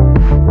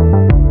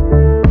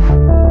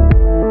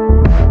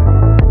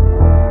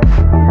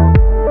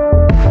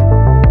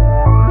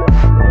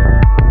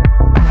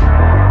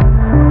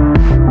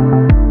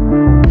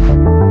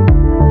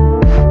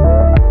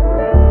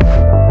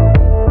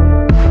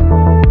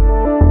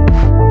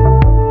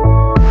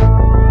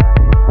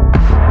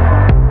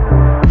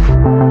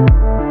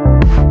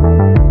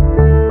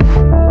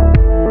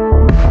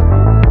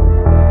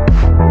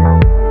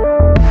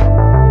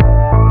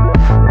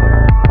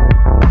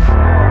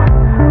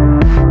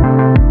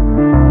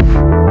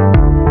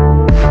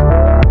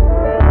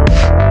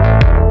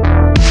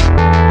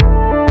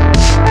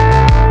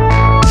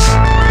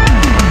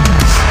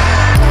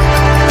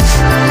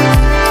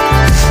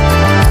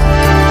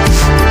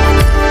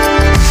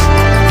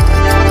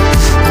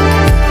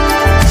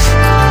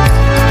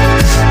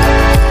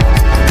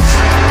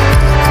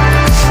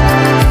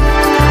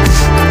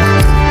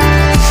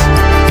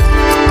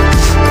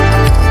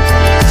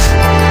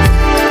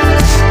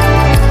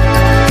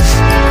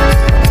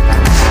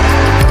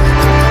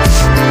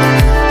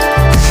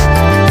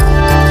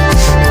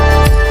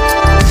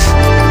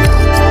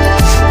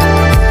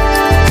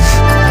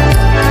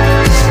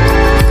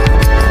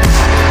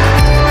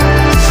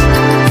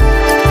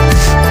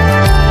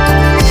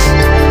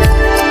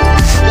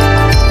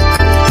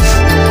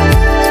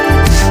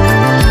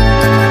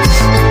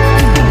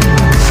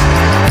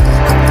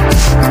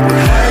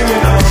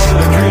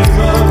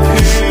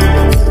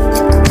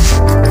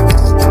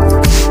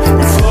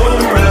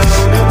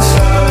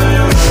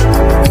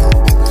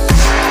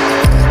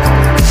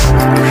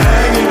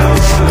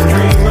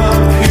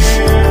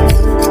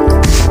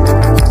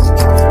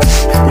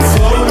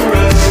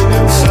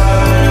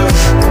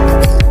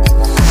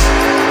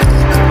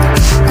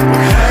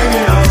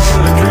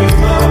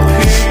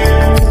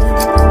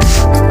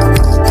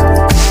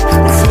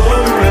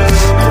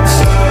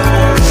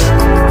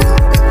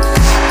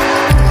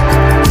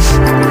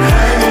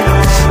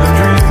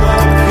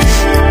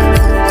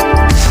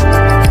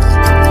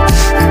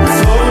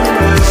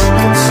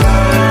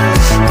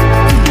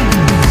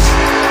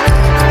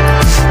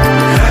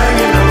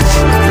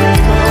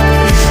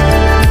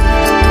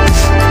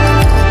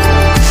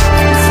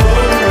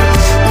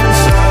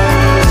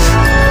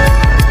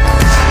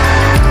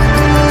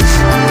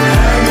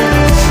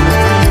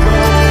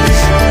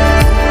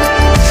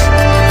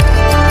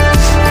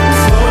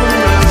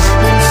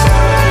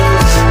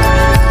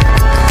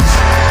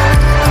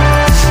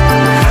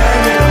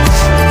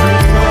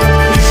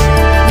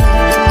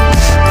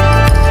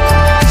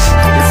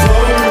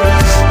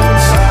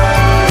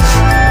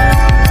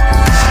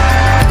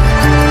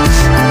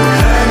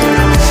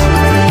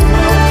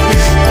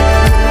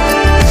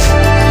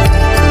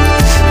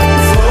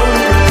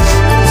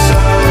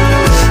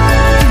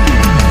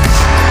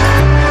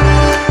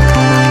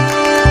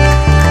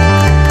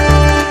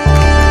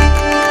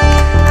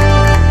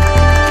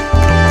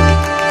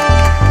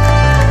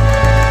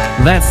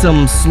 That's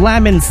some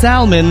Slammin'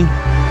 Salmon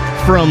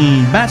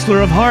from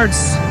Bachelor of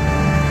Hearts.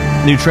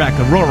 New track,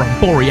 Aurora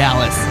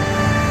Borealis.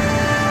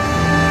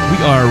 We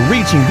are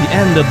reaching the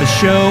end of the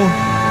show.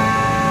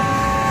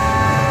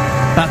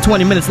 About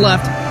 20 minutes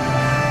left.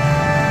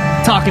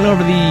 Talking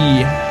over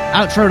the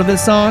outro to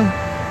this song.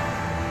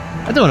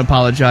 I don't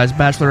apologize,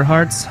 Bachelor of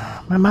Hearts.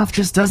 My mouth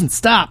just doesn't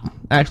stop.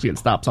 Actually, it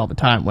stops all the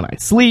time when I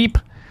sleep,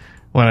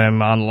 when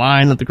I'm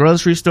online at the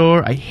grocery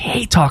store. I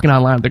hate talking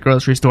online at the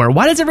grocery store.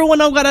 Why does everyone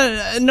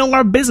gotta know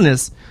our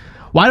business?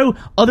 Why do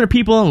other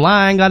people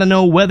online gotta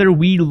know whether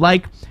we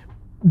like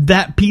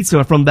that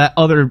pizza from that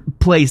other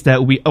place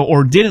that we,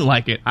 or didn't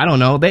like it? I don't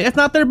know. It's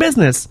not their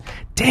business.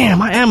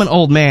 Damn, I am an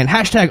old man.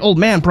 Hashtag old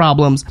man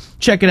problems.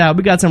 Check it out.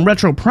 We got some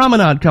Retro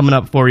Promenade coming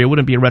up for you. It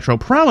wouldn't be a Retro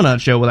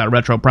Promenade show without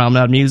Retro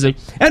Promenade music.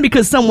 And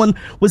because someone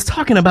was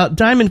talking about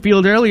Diamond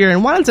Field earlier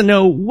and wanted to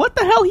know what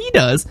the hell he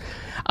does,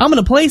 I'm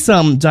going to play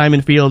some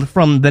Diamond Field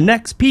from The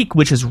Next Peak,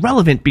 which is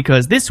relevant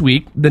because this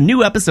week, the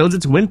new episodes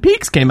of Twin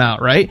Peaks came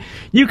out, right?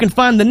 You can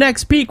find The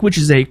Next Peak, which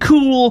is a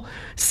cool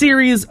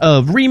series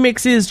of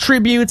remixes,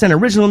 tributes, and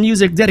original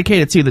music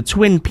dedicated to the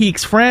Twin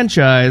Peaks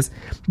franchise.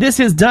 This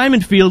is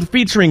Diamond Field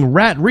featuring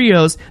Rat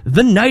Rios,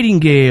 The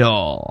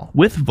Nightingale,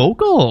 with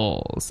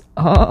vocals.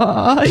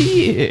 Ah,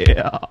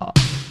 yeah.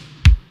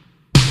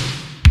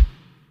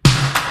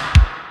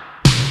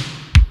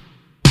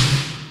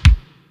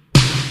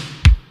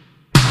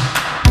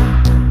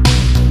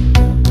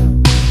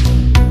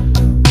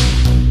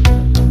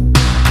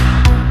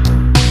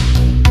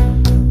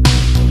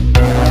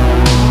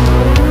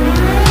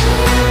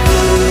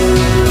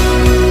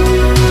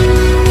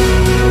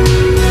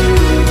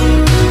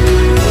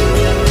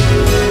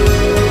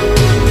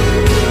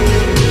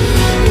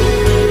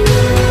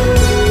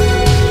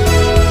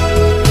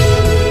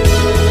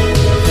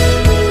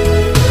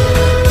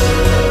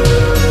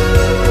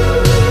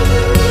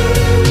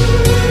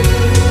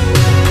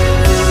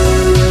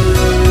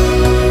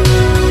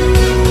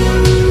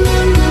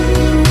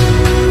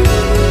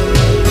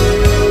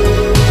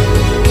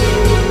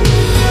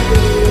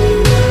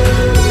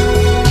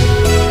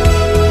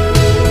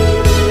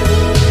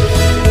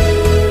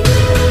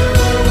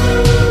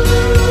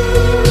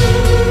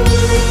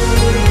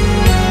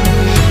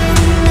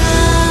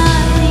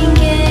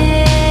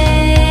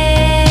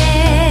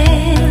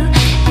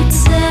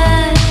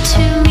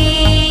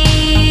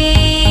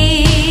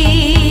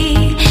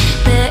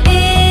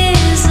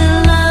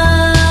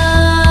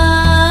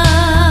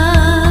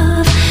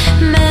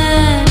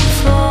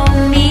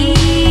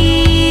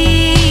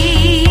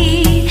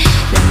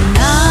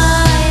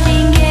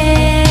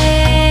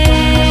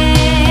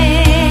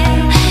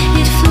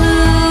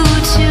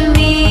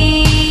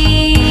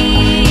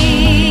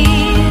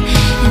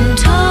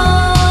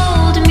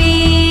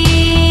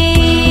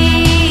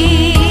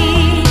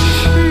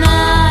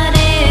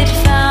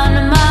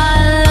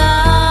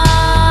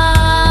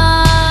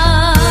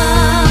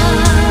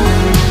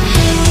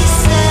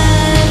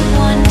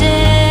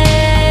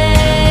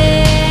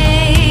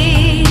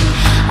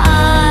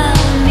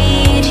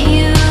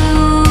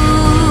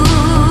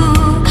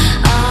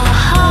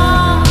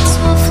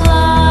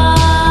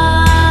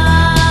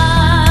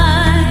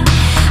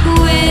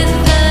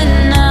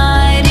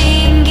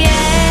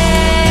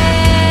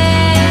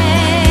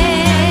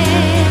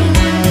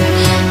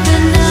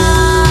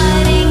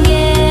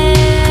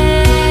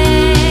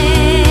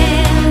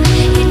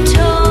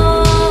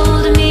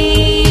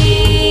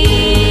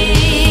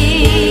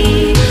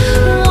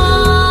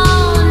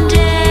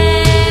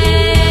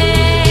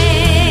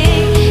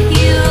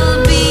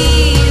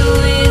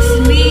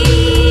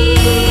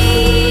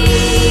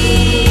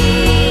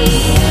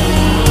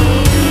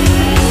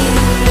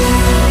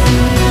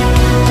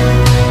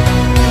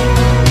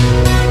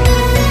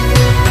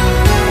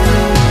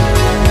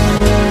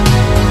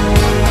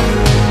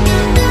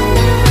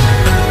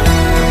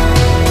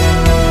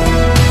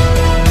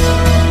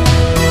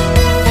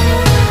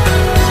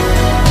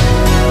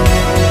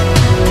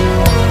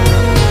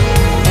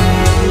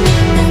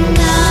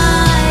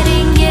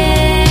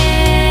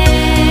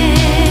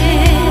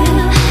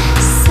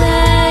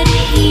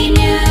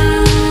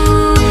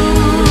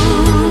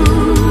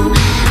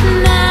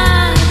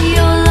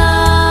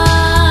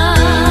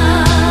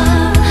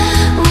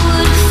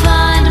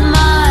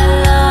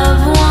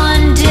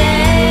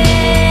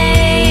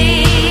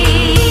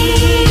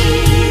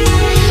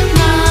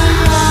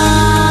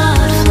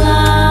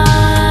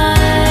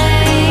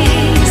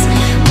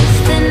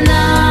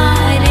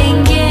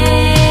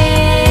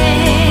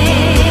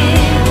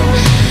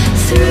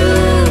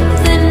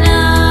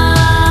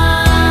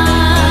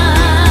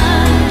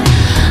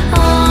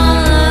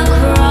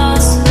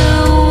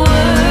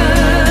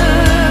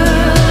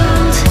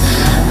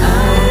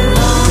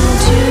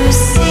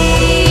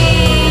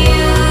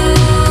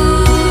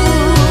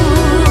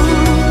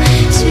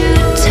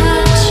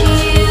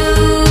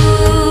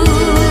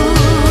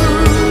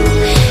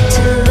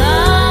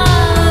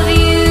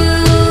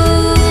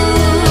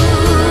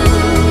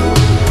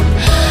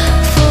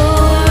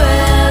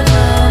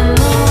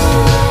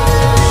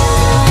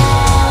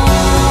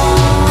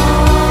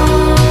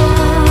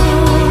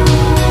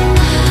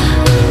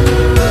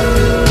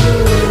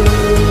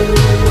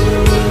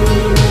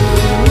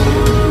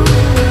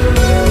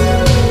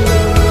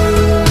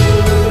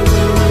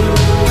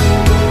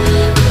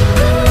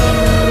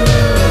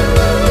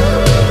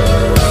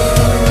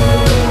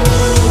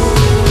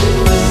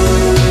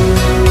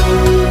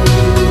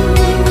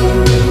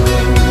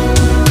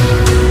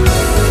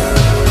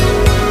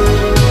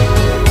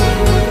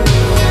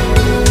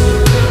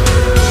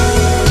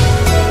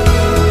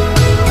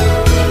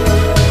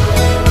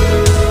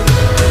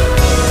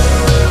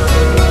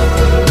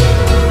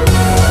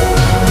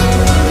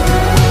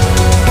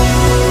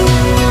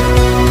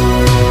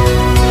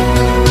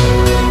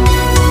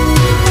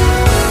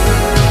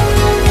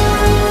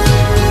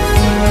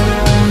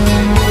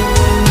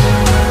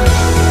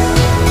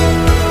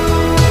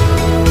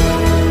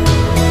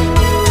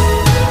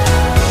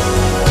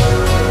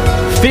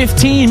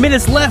 15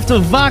 minutes left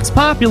of Vox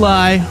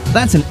Populi.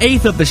 That's an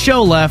eighth of the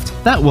show left.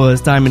 That was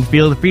Diamond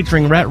Field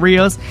featuring Rat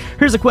Rios.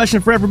 Here's a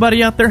question for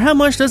everybody out there. How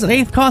much does an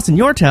eighth cost in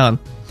your town?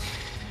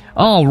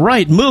 All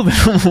right, moving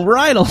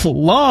right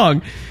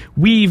along.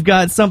 We've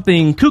got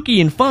something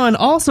kooky and fun,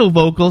 also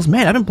vocals.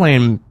 Man, I've been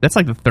playing, that's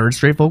like the third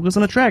straight vocals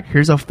in a track.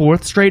 Here's a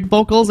fourth straight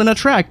vocals in a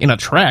track. In a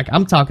track,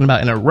 I'm talking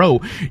about in a row.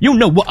 You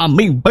know what I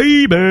mean,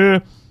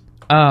 baby.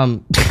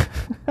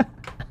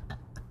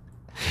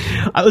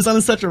 I was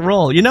on such a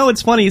roll. You know,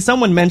 it's funny,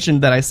 someone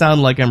mentioned that I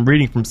sound like I'm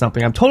reading from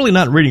something. I'm totally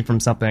not reading from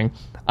something.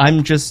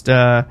 I'm just,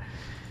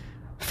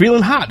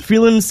 feeling hot,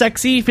 feeling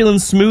sexy, feeling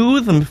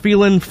smooth, I'm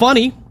feeling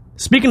funny.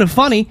 Speaking of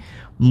funny,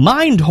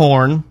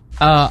 Mindhorn.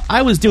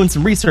 I was doing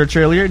some research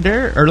earlier,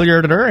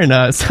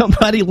 and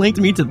somebody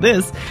linked me to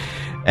this,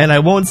 and I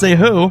won't say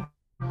who,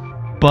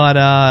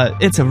 but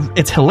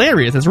it's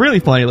hilarious. It's really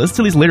funny. Listen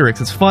to these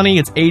lyrics. It's funny.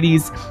 It's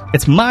 80s.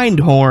 It's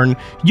Mindhorn.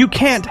 You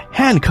can't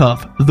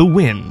handcuff the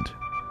wind.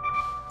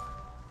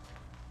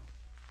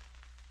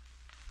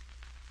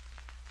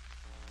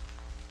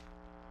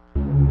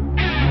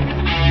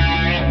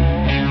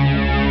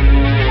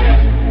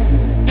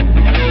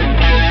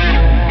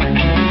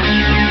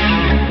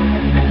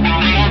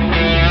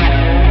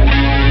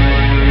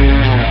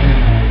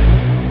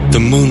 The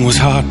moon was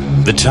hot,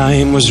 the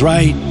time was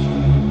right,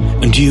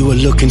 and you were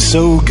looking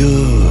so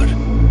good.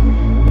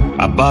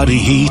 Our body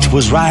heat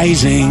was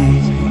rising,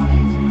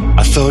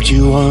 I thought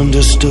you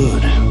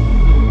understood.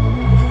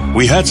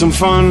 We had some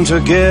fun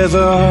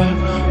together,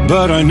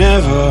 but I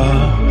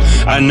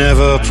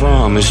never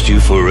promised you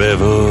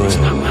forever. It's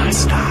not my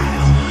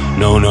style.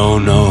 No, no,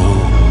 no.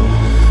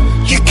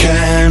 You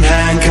can't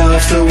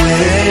handcuff the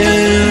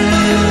wind,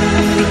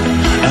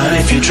 and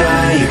if you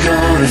try, you're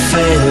gonna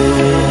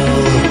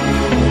fail.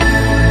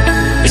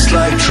 It's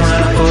like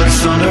trying to put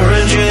thunder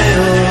in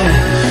jail.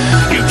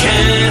 You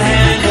can't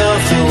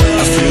handcuff the wind.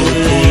 I feel the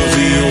pull of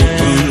the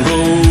open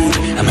road.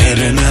 I'm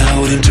heading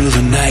out into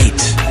the night.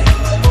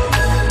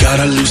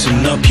 Gotta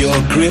loosen up your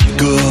grip,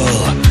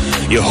 girl.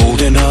 You're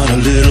holding on a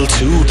little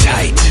too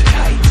tight.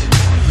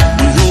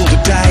 We rolled the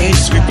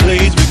dice, we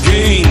played the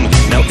game.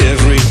 Now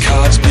every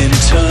card's been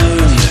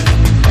turned.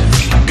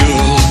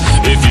 Girl,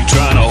 if you're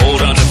trying to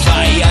hold on to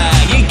fire,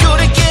 you're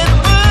gonna get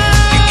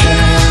burned. You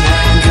can't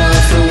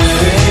handcuff the wind.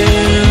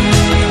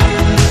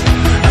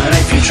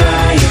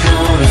 Try, you're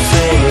gonna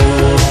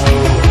fail.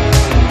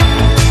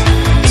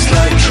 It's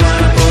like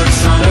trying to put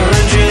thunder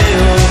in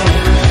jail.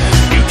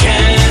 You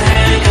can't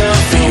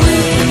handcuff the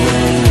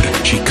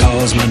wind. She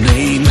calls my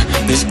name,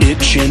 there's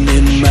itching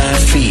in my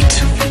feet.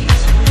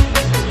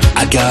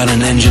 I got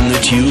an engine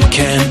that you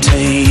can't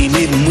tame,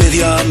 even with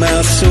your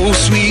mouth so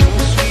sweet.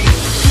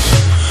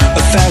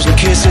 1,000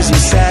 kisses and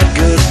sad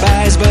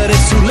goodbyes, but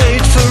it's too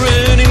late for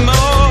any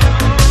more.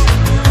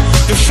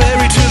 The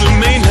ferry to the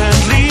mainland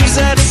leaves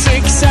at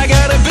 6. I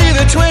gotta be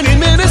there 20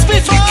 minutes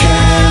before. You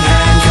can't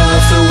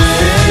handcuff the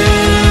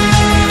wind,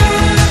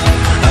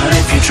 and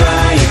if you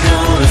try, you're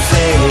gonna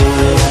fail.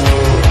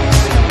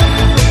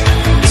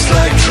 It's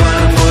like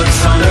trying to put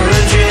thunder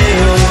in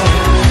jail.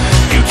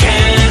 You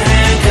can't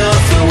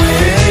handcuff the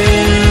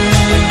wind,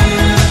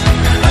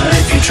 and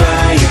if you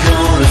try, you're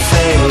gonna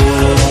fail.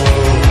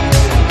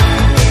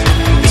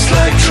 It's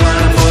like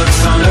trying to put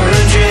thunder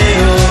in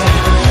jail.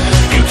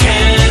 You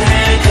can't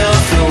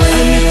handcuff the wind.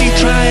 And if you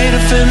try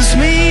to fence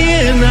me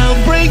in, I'll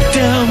break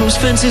down those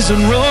fences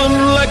and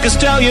run like a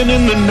stallion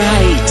in the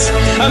night.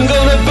 I'm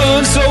gonna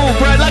burn so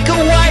bright like a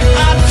white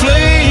hot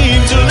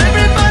flame till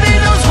everybody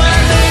knows my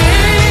name.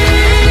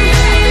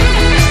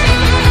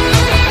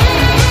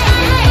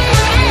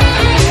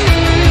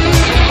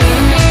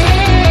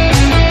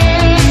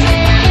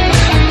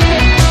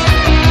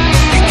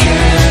 You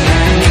can't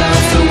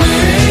handcuff the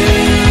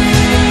wind,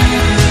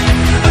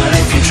 and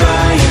if you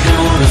try, you're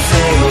gonna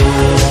fail.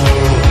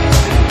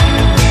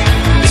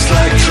 It's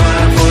like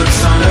trying to put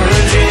thunder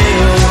in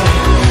jail.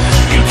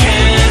 You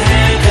can't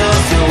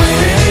handcuff the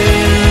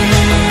wind,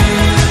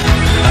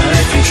 and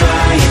if you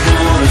try, you're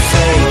gonna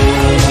fail.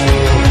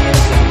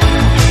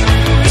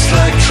 It's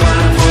like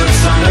trying to put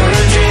thunder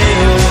in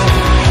jail.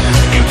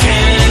 You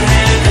can't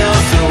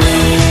handcuff the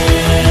wind.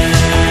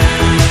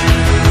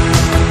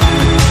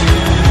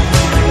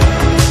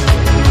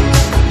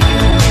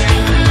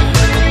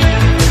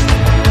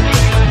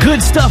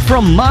 Good stuff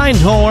from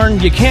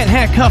Mindhorn. You can't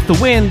handcuff the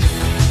wind.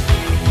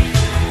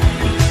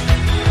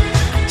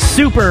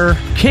 Super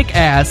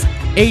kick-ass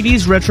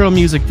 80s retro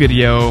music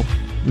video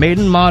made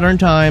in modern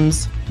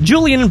times.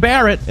 Julian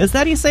Barrett. Is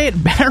that how you say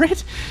it?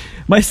 Barrett?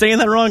 Am I saying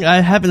that wrong?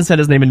 I haven't said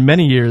his name in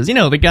many years. You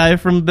know, the guy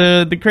from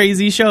the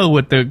crazy show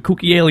with the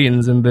kooky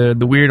aliens and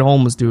the weird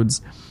homeless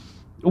dudes.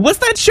 What's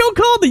that show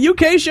called? The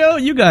UK show?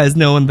 You guys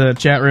know in the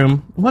chat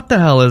room. What the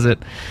hell is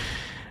it?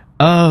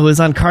 Oh, it was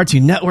on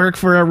Cartoon Network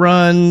for a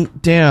run.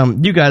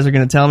 Damn, you guys are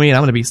going to tell me, and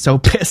I'm going to be so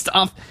pissed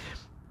off.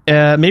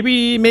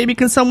 Maybe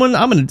can someone,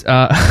 I'm going to,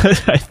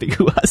 I think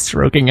who was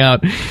stroking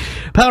out.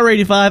 Power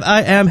 85,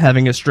 I am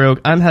having a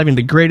stroke. I'm having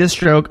the greatest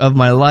stroke of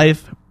my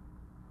life.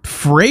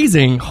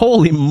 Phrasing,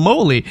 holy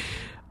moly.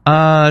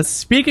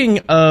 Speaking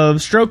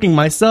of stroking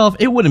myself,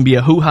 it wouldn't be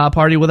a hoo-ha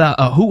party without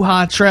a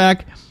hoo-ha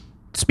track.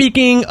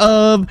 Speaking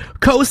of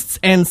coasts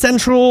and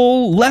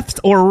central, left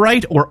or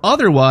right or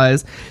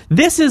otherwise,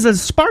 this is a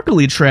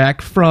sparkly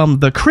track from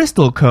the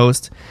Crystal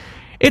Coast.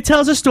 It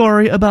tells a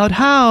story about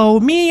how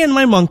me and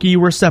my monkey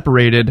were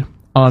separated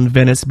on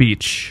Venice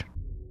Beach.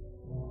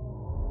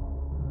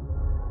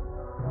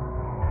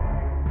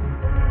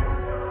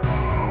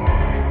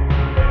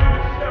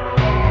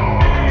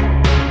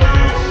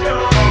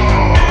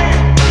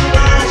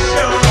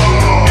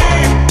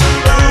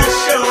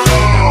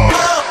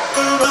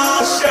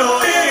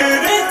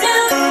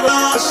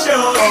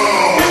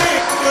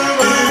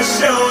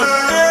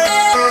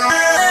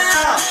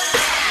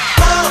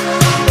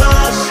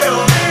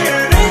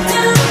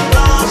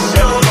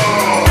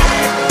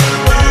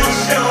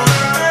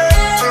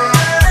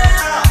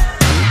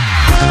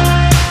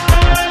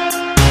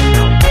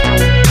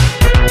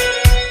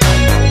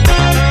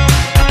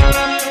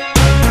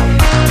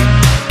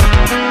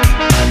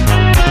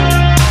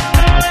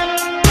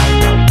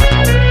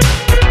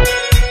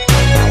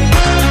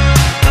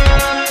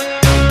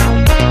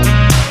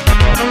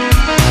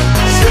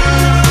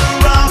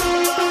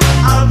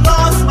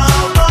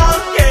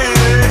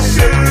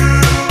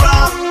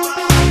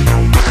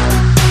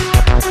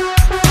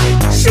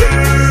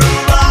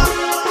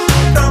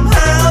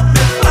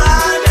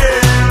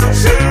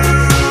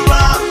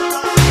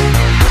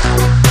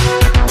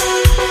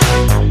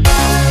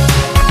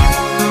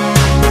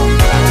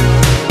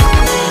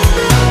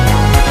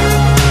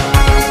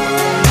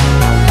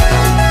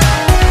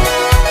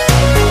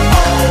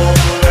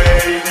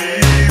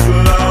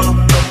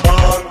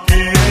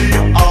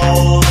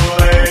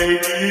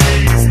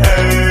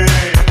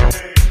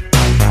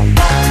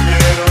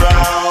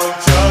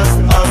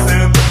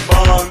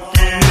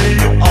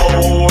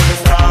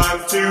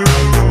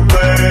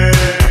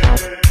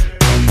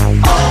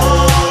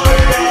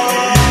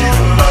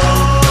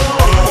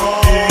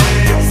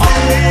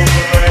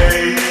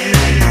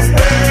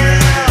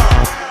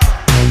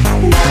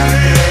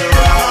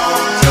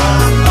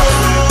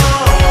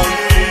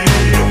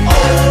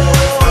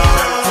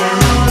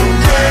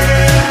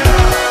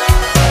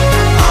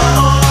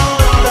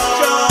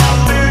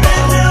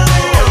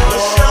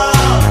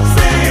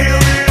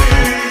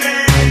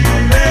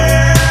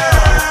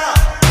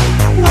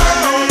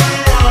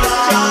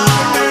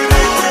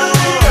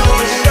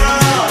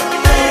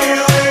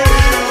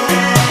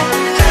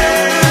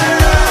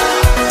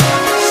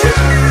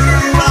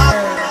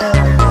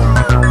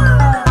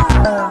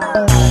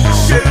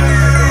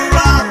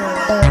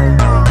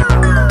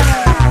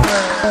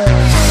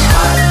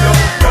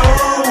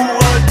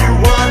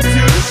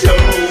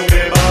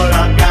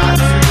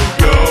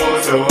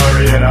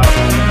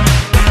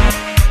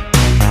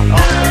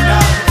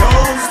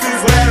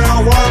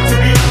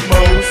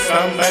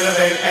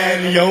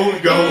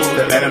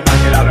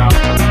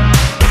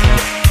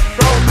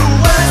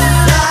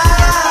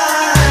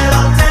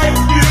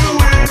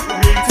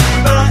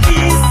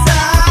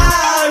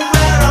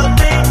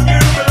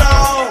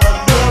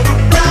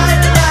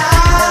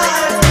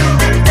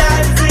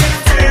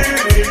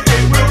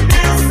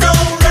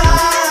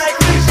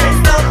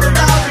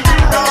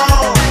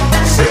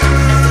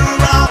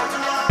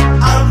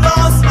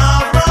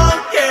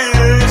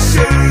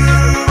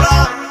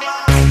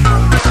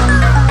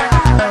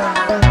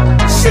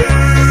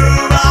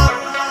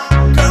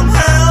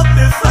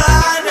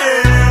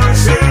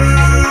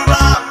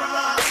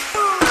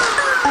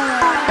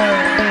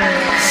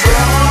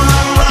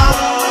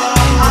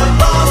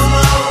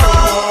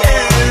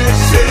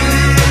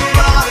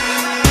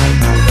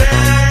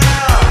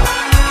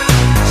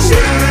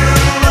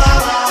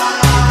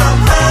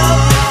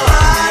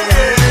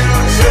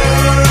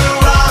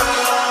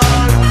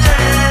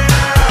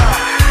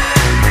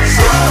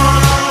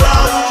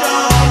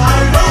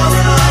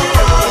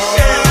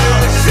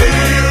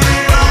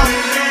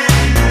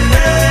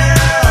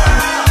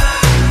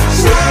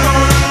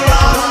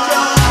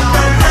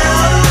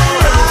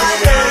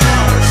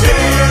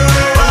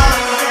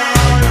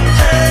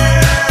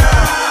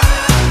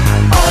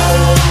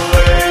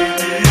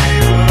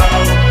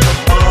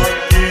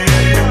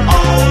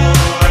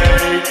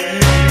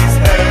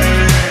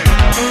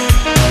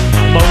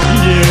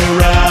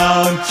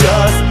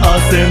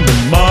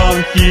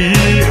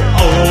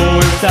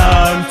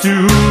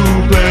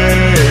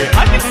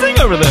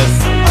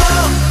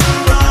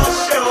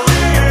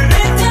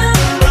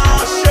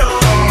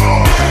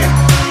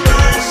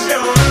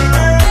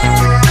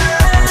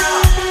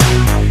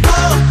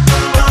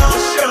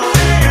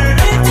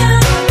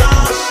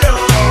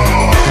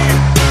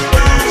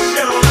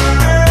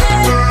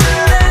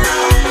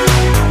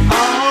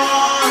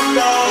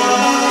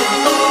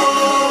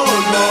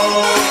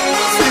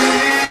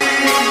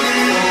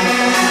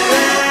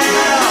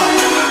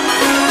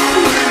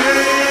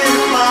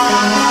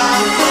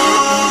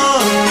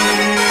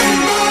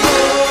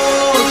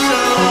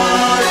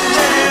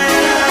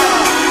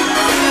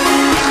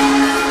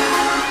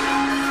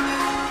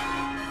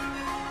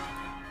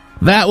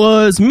 That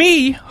was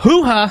me,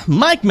 Hoo-Ha,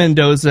 Mike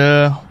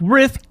Mendoza,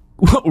 with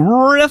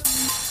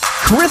riff.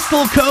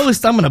 Crystal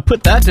Coast, I'm going to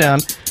put that down.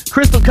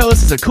 Crystal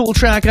Coast is a cool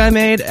track I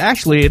made.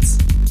 Actually, it's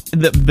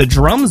the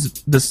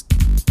drums, this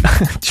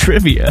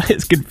trivia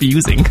is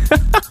confusing.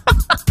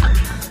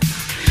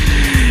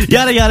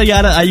 Yada, yada,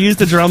 yada. I used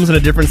the drums in a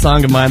different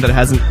song of mine that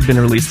hasn't been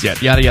released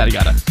yet. Yada, yada,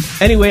 yada.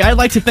 Anyway, I'd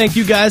like to thank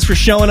you guys for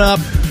showing up.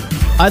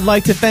 I'd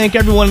like to thank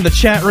everyone in the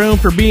chat room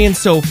for being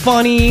so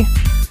funny.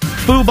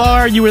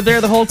 Foobar, you were there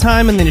the whole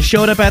time and then you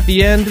showed up at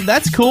the end.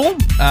 That's cool.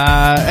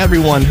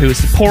 Everyone who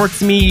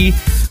supports me.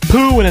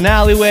 Pooh in an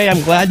alleyway.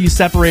 I'm glad you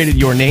separated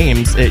your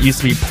names. It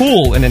used to be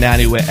Pool in an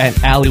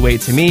alleyway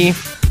to me.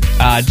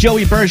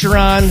 Joey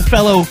Bergeron,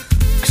 fellow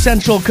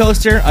Central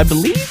Coaster, I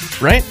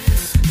believe, right?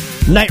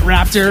 Night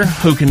Raptor,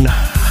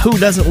 who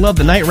doesn't love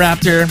the Night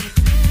Raptor?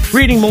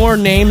 Reading more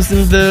names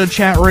in the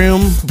chat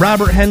room.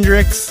 Robert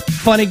Hendricks,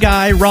 funny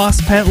guy.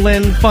 Ross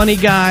Pentland, funny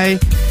guy.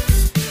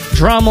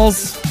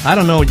 Drummels, I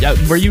don't know,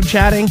 were you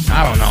chatting?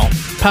 I don't know.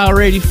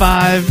 Power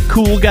 85,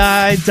 cool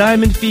guy.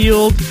 Diamond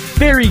Field,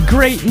 very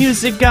great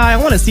music guy. I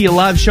want to see a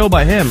live show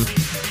by him.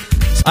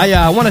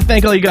 I want to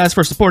thank all you guys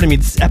for supporting me.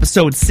 This is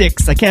episode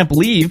 6. I can't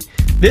believe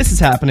this is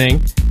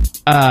happening.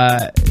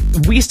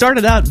 We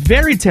started out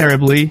very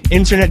terribly.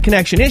 Internet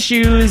connection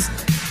issues,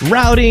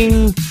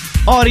 routing,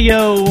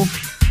 audio,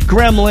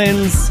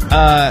 gremlins.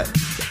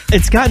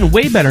 It's gotten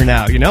way better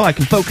now, you know? I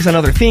can focus on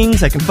other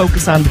things. I can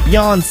focus on the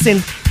Beyond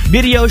Synth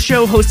video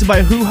show hosted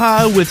by Hoo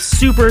Ha with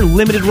super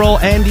limited role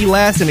Andy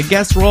Lass in a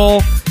guest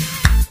role.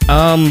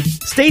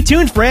 Stay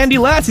tuned for Andy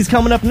Lass. He's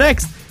coming up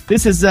next.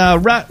 This is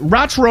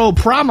Retro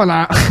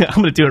Promenade. I'm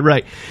going to do it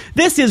right.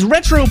 This is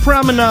Retro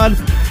Promenade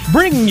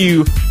bringing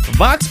you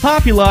Vox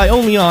Populi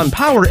only on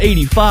Power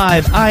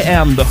 85. I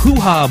am the Hoo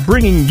Ha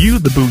bringing you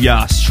the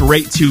booyah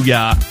straight to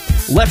ya.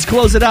 Let's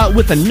close it out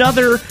with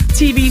another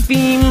TV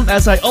theme,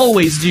 as I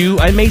always do.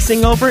 I may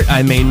sing over it,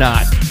 I may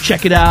not.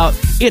 Check it out.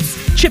 It's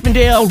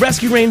Chippendale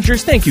Rescue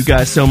Rangers. Thank you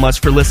guys so much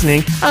for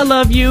listening. I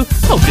love you.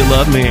 Hope you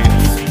love me.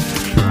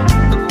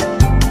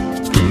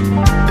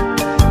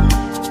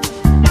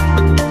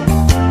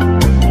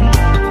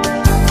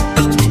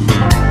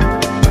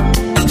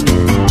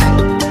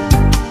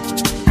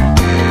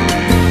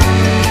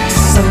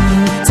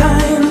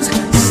 Sometimes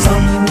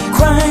some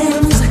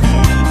crimes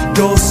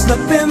go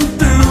slipping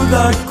through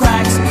the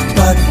cracks,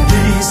 but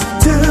these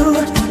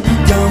two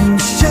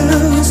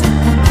gumshoes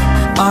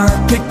are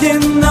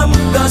picking up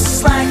the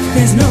slack.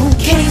 There's no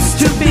case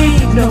too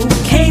big, no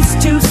case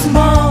too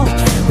small.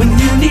 When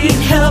you need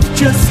help,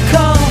 just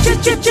call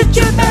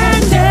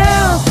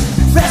Chippendale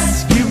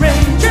Rescue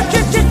Ranger.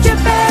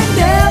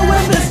 Chippendale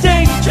when there's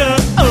danger.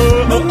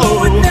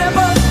 Oh, it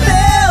never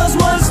fails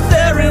once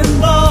they're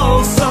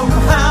involved.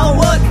 Somehow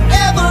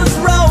whatever's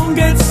wrong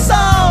gets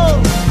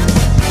solved.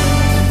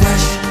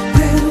 Fresh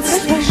Prince,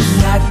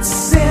 not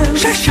sin.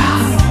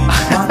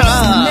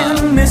 Watson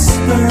and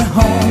Mr.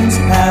 Holmes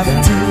have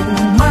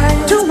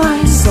two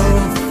minds, so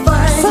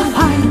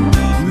fine.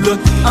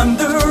 Look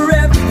under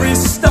every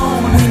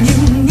stone when you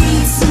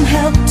need some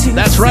help to.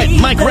 That's right,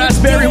 Mike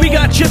Raspberry. We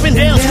got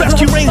Chippendales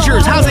Rescue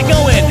Rangers. How's it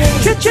going?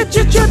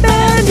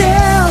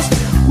 Chippendales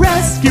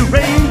Rescue Rangers.